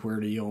 Actually, I think we're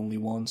the only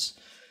ones.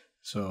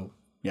 So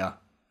yeah,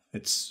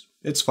 it's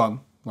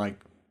fun. Like.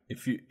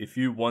 If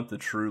you want the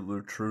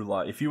true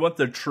lie, if you want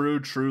the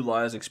True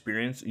Lies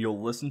experience, you'll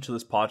listen to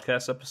this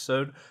podcast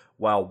episode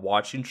while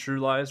watching True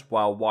Lies,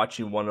 while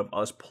watching one of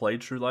us play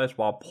True Lies,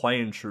 while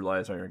playing True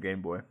Lies on your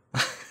Game Boy.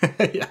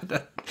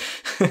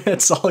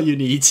 That's all you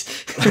need.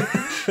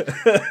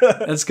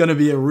 That's gonna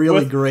be a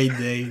really great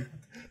day.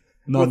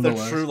 With the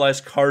True Lies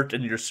cart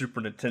and your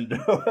Super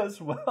Nintendo as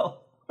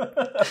well.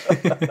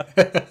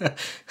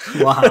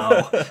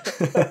 Wow.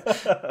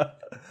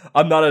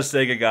 I'm not a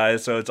Sega guy,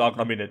 so it's all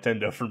gonna be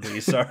Nintendo for me.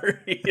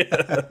 Sorry.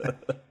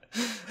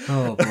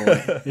 Oh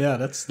boy, yeah,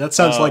 that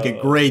sounds like a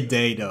great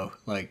day though.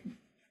 Like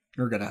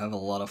you're gonna have a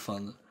lot of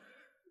fun.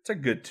 It's a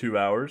good 2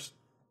 hours.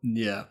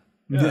 Yeah.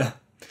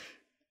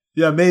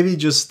 Maybe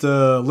just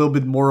a little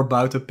bit more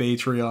about the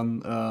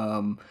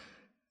Patreon.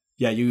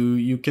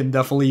 You can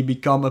definitely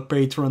become a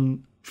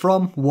patron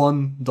from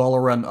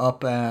 $1 and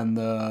up,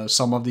 and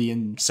some of the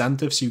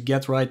incentives you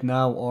get right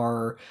now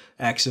are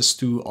access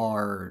to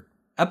our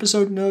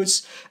episode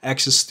notes,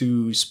 access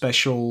to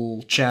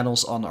special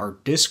channels on our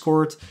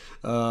Discord.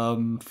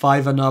 5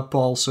 and up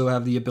also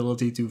have the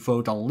ability to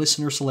vote on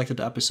listener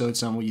selected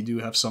episodes, and we do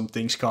have some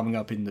things coming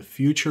up in the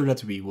future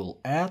that we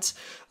will add.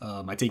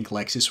 I think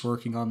Lex is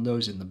working on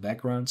those in the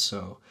background,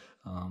 so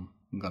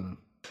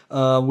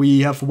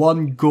we have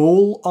one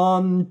goal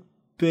on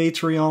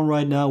Patreon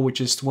right now, which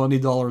is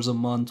 $20 a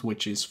month,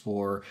 which is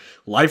for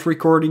live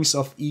recordings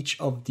of each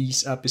of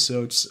these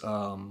episodes.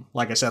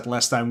 Like I said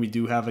last time, we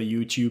do have a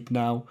YouTube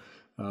now,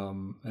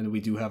 and we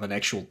do have an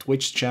actual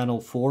Twitch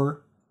channel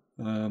for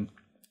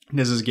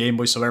this is Game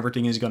Boy, so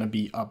everything is going to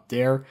be up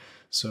there.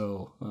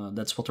 So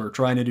that's what we're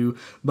trying to do.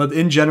 But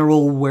in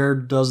general, where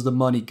does the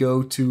money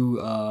go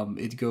to?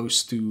 It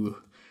goes to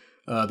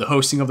the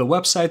hosting of the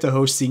website, the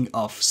hosting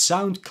of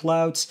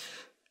SoundCloud,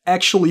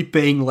 actually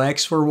paying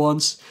Lex for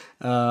once,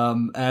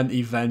 and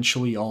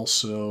eventually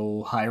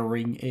also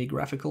hiring a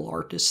graphical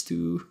artist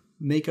to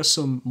make us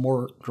some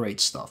more great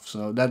stuff.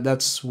 So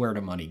that's where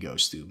the money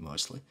goes to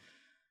mostly.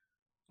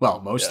 Well,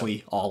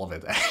 mostly all of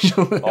it,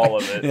 actually. All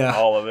of it. Yeah.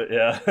 All of it,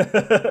 yeah.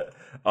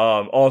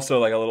 Also,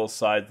 like a little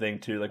side thing,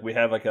 too. Like, we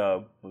have, like,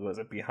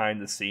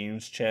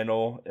 behind-the-scenes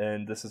channel,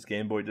 and this is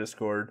Game Boy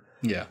Discord.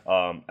 Yeah.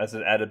 As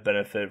an added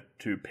benefit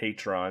to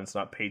patrons,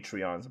 not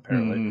Patreons,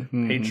 apparently.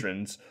 Mm-hmm.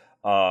 Patrons.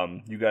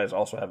 You guys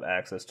also have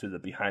access to the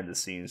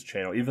behind-the-scenes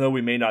channel. Even though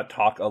we may not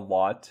talk a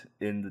lot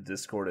in the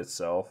Discord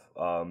itself,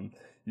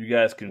 you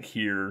guys can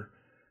hear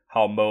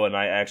how Moe and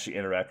I actually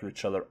interact with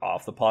each other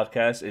off the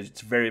podcast.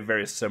 It's very,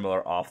 very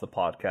similar off the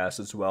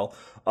podcast as well.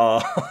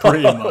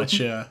 Pretty much,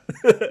 yeah.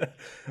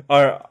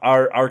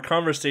 Our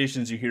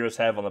conversations you hear us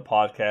have on the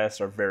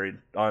podcast are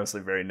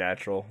honestly very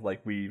natural.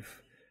 Like we're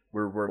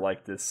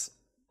like this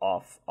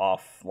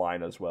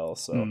offline as well.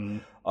 So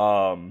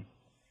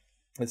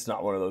it's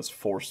not one of those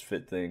forced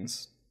fit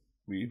things.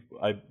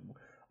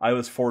 I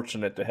was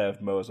fortunate to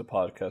have Moe as a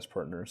podcast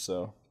partner,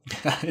 so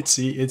it's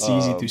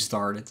easy to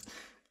start it.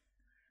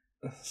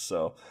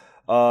 So,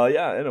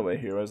 anyway,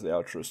 here was the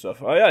outro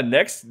stuff. Oh, yeah,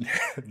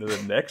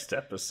 the next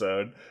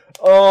episode.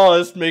 Oh,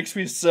 this makes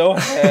me so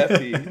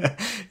happy.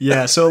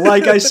 Yeah, so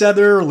like I said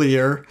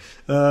earlier,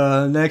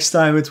 next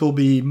time it will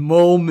be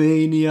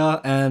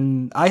Molemania,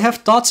 and I have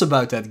thoughts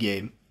about that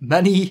game.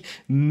 Many,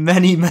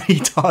 many, many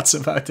thoughts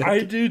about that.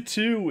 I do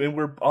too, and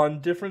we're on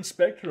different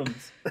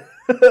spectrums.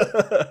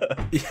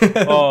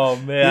 Oh,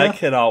 man, yeah. I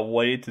cannot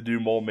wait to do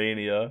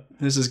Molemania.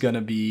 This is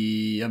gonna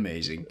be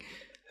amazing.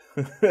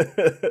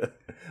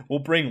 We'll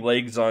bring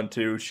Legs on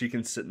too. She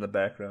can sit in the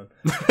background.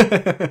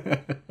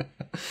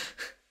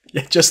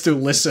 Yeah, just to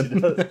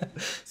listen.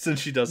 Since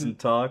she doesn't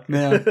talk.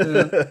 Yeah.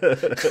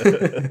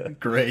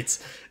 Great.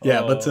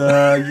 Yeah, but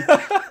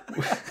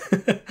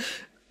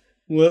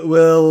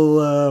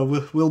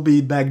we'll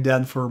be back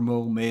then for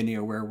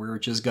Molemania, where we're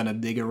just gonna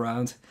dig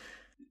around.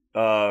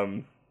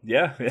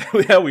 Yeah,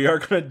 we are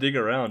gonna dig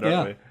around,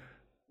 aren't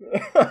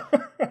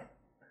we?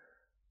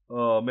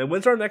 Oh man,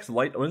 when's the next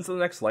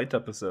light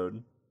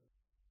episode?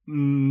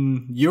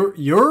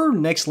 Your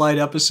next light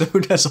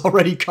episode has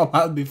already come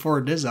out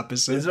before this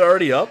episode. Is it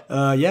already up?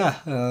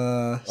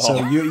 Yeah.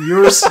 So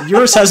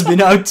yours has been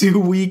out 2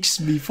 weeks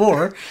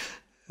before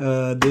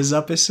this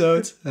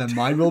episode, and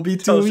mine will be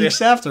 2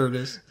 weeks after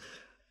this.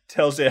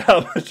 Tells you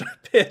how much I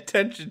pay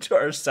attention to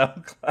our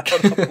SoundCloud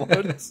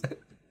uploads.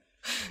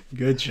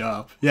 Good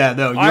job. Yeah,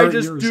 no, I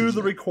just do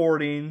the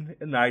recording,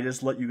 and I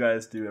just let you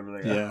guys do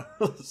everything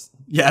else.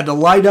 Yeah, the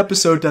light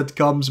episode that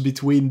comes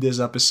between this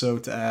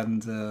episode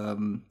and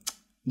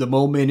the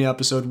Molemania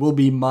episode will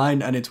be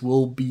mine, and it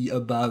will be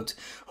about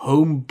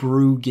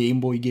homebrew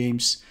Game Boy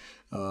games.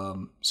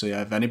 So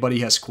yeah, if anybody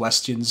has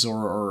questions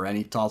or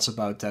any thoughts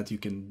about that, you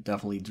can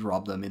definitely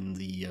drop them in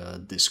the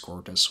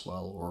Discord as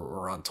well,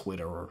 or on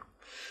Twitter, or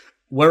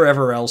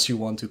wherever else you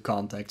want to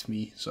contact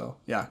me. So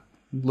yeah.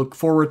 Look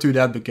forward to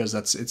that, because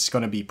it's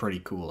gonna be pretty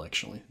cool.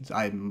 Actually,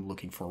 I'm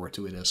looking forward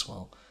to it as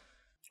well.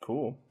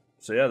 Cool.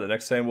 So yeah, the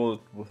next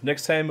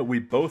time we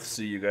both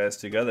see you guys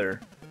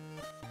together,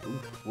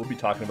 we'll be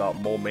talking about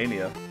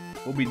Molemania.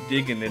 We'll be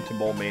digging into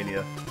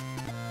Molemania.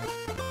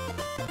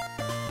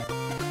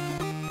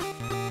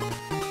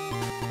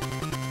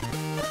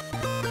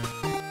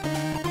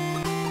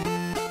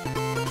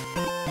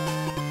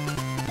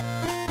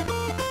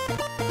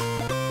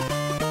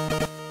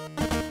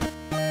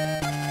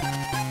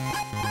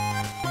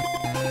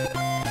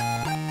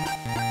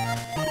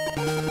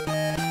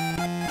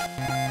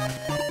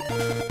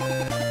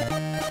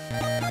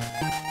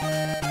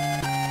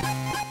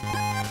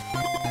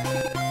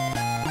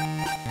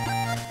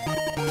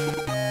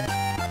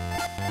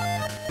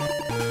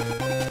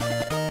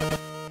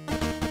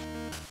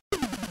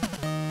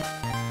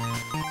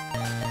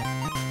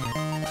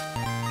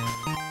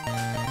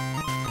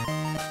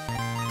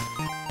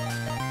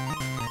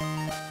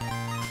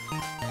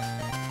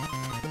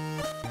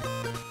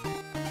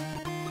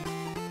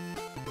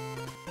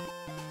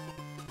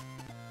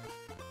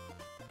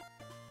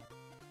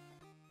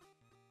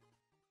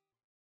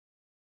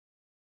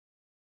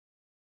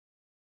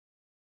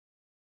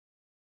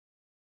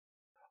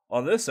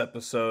 On this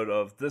episode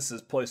of This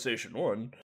is PlayStation 1,